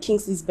 you know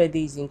Kingsley's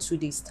birthday is in 2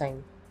 days'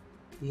 time.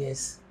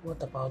 Yes.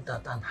 What about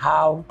that? And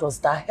how does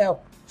that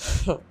help?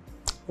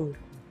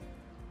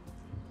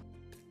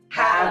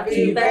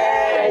 Happy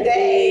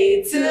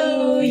birthday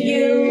to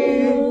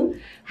you.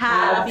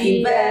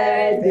 Happy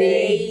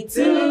birthday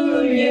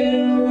to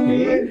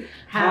you.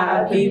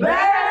 Happy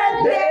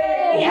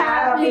birthday,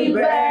 happy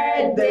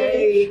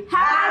birthday,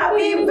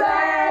 happy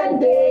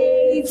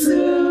birthday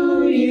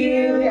to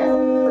you.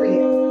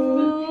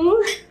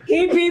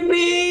 Hip hip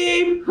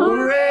hip,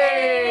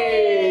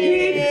 hooray!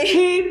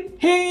 Hip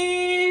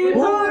hip,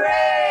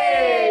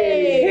 hooray!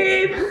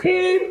 Hip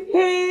hip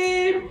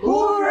hip,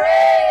 hooray!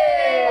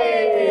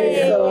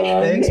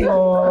 Thanks,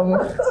 Mom.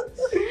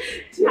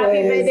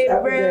 Happy birthday,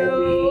 bro.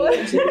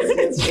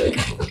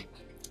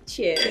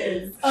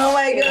 Cheers. Oh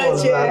my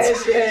God,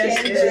 cheers, cheers,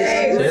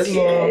 cheers,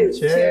 Mom.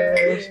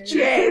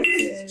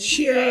 cheers,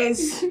 cheers.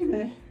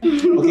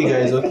 Okay,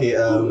 guys. Okay.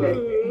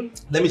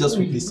 Let me just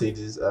quickly say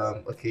this.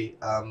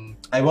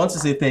 I want to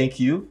say thank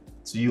you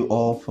to you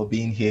all for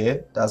being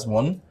here. That's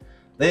one.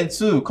 Then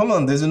two, come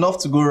on, there's enough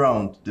to go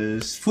around.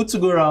 There's food to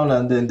go around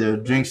and then there are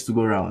drinks to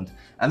go around.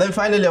 And then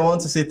finally, I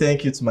want to say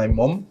thank you to my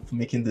mom for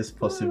making this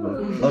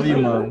possible. Love you,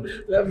 mom.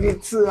 Love you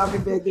too. Happy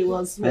birthday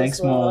once more.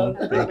 Thanks, mom.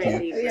 Thank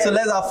you. So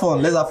let's have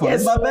fun. Let's have fun.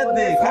 Yes, it's my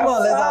birthday. Come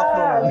on, let's have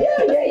fun.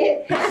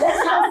 Yeah.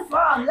 Let's have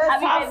fun.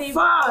 Let's have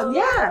fun.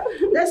 Yeah.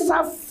 Let's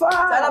have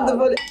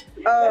fun.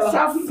 Let's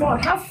have fun.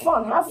 Have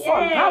fun. Have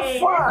fun. Have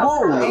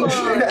fun.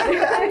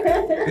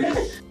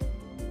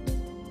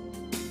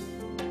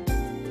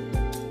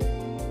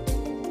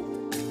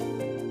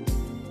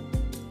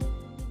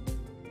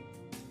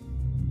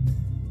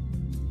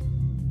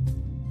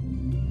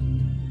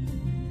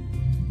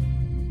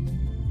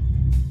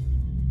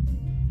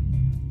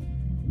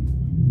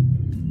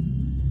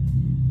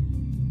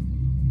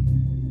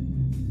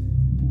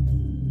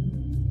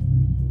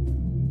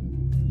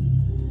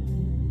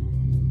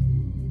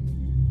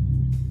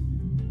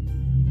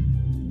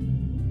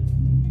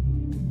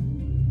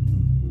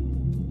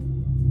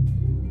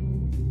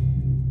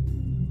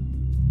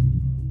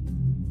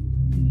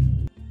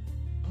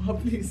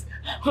 Please,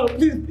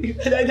 please.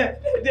 I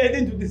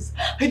didn't do this.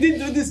 I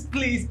didn't do this,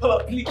 please.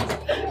 Mama, please.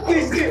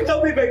 Please,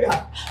 help me, beggar.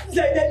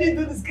 I didn't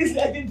do this, please.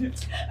 I didn't do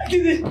it. I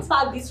didn't.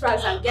 Pack these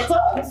rags and get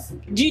out.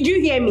 Did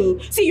you hear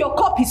me? See, your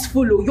cup is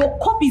full. Oh. Your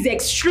cup is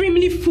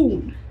extremely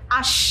full.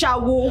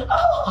 Ashawo.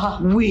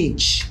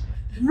 Witch,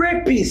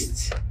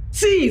 rapist,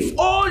 thief,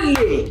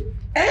 only.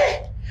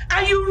 Eh?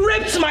 And you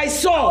raped my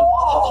son.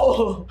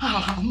 Oh,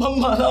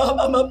 Mama,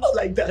 I'm not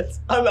like that.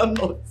 I'm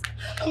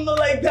not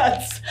like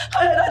that.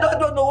 I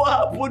don't know what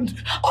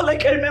happened. All I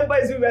can remember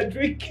is we were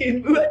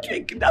drinking.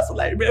 That's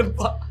all I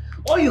remember.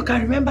 All you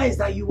can remember is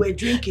that you were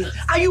drinking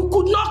and you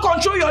could not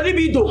control your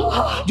libido.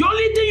 The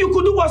only thing you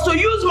could do was to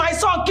use my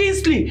son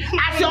Kingsley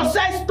as your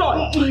sex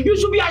toy. You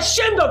should be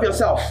ashamed of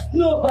yourself.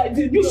 No, I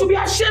did not. You should be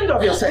ashamed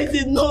of yourself. I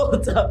did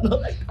not. I'm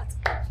not like that.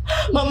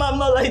 Mama, I'm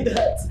not like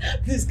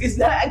that. Please,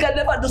 Kingsley, I can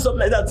never do something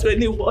like that to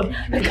anyone.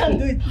 I can't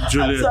do it.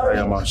 Juliet, I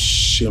am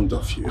ashamed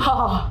of you.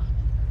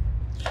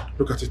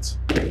 Look at it.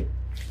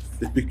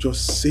 The picture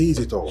says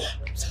it all.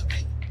 I'm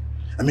sorry.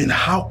 I mean,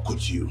 how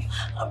could you?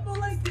 I'm not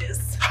like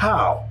this.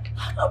 How?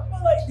 I'm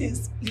not like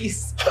this,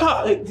 please. I'm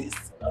not like this.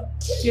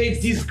 You're a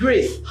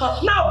disgrace.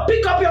 Now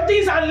pick up your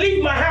things and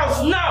leave my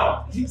house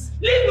now. Please.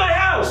 Leave my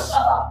house.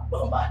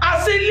 Mama.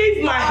 I say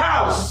leave my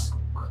house.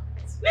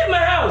 Leave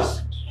my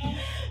house.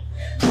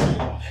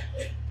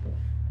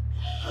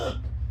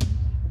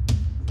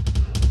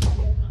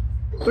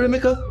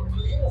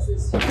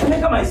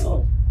 Emeka, My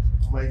son.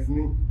 Mama, it's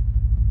me.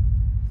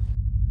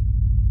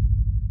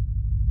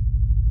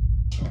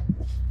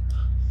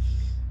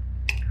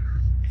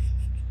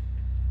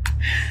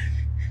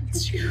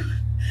 It's you.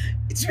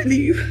 It's really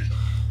you.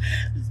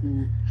 It's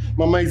me.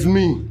 Mama, it's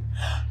me.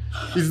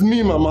 It's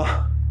me,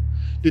 Mama.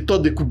 They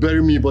thought they could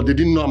bury me, but they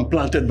didn't know I'm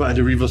planted by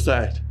the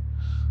riverside.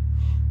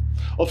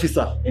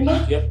 Officer.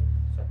 Yeah.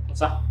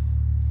 Sir?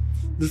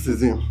 This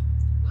is him.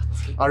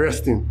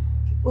 Arrest him.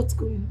 What's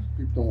going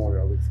on? Don't worry,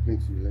 I'll explain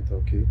to you later,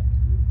 okay?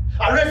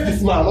 Arrest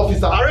this man,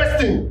 officer!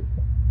 Arrest him!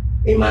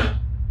 Emma.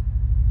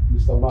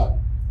 Mr. Man.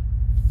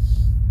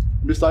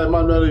 Mr.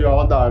 Emmanuel, you are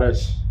under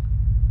arrest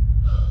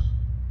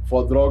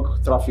for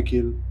drug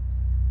trafficking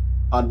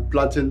and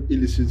planting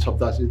illicit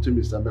substance into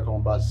Mr.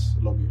 Mekomba's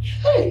luggage.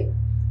 Hey!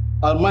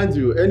 And mind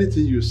you,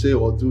 anything you say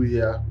or do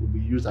here will be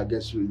used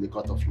against you in the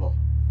court of law.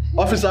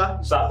 Officer,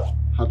 Sir?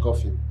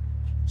 handcuff him.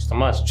 Mr.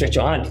 Man, stretch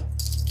your hand.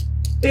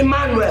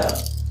 Emmanuel.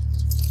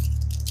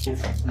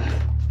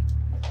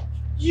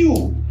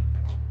 You.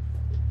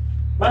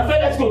 My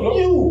friend, let's go.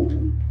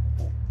 You.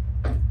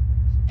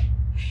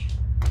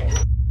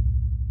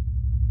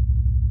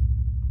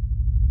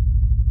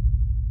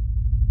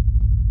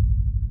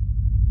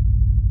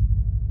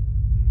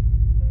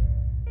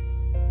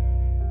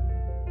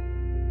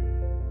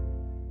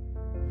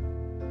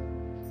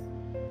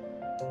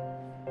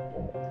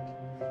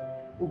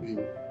 Obi.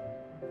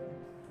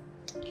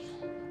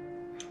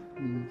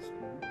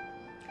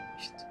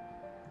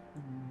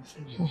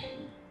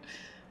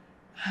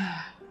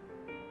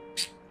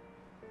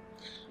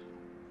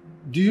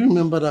 Do you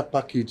remember that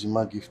package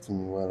Ma gave to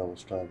me while I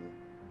was traveling?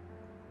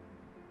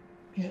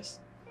 Yes.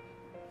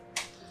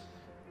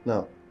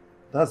 Now,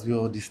 that's where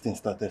all these things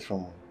started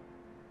from.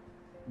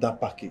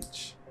 That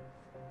package.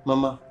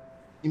 Mama,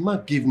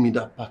 Ima gave me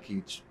that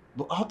package,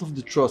 but out of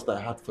the trust I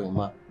had for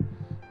Ima,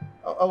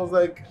 I was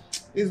like,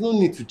 there's no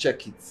need to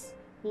check it.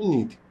 No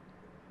need.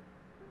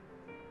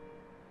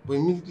 But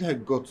immediately I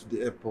got to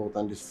the airport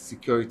and the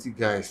security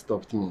guy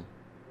stopped me.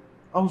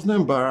 I was not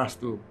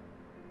embarrassed though.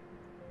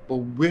 But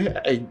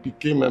where I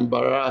became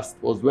embarrassed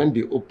was when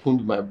they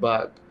opened my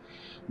bag,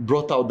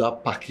 brought out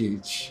that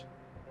package.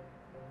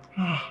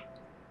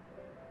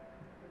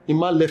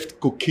 Ima left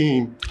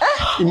cocaine.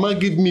 Ima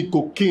gave me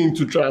cocaine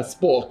to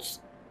transport.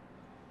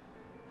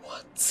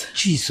 What?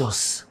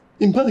 Jesus.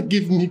 Ima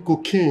gave me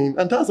cocaine,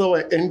 and that's how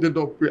I ended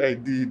up where I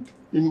did.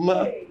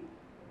 Ima. Hey.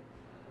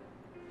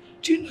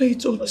 Do you know he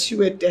told us you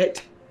were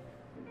dead?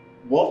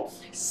 What?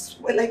 I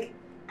swear, like,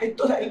 I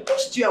thought I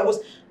lost you. I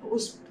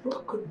was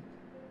broken.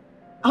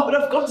 I would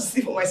have come to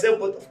see for myself,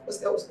 but of course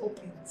there was no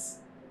means.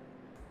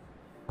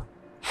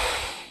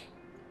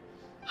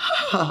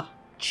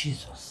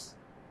 Jesus.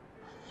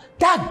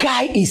 That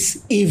guy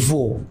is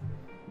evil.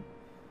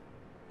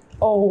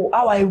 Oh,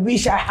 how I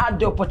wish I had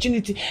the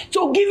opportunity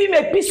to give him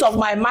a piece of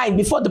my mind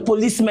before the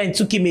policemen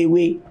took him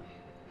away.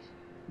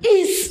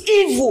 He's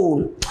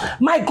evil.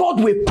 My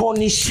God will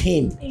punish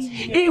him. Amen.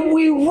 He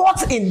will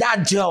rot in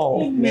that jail.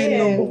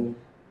 Amen.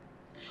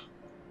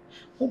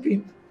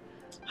 Obi,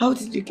 how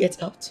did you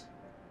get out?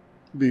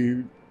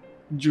 Babe,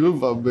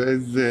 Jehovah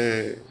bless.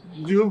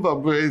 Jehovah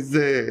bless.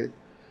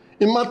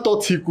 Emma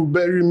thought he could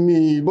bury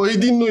me, but he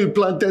didn't know he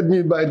planted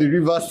me by the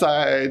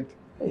riverside.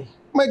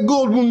 My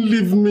God won't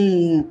leave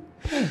me.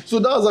 So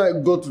that's how I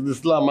got to the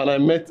slum, and I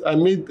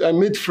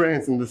made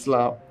friends in the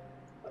slum.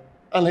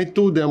 And I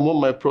told them what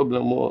my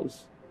problem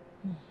was.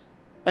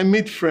 I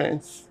made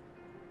friends.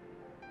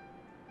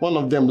 One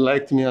of them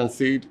liked me and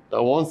said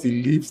that once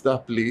he leaves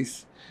that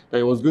place, that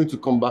he was going to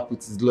come back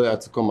with his lawyer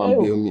to come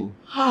and bail me.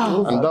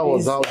 And that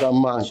was how that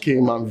man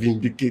came and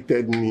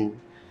vindicated me.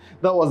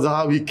 That was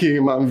how he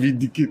came and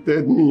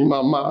vindicated me,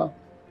 Mama.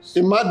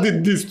 Emma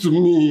did this to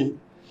me.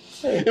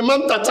 Emma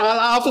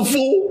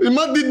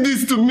did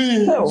this to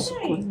me.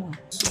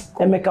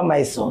 Emeka,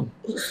 my son,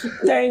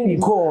 thank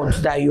God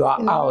that you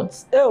are out.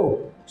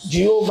 Oh,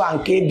 Jehovah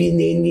and KB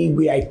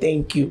Nenigwe, I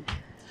thank you.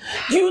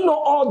 Do you know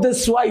all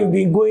this why you've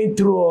been going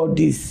through all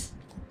this?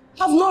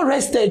 I've not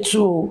rested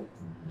too.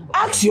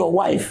 Ask your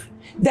wife.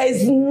 There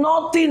is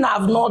nothing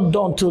I've not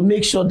done to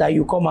make sure that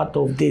you come out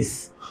of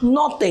this.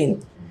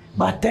 Nothing.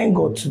 But thank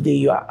God today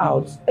you are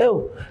out.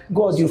 Oh,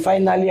 God, you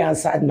finally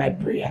answered my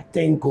prayer.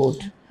 Thank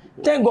God.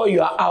 Thank God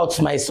you are out,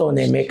 my son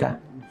Emeka.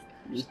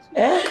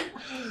 Eh?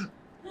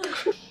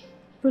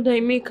 Brother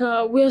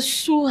Emeka, we are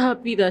so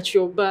happy that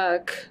you're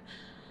back.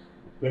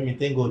 Remy,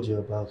 thank God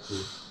you're back.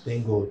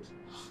 Thank God.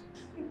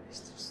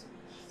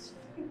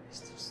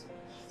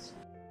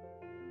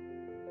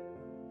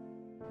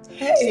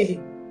 Hey,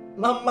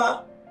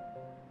 Mama.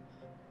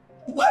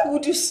 Why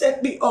would you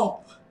set me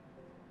up?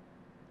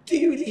 Do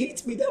you really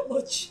hate me that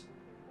much?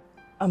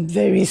 I'm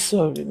very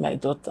sorry, my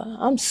daughter.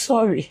 I'm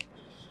sorry.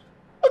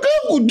 How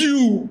could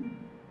you?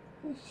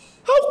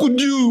 How could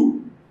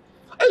you?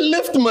 I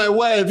left my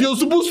wife. You're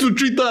supposed to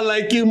treat her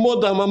like a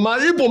mother, Mama.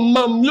 Even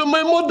Mom, you're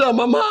my mother,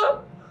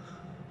 Mama.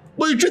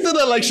 But you treated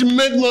her like she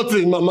meant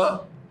nothing,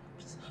 Mama.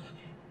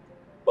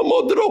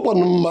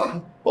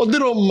 Mama,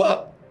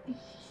 Mama.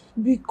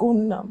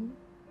 Bikunam,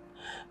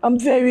 I'm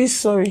very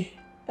sorry.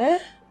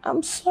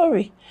 I'm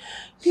sorry.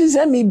 Please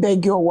let me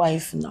beg your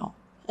wife now.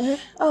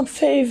 I'm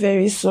very,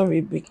 very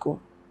sorry, Biko.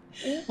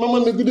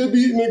 Mama,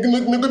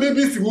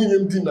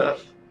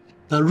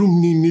 that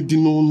room need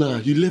dinner now.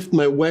 You left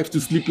my wife to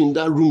sleep in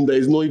that room that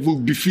is not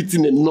even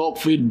befitting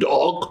enough for a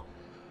dog.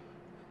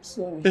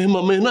 Sorry. Hey,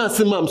 Mama, now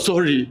say I'm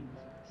sorry.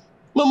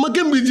 Mama,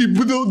 can be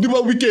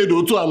the wicked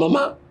or to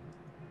Mama?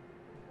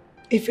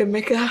 If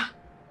Emeka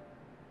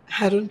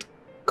hadn't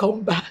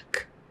come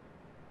back,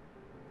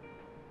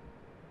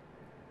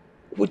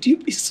 would you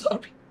be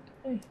sorry?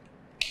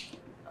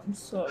 I'm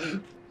sorry.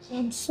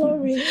 I'm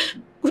sorry.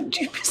 Would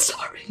you be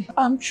sorry?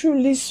 I'm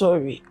truly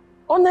sorry.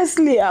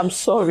 Honestly, I'm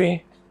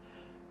sorry.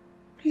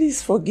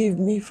 Please forgive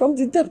me from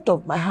the depth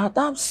of my heart.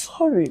 I'm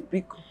sorry,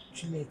 Biko.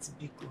 Juliet,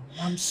 Biko.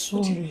 I'm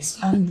sorry.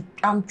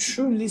 I'm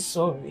truly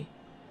sorry.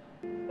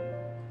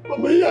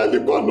 Mama, you are the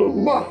one of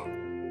Ma.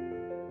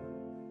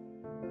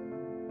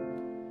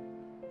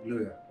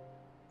 Gloria,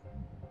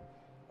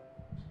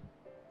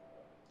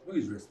 who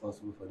is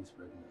responsible for this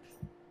pregnancy?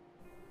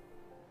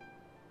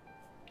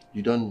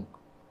 You don't know.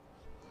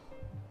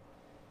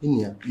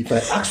 Inya, if I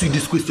ask you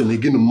this question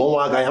again,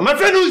 my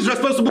friend who is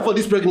responsible for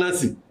this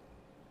pregnancy?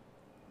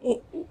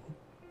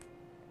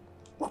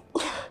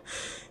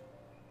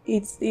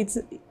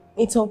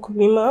 It's Uncle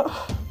Mima.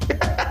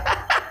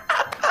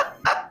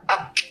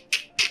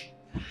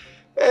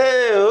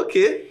 Hey,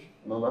 okay.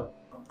 Mama,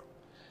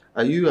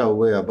 are you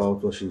aware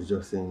about what she's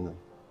just saying now?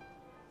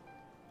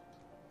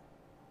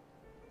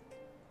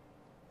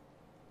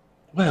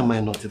 Why am I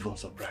not even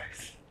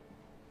surprised?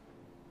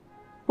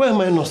 Why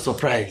am I not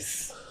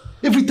surprised?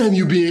 Every time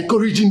you be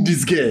encouraging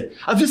this girl,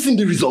 have you seen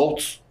the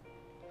results?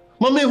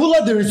 Mama, who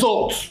are the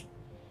results?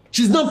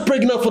 She's not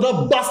pregnant for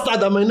that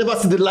bastard that might never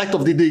see the light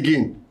of the day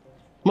again.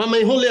 Mama,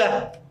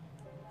 Holia,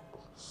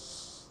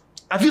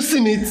 have you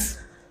seen it?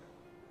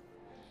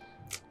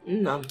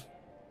 No,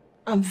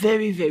 I'm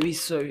very, very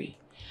sorry.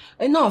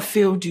 I know I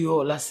failed you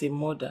all as a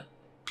mother.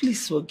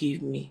 Please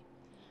forgive me.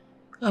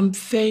 I'm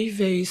very,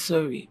 very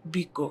sorry,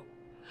 Biko.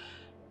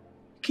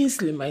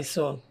 Kingsley, my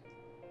son,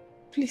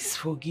 please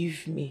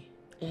forgive me.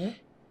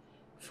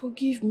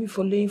 Forgive me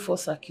for laying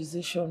false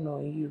accusation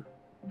on you.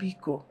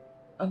 Biko,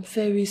 I'm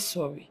very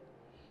sorry.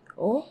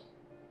 Oh?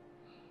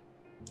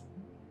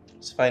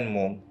 It's fine,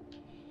 Mom.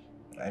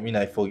 I mean,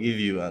 I forgive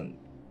you, and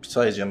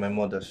besides, you're my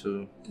mother,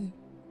 so...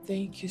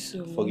 Thank you so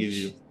much. Forgive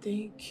you.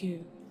 Thank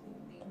you.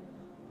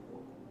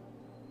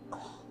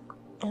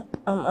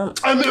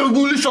 I mean,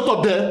 will you shut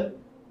up there?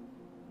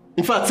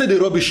 In fact, say the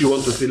rubbish you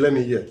want to say. Let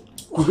me hear.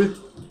 Kube.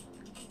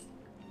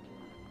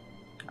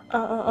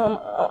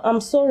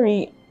 I'm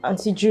sorry,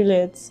 Auntie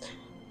Juliet.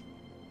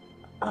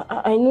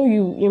 I know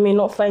you may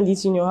not find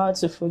it in your heart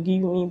to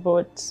forgive me,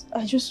 but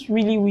I just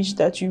really wish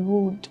that you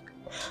would.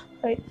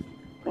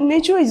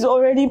 Nature is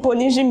already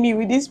punishing me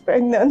with this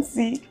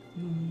pregnancy.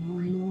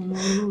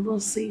 No, don't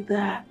say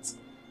that.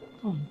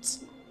 Don't.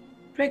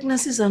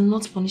 Pregnancies are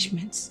not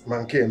punishments.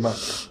 Man.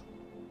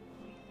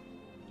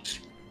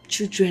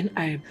 Children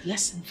are a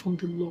blessing from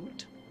the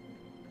Lord.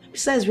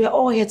 Besides, we are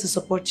all here to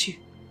support you.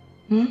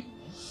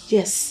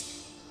 Yes.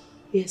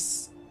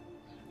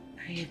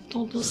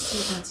 Don't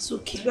say that. It's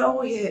okay. We are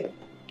all here.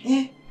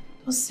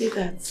 Don't say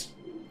that.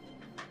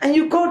 And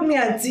you called me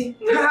auntie.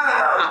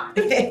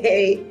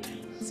 Hey.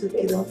 It's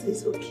okay, don't say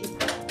it's okay.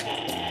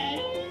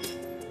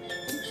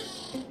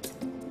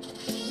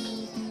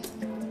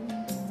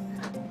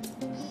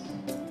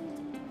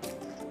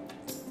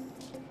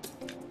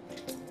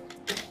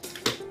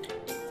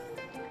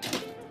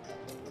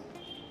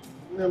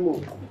 Nemo.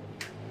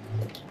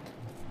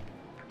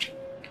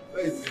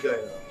 Where is this guy now?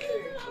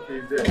 Okay,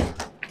 he's there.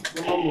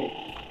 Nemo.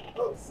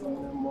 Oh,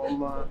 sorry,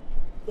 Mama.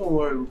 Don't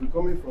worry, we'll be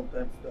coming from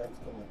time to time to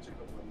come and check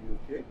up on you,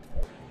 okay?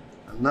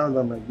 And now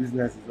that my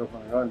business is up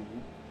and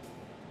running,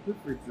 feel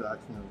free to ask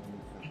me anything.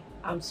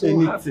 I'm so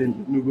happy.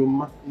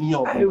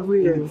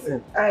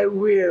 I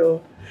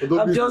will.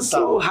 I'm just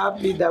so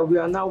happy that we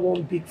are now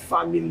one big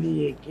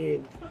family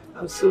again.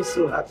 I'm so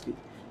happy.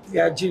 We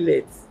are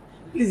Juliet.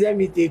 Please let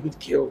me take good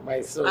care of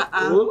my son.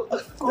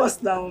 Of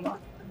course now.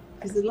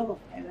 It's the love of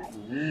my life.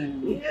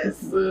 Yes,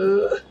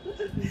 sir.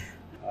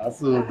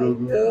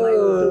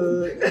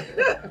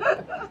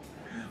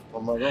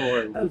 Mama, don't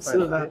worry. I'm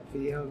so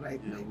happy. All right,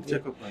 we'll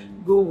check up on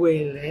you. Go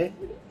well, eh?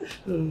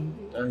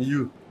 And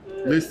you,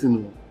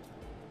 listen.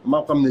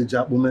 Mama, come to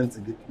the moment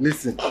again.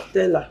 Listen.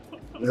 Tell her.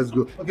 Let's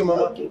go. Okay,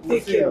 Mama. Okay,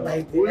 take care,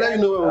 my dear. We'll let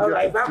you know where we'll go. All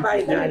right,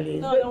 bye-bye,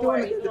 darling. No, don't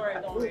worry.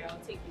 I'll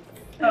take it.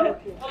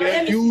 Okay.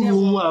 Thank you,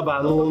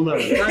 Mama.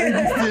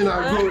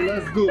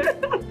 Let's go.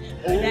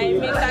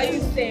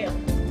 You say.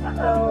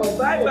 Oh,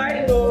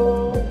 bye-bye, no.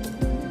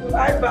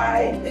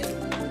 Bye-bye.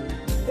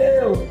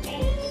 Oh,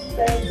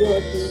 thank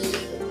God.